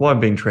this? That's why I've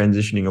been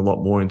transitioning a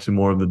lot more into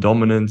more of the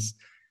dominance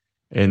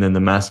and then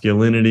the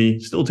masculinity,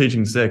 still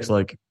teaching sex.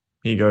 Like,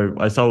 here you go.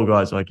 I tell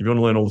guys, like, if you want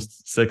to learn all the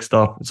sex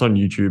stuff, it's on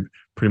YouTube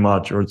pretty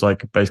much, or it's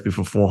like basically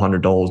for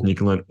 $400 and you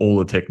can learn all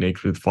the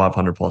techniques with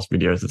 500 plus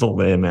videos. It's all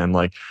there, man.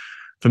 Like,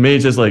 for me,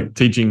 it's just like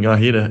teaching,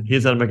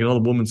 here's how to make another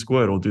woman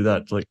squirt or do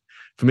that. It's like,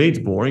 for me, it's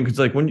boring because,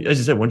 like, as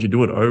you said, once you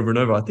do it over and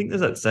over, I think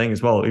there's that saying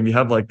as well. If you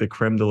have like the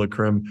creme de la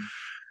creme,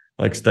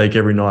 like steak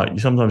every night, you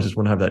sometimes just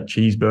want to have that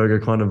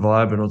cheeseburger kind of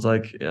vibe. And I was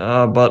like,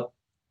 but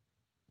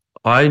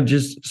I'm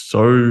just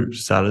so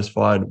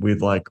satisfied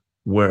with like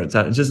where it's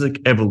at. It's just like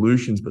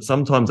evolutions. But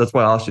sometimes that's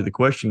why I asked you the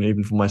question,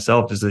 even for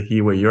myself, just to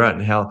hear where you're at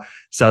and how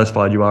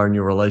satisfied you are in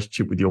your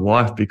relationship with your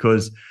wife,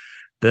 because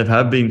there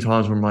have been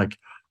times where I'm like,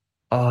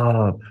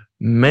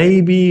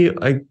 maybe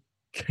I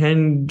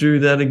can do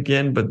that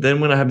again. But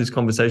then when I have this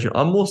conversation,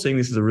 I'm more seeing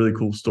this as a really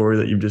cool story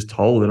that you've just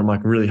told. And I'm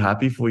like really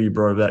happy for you,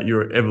 bro, about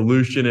your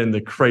evolution and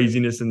the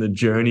craziness and the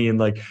journey. And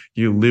like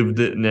you lived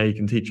it and now you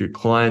can teach your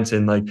clients,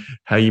 and like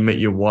how you met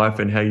your wife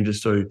and how you're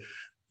just so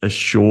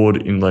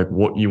assured in like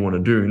what you want to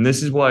do. And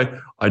this is why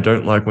I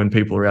don't like when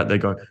people are out there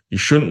going, you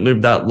shouldn't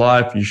live that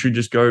life. You should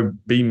just go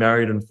be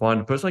married and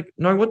find a person. Like,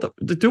 no,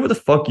 do what the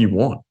fuck you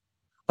want.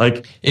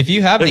 Like, if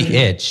you have the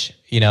itch,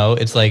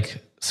 it's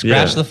like,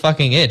 scratch the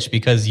fucking itch,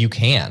 because you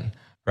can,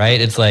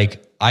 right? It's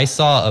like, I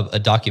saw a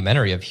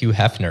documentary of Hugh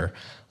Hefner,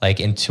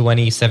 like in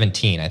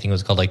 2017, I think it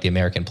was called like The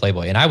American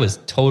Playboy. And I was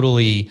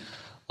totally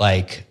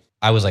like,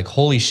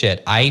 holy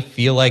shit, I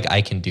feel like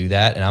I can do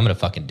that and I'm going to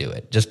fucking do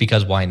it, just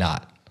because why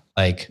not?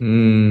 Like,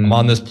 I'm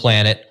on this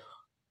planet.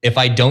 If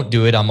I don't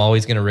do it, I'm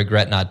always going to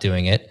regret not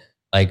doing it.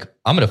 Like,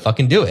 I'm going to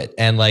fucking do it.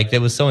 And like, it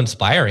was so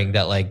inspiring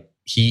that like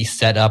he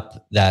set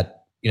up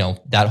that,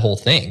 that whole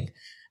thing.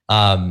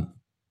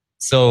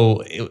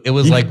 So it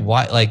was like,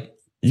 why? Like,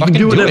 you fucking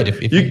can do it.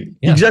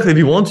 Exactly. If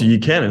you want to, you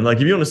can. And like,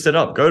 if you want to set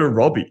up, go to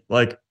Robbie.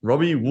 Like,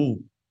 Robbie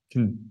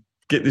can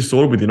get this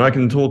sorted with you. And I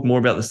can talk more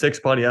about the sex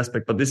party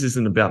aspect, but this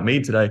isn't about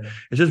me today.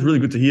 It's just really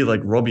good to hear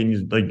like Robbie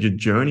and your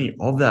journey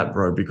of that,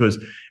 bro,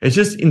 because it's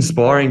just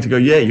inspiring to go,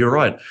 yeah, you're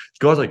right.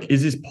 Guys, like,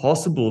 is this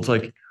possible? It's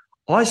like,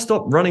 I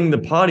stopped running the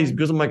parties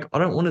because I'm like, I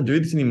don't want to do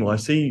this anymore. I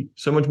see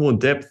so much more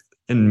depth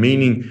and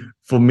meaning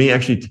for me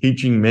actually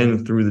teaching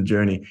men through the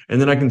journey. And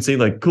then I can see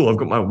like, cool, I've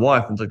got my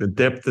wife, and it's like the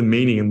depth and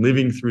meaning and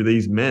living through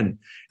these men.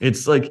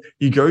 It's like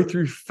you go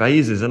through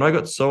phases, and I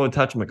got so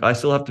attached. I'm like, I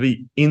still have to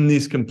be in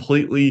this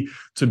completely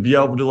to be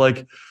able to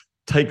like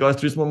take guys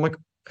through this. I'm like,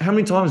 how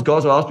many times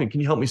guys will ask me, can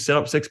you help me set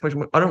up sex page? I'm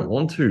like, I don't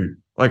want to.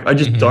 Like, I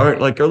just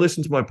don't. Like, go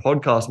listen to my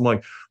podcast. I'm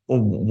like, or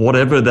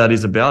whatever that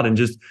is about, and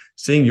just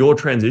seeing your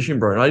transition,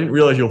 bro. And I didn't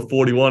realize you're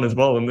 41 as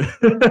well. And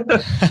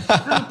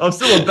I'm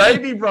still a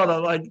baby, brother.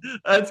 Like,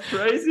 that's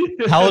crazy.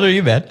 How old are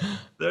you, man?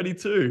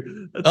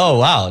 32. Oh,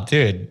 wow,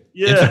 dude.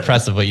 Yeah. It's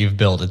impressive what you've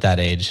built at that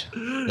age.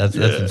 That's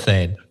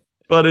insane.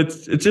 But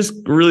it's just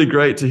really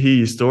great to hear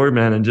your story,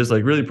 man. And just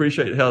like really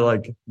appreciate how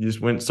like you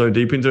just went so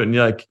deep into it. And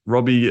like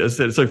Robbie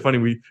said, it's so funny.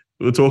 We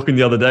were talking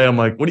the other day. I'm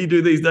like, what do you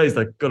do these days?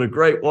 Like, got a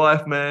great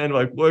wife, man,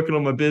 like working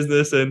on my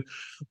business, and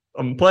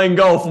I'm playing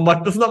golf. I'm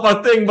like, that's not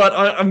my thing, but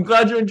I'm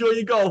glad you enjoy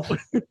your golf.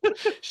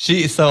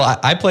 So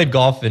I played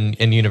golf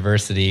in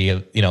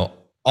university,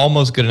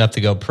 almost good enough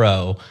to go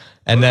pro.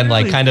 And then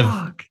really? Like kind of,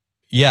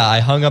 I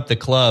hung up the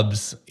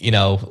clubs,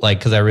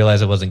 like, cause I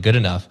realized it wasn't good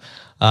enough.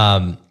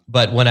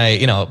 But when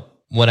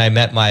I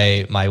met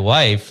my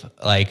wife,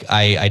 like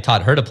I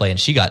taught her to play, and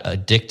she got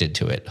addicted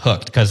to it,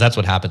 hooked, because that's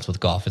what happens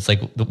with golf. It's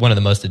like one of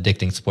the most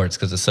addicting sports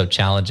because it's so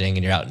challenging,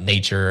 and you're out in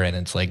nature, and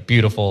it's like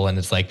beautiful, and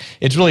it's like,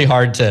 it's really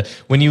hard to,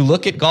 when you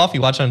look at golf,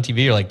 you watch it on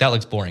TV, you're like, that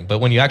looks boring. But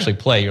when you actually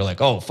play, you're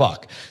like, oh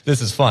fuck,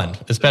 this is fun,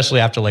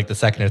 especially after like the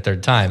second or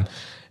third time.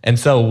 And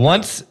so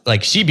once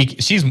like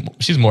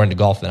she's more into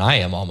golf than I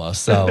am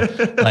almost. So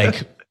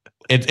like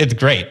it's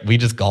great. We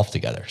just golf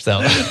together.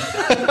 So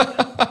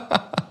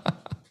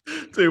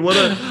Dude,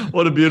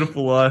 what a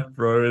beautiful life,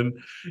 bro. And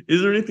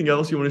is there anything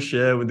else you want to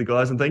share with the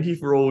guys? And thank you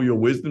for all your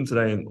wisdom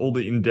today and all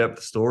the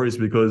in-depth stories,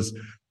 because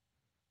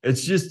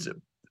it's just,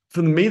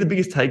 for me, the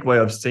biggest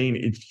takeaway I've seen,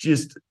 it's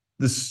just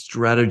the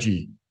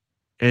strategy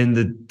and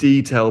the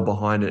detail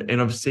behind it.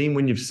 And I've seen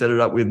when you've set it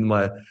up with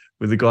my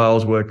with the guy I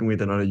was working with,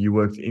 and I know you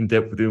worked in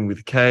depth with him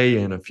with Kay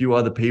and a few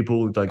other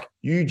people, like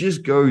you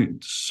just go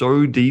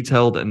so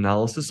detailed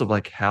analysis of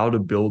like how to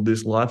build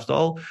this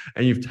lifestyle,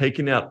 and you've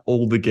taken out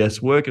all the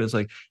guesswork, and it's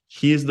like,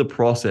 here's the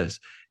process.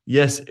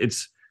 Yes,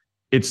 it's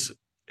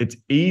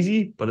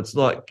easy, but it's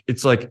like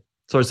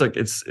so it's like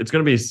it's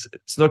gonna be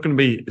it's not gonna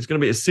be it's gonna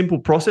be a simple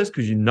process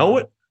because you know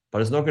it,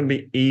 but it's not going to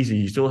be easy.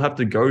 You still have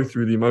to go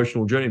through the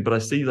emotional journey. But I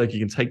see like you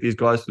can take these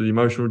guys through the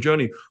emotional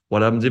journey.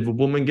 What happens if a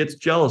woman gets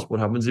jealous?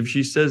 What happens if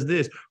she says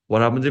this?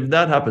 What happens if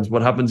that happens?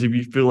 What happens if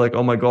you feel like,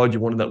 oh my God,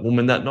 you wanted that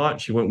woman that night,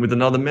 she went with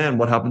another man?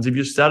 What happens if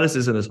your status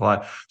isn't as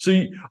high?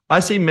 So I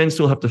see men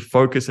still have to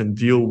focus and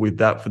deal with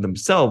that for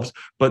themselves.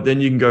 But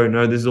then you can go,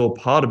 no, this is all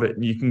part of it.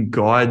 And you can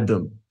guide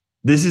them.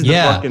 This is the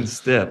fucking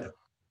step.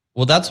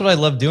 Well, that's what I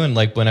love doing.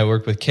 Like when I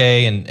work with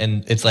Kay, and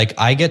it's like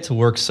I get to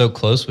work so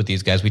close with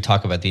these guys. We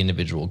talk about the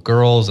individual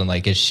girls and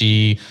like, is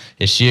she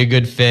a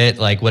good fit?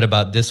 Like, what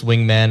about this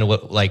wingman?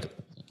 What, like,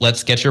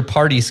 let's get your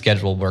party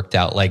schedule worked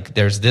out. Like,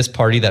 there's this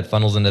party that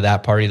funnels into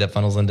that party that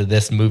funnels into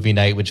this movie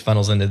night, which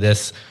funnels into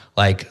this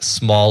like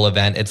small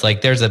event. It's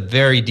like there's a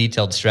very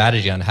detailed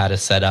strategy on how to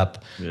set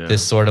up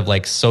this sort of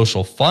like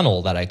social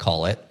funnel that I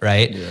call it,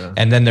 right? Yeah.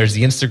 And then there's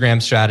the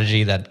Instagram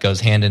strategy that goes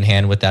hand in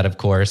hand with that, of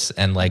course,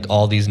 and like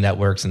all these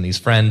networks and these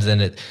friends.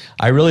 And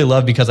I really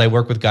love, because I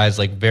work with guys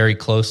like very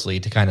closely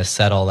to kind of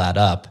set all that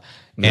up.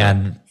 Yeah.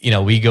 And, you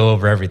know, we go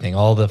over everything,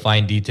 all the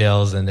fine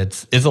details, and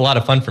it's a lot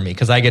of fun for me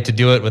because I get to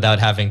do it without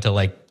having to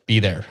like be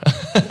there.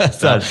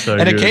 so and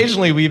good.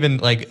 Occasionally we even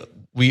like,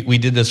 we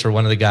did this for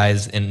one of the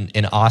guys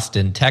in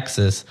Austin,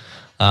 Texas,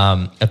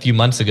 a few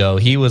months ago.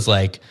 He was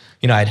like,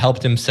 you know, I'd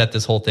helped him set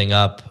this whole thing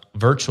up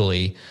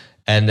virtually.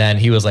 And then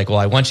he was like, well,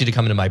 I want you to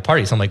come into my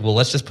party. So I'm like, well,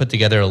 let's just put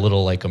together a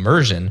little like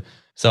immersion.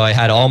 So I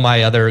had all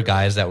my other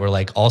guys that were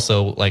like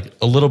also like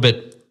a little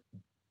bit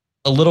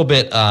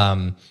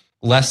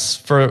less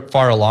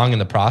far along in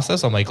the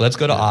process. I'm like, let's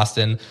go to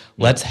Austin.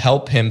 Let's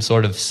help him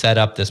sort of set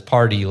up this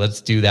party.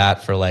 Let's do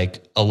that for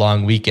like a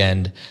long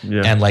weekend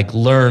and like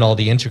learn all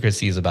the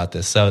intricacies about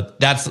this. So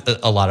that's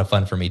a lot of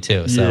fun for me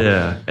too. So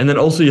yeah. And then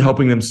also you're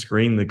helping them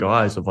screen the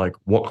guys of like,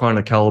 what kind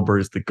of caliber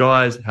is the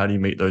guys? How do you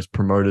meet those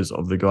promoters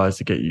of the guys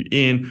to get you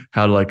in?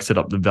 How to like set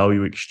up the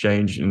value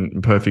exchange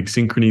in perfect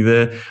synchrony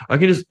there. I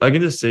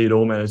can just see it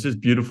all, man. It's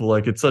just beautiful.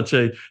 Like it's such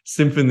a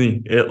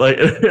symphony. It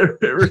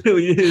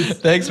really is.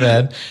 Thanks,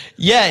 man.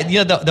 Yeah.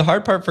 You know, the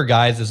hard part for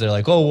guys is they're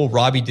like, oh, well,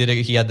 Robbie did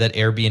it. He had that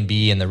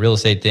Airbnb and the real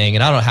estate thing.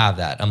 And I don't have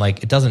that. I'm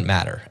like, it doesn't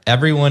matter.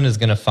 Everyone is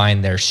going to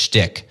find their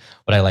shtick,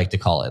 what I like to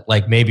call it.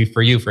 Like maybe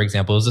for you, for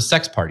example, it was the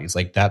sex parties.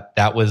 Like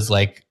that was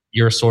like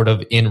your sort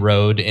of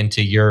inroad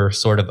into your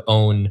sort of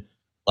own,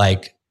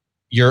 like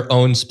your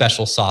own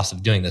special sauce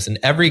of doing this. And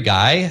every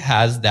guy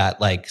has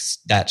that, like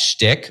that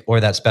shtick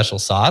or that special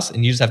sauce.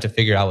 And you just have to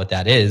figure out what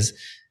that is.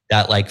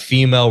 That like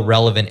female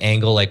relevant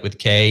angle, like with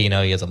Kay, you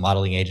know, he has a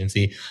modeling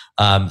agency.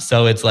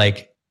 So it's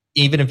like,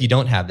 even if you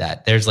don't have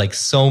that, there's like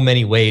so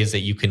many ways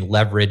that you can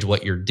leverage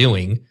what you're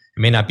doing. It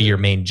may not be your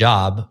main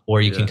job,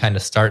 or you can kind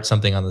of start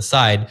something on the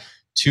side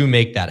to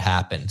make that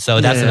happen.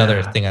 So that's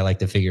another thing I like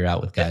to figure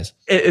out with guys.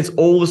 It's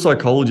all the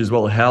psychology as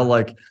well. How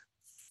like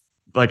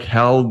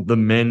how the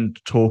men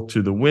talk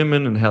to the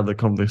women and how the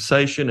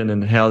conversation, and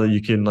then how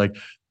you can like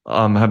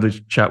have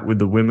this chat with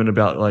the women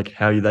about like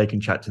how they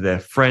can chat to their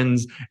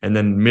friends, and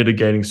then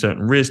mitigating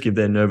certain risk if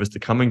they're nervous to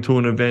coming to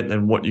an event,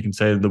 then what you can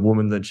say to the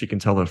woman that she can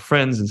tell her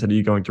friends instead of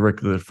you going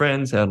directly to the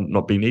friends, how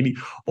not be needy,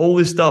 all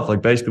this stuff.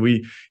 Like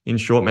basically in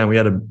short, man, we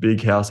had a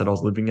big house that I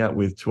was living at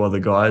with 2 other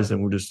guys,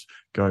 and we're just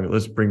going,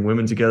 let's bring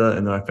women together.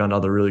 And then I found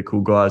other really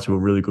cool guys who were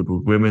really good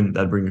with women.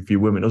 They'd bring a few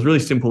women. It was really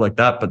simple like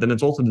that. But then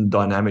it's also the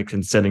dynamics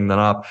and setting that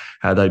up,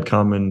 how they'd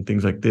come and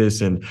things like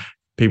this, and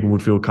people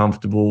would feel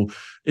comfortable.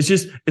 It's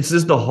just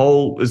the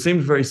whole, it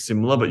seems very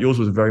similar, but yours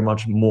was very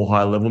much more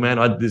high level, man.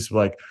 I did this,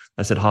 like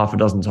I said, half a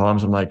dozen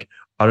times. I'm like,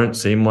 I don't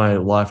see my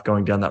life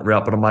going down that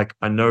route, but I'm like,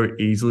 I know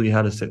easily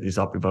how to set this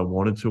up if I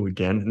wanted to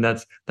again. And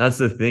that's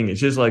the thing. It's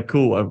just like,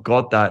 cool, I've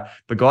got that.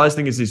 But guys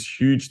think it's this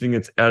huge thing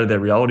that's out of their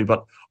reality.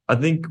 But I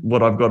think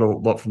what I've got a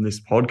lot from this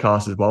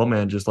podcast as well,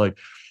 man, just like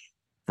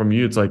from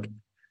you, it's like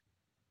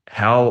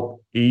how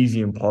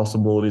easy and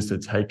possible it is to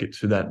take it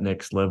to that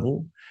next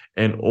level.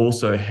 And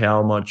also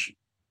how much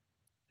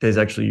there's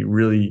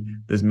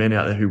men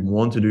out there who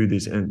want to do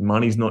this, and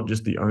money's not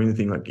just the only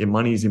thing. Like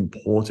money is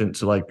important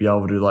to like be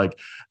able to like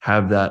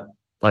have that,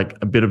 like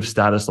a bit of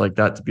status like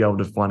that to be able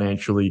to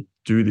financially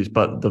do this,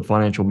 but the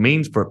financial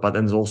means for it. But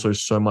then there's also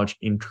so much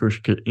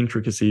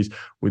intricacies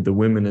with the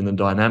women and the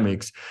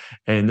dynamics.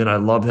 And then I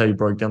loved how you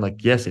broke down,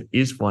 like, yes, it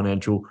is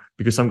financial,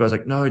 because some guys are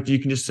like, no, you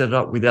can just set it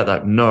up without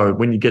that. No,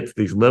 when you get to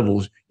these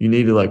levels, you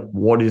need to like,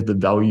 what is the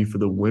value for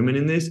the women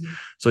in this?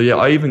 So yeah,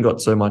 I even got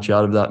so much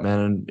out of that, man.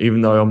 And even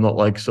though I'm not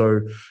like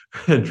so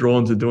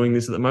drawn to doing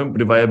this at the moment,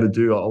 but if I ever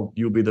do,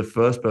 you'll be the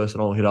first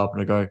person I'll hit up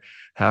and I go,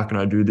 how can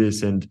I do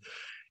this? And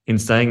in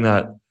saying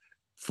that,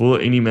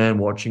 for any man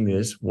watching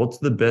this, what's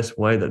the best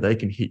way that they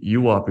can hit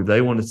you up if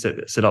they want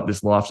to set up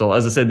this lifestyle?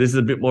 As I said, this is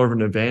a bit more of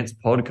an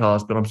advanced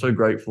podcast, but I'm so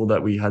grateful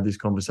that we had this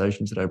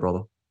conversation today,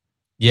 brother.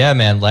 Yeah,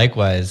 man.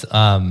 Likewise.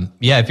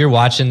 Yeah, if you're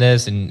watching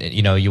this and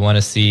you want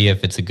to see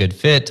if it's a good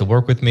fit to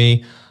work with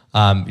me,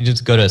 you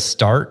just go to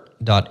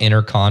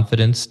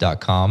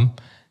start.innerconfidence.com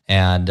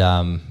and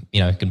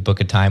you can book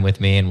a time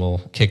with me and we'll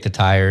kick the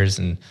tires.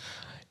 And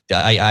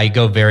I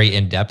go very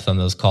in depth on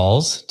those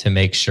calls to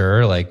make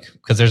sure, like,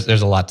 because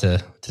there's a lot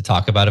to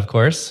talk about, of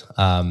course.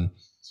 But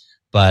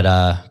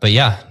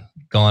yeah,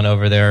 go on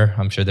over there.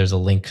 I'm sure there's a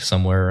link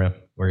somewhere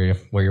where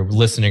you're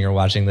listening or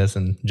watching this,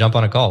 and jump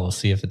on a call. We'll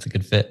see if it's a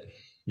good fit.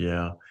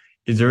 Yeah.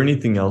 Is there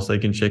anything else they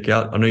can check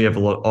out? I know you have a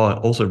lot. Oh,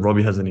 also,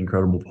 Robbie has an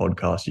incredible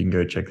podcast. You can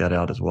go check that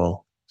out as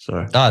well.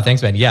 So,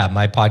 thanks, man. Yeah,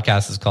 my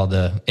podcast is called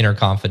the Inner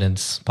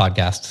Confidence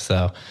Podcast.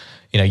 So,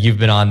 you've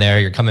been on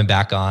there. You're coming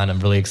back on. I'm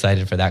really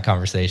excited for that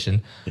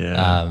conversation.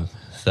 yeah.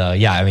 So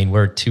yeah, I mean,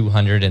 we're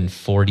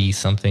 240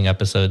 something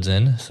episodes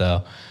in.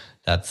 So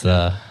that's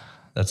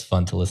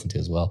fun to listen to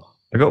as well.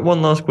 I got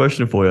one last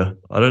question for you.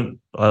 I don't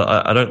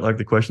like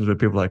the questions where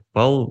people are like,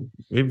 well,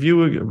 if you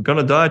were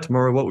gonna die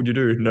tomorrow, what would you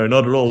do? No,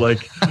 not at all.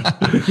 Like,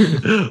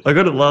 I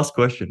got a last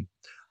question.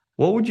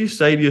 What would you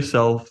say to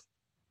yourself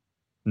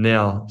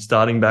now,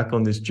 starting back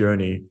on this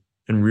journey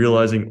and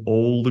realizing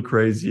all the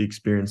crazy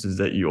experiences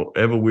that you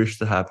ever wish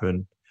to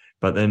happen?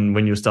 But then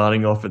when you're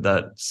starting off at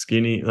that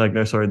skinny, like,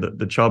 no, sorry,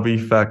 the chubby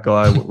fat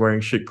guy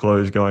wearing shit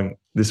clothes going,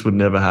 this would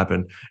never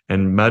happen.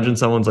 And imagine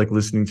someone's like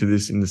listening to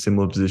this in a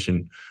similar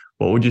position.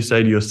 What would you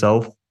say to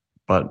yourself,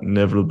 but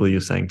inevitably you're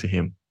saying to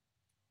him?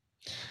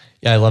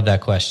 Yeah, I love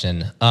that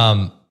question.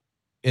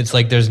 It's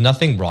like there's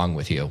nothing wrong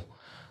with you.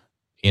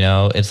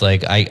 It's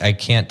like I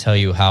can't tell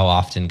you how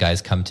often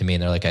guys come to me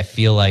and they're like, I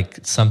feel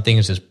like something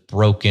is just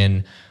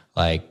broken.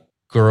 Like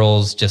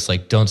girls just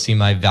like don't see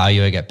my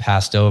value. I get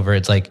passed over.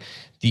 It's like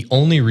the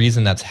only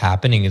reason that's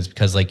happening is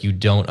because like you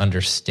don't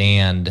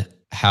understand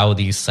how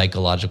these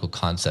psychological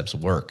concepts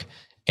work.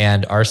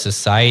 And our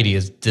society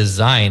is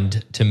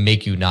designed to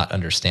make you not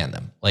understand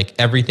them. Like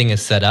everything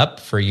is set up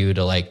for you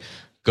to like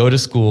go to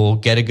school,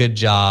 get a good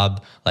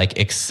job, like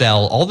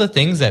excel, all the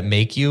things that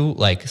make you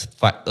like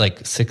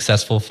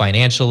successful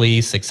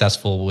financially,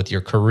 successful with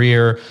your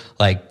career,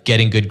 like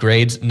getting good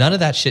grades. None of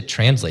that shit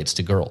translates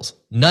to girls.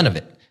 None of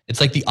it. It's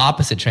like the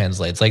opposite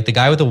translates. Like the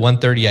guy with a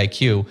 130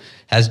 IQ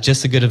has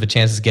just as good of a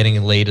chance of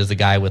getting laid as the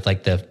guy with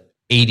like the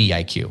 80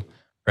 IQ,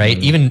 right?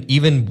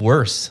 Even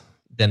worse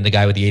than the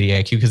guy with the 80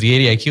 IQ, because the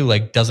 80 IQ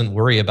like doesn't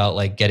worry about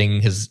like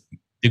getting his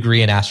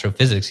degree in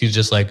astrophysics. He's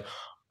just like,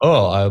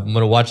 oh, I'm going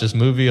to watch this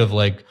movie of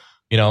like,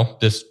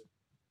 this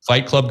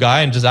Fight Club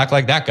guy and just act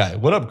like that guy.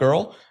 What up,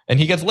 girl? And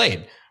he gets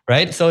laid,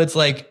 right? So it's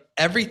like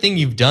everything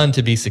you've done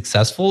to be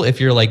successful,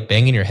 if you're like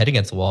banging your head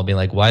against the wall, being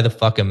like, why the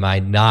fuck am I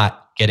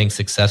not getting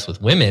success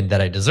with women that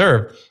I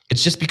deserve?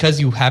 It's just because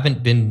you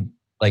haven't been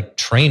like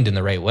trained in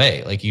the right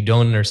way. Like you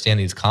don't understand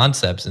these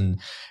concepts, and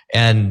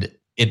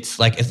it's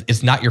like,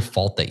 it's not your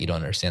fault that you don't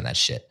understand that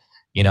shit.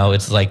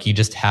 It's like you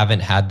just haven't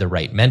had the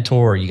right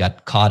mentor, or you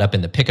got caught up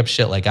in the pickup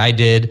shit like I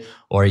did,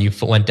 or you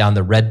went down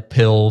the red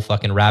pill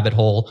fucking rabbit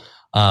hole.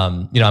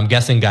 I'm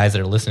guessing guys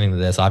that are listening to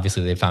this,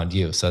 obviously they found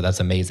you. So that's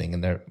amazing.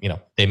 And they're,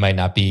 they might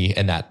not be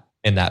in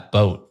that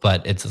boat,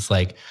 but it's just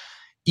like,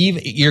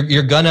 even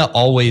you're gonna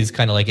always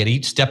kind of like at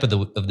each step of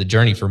the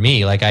journey. For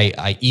me, like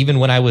I even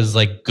when I was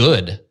like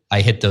good,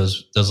 I hit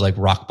those like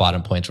rock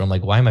bottom points where I'm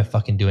like, why am I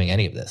fucking doing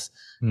any of this?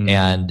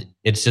 And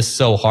it's just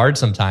so hard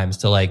sometimes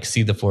to like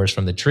see the forest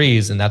from the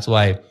trees. And that's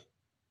why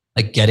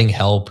like getting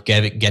help,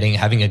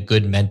 having a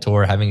good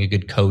mentor, having a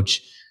good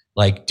coach,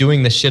 like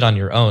doing this shit on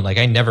your own. Like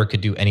I never could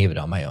do any of it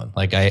on my own.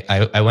 Like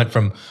I went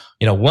from,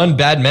 one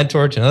bad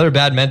mentor to another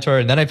bad mentor,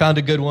 and then I found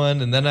a good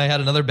one, and then I had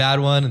another bad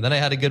one, and then I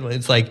had a good one.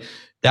 It's like,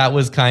 that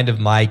was kind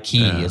of my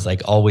key, is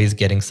like always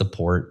getting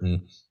support.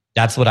 And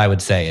that's what I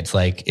would say. It's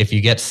like, if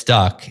you get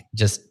stuck,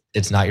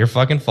 it's not your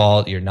fucking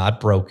fault. You're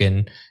not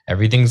broken.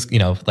 Everything's,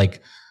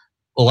 like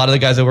a lot of the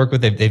guys I work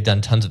with, they've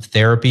done tons of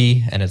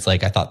therapy, and it's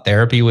like, I thought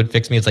therapy would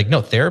fix me. It's like,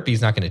 no, therapy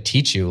is not going to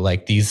teach you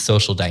like these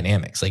social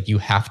dynamics. Like you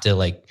have to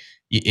like,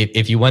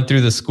 if you went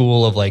through the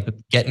school of like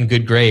getting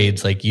good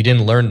grades, like you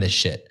didn't learn this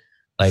shit.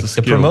 Like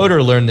the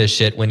promoter learned this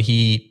shit when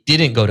he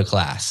didn't go to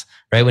class,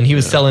 right? When he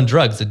was selling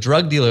drugs, the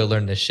drug dealer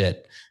learned this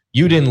shit.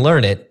 You didn't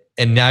learn it,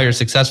 and now you're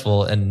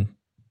successful. And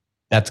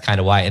that's kind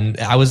of why. And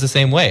I was the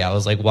same way. I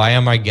was like, why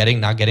am I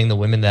not getting the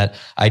women that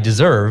I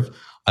deserve?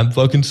 I'm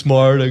fucking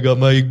smart. I got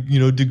my,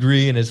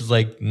 degree. And it's just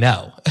like,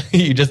 no,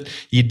 you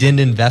didn't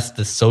invest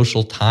the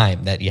social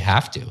time that you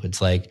have to.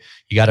 It's like,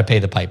 you got to pay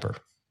the piper.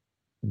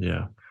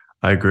 Yeah,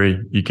 I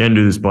agree. You can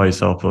do this by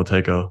yourself. It'll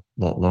take a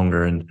lot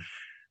longer. And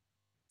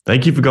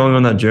thank you for going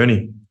on that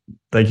journey.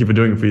 Thank you for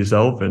doing it for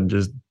yourself, and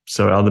just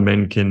so other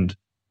men can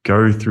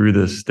go through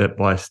the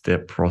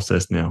step-by-step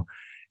process now.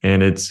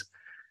 And it's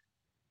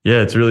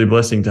really a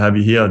blessing to have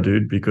you here,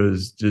 dude,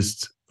 because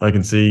just I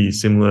can see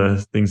similar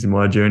things in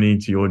my journey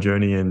to your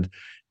journey, and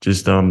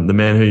just the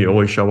man who you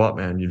always show up,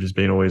 man. You've just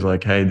been always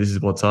like, hey, this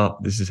is what's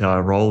up. This is how I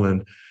roll.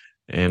 And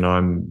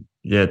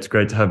it's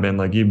great to have men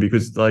like you,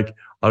 because like,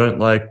 I don't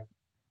like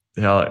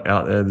how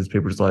out there's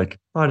people just like,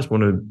 I just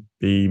want to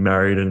be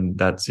married and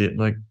that's it.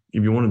 Like,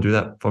 if you want to do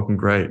that, fucking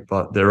great.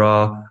 But there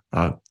are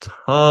a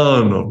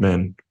ton of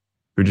men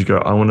who just go,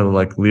 I want to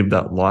like live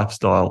that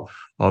lifestyle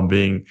of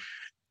being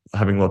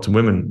having lots of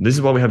women. This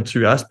is why we have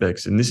two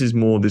aspects. And this is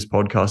more this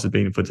podcast has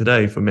been for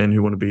today for men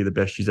who want to be the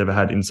best she's ever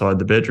had inside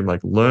the bedroom,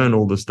 like learn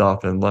all the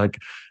stuff and like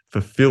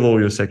fulfill all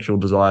your sexual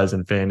desires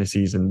and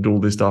fantasies and do all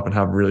this stuff and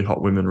have really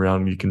hot women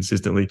around you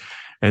consistently.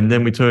 And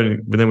then we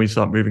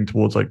start moving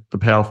towards like the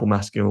powerful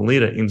masculine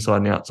leader inside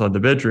and outside the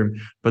bedroom.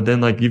 But then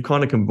like you've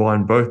kind of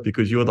combined both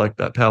because you're like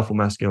that powerful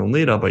masculine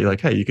leader, but you're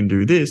like, hey, you can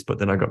do this. But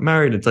then I got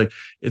married.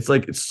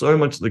 It's so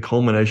much the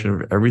culmination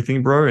of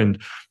everything, bro.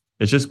 And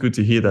it's just good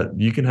to hear that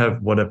you can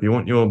have whatever you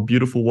want, your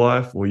beautiful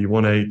wife, or you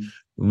want to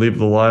live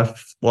the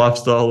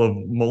lifestyle of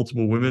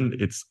multiple women.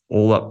 It's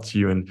all up to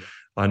you. And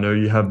I know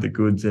you have the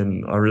goods,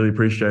 and I really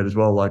appreciate as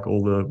well, like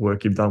all the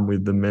work you've done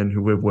with the men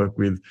who we've worked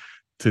with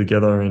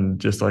together, and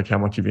just like how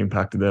much you've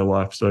impacted their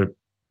life. So,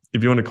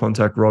 if you want to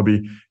contact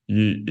Robbie,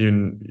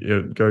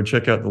 you go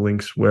check out the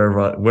links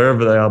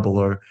wherever they are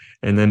below,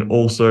 and then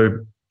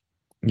also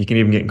you can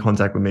even get in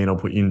contact with me, and I'll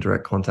put you in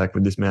direct contact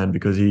with this man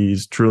because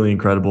he's truly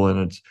incredible,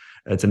 and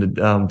it's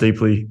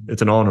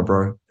an honor,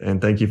 bro. And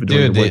thank you for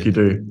doing the work you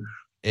do.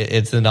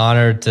 It's an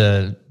honor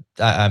to.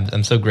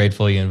 I'm so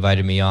grateful you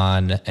invited me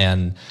on,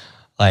 and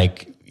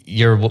like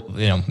you're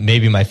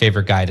maybe my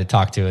favorite guy to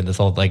talk to in this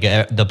whole like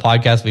the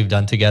podcasts we've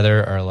done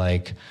together are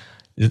like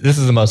this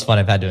is the most fun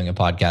I've had doing a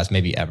podcast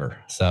maybe ever.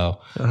 So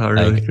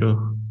really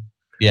cool.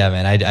 Yeah,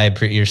 man.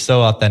 You're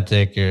so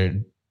authentic. You're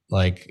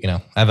like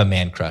I have a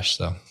man crush.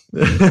 So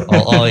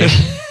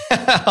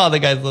all the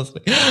guys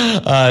listening.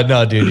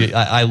 No, dude,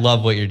 I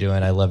love what you're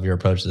doing. I love your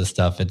approach to this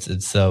stuff.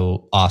 It's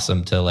so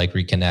awesome to like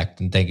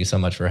reconnect. And thank you so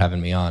much for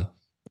having me on.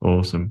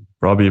 Awesome.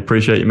 Robbie,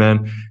 appreciate you,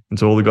 man. And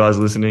to all the guys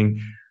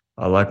listening,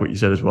 I like what you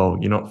said as well.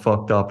 You're not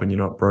fucked up and you're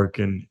not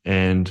broken,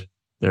 and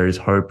there is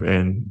hope.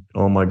 And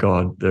oh my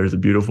God, there is a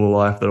beautiful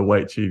life that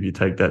awaits you if you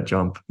take that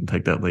jump and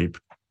take that leap.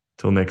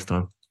 Till next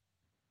time.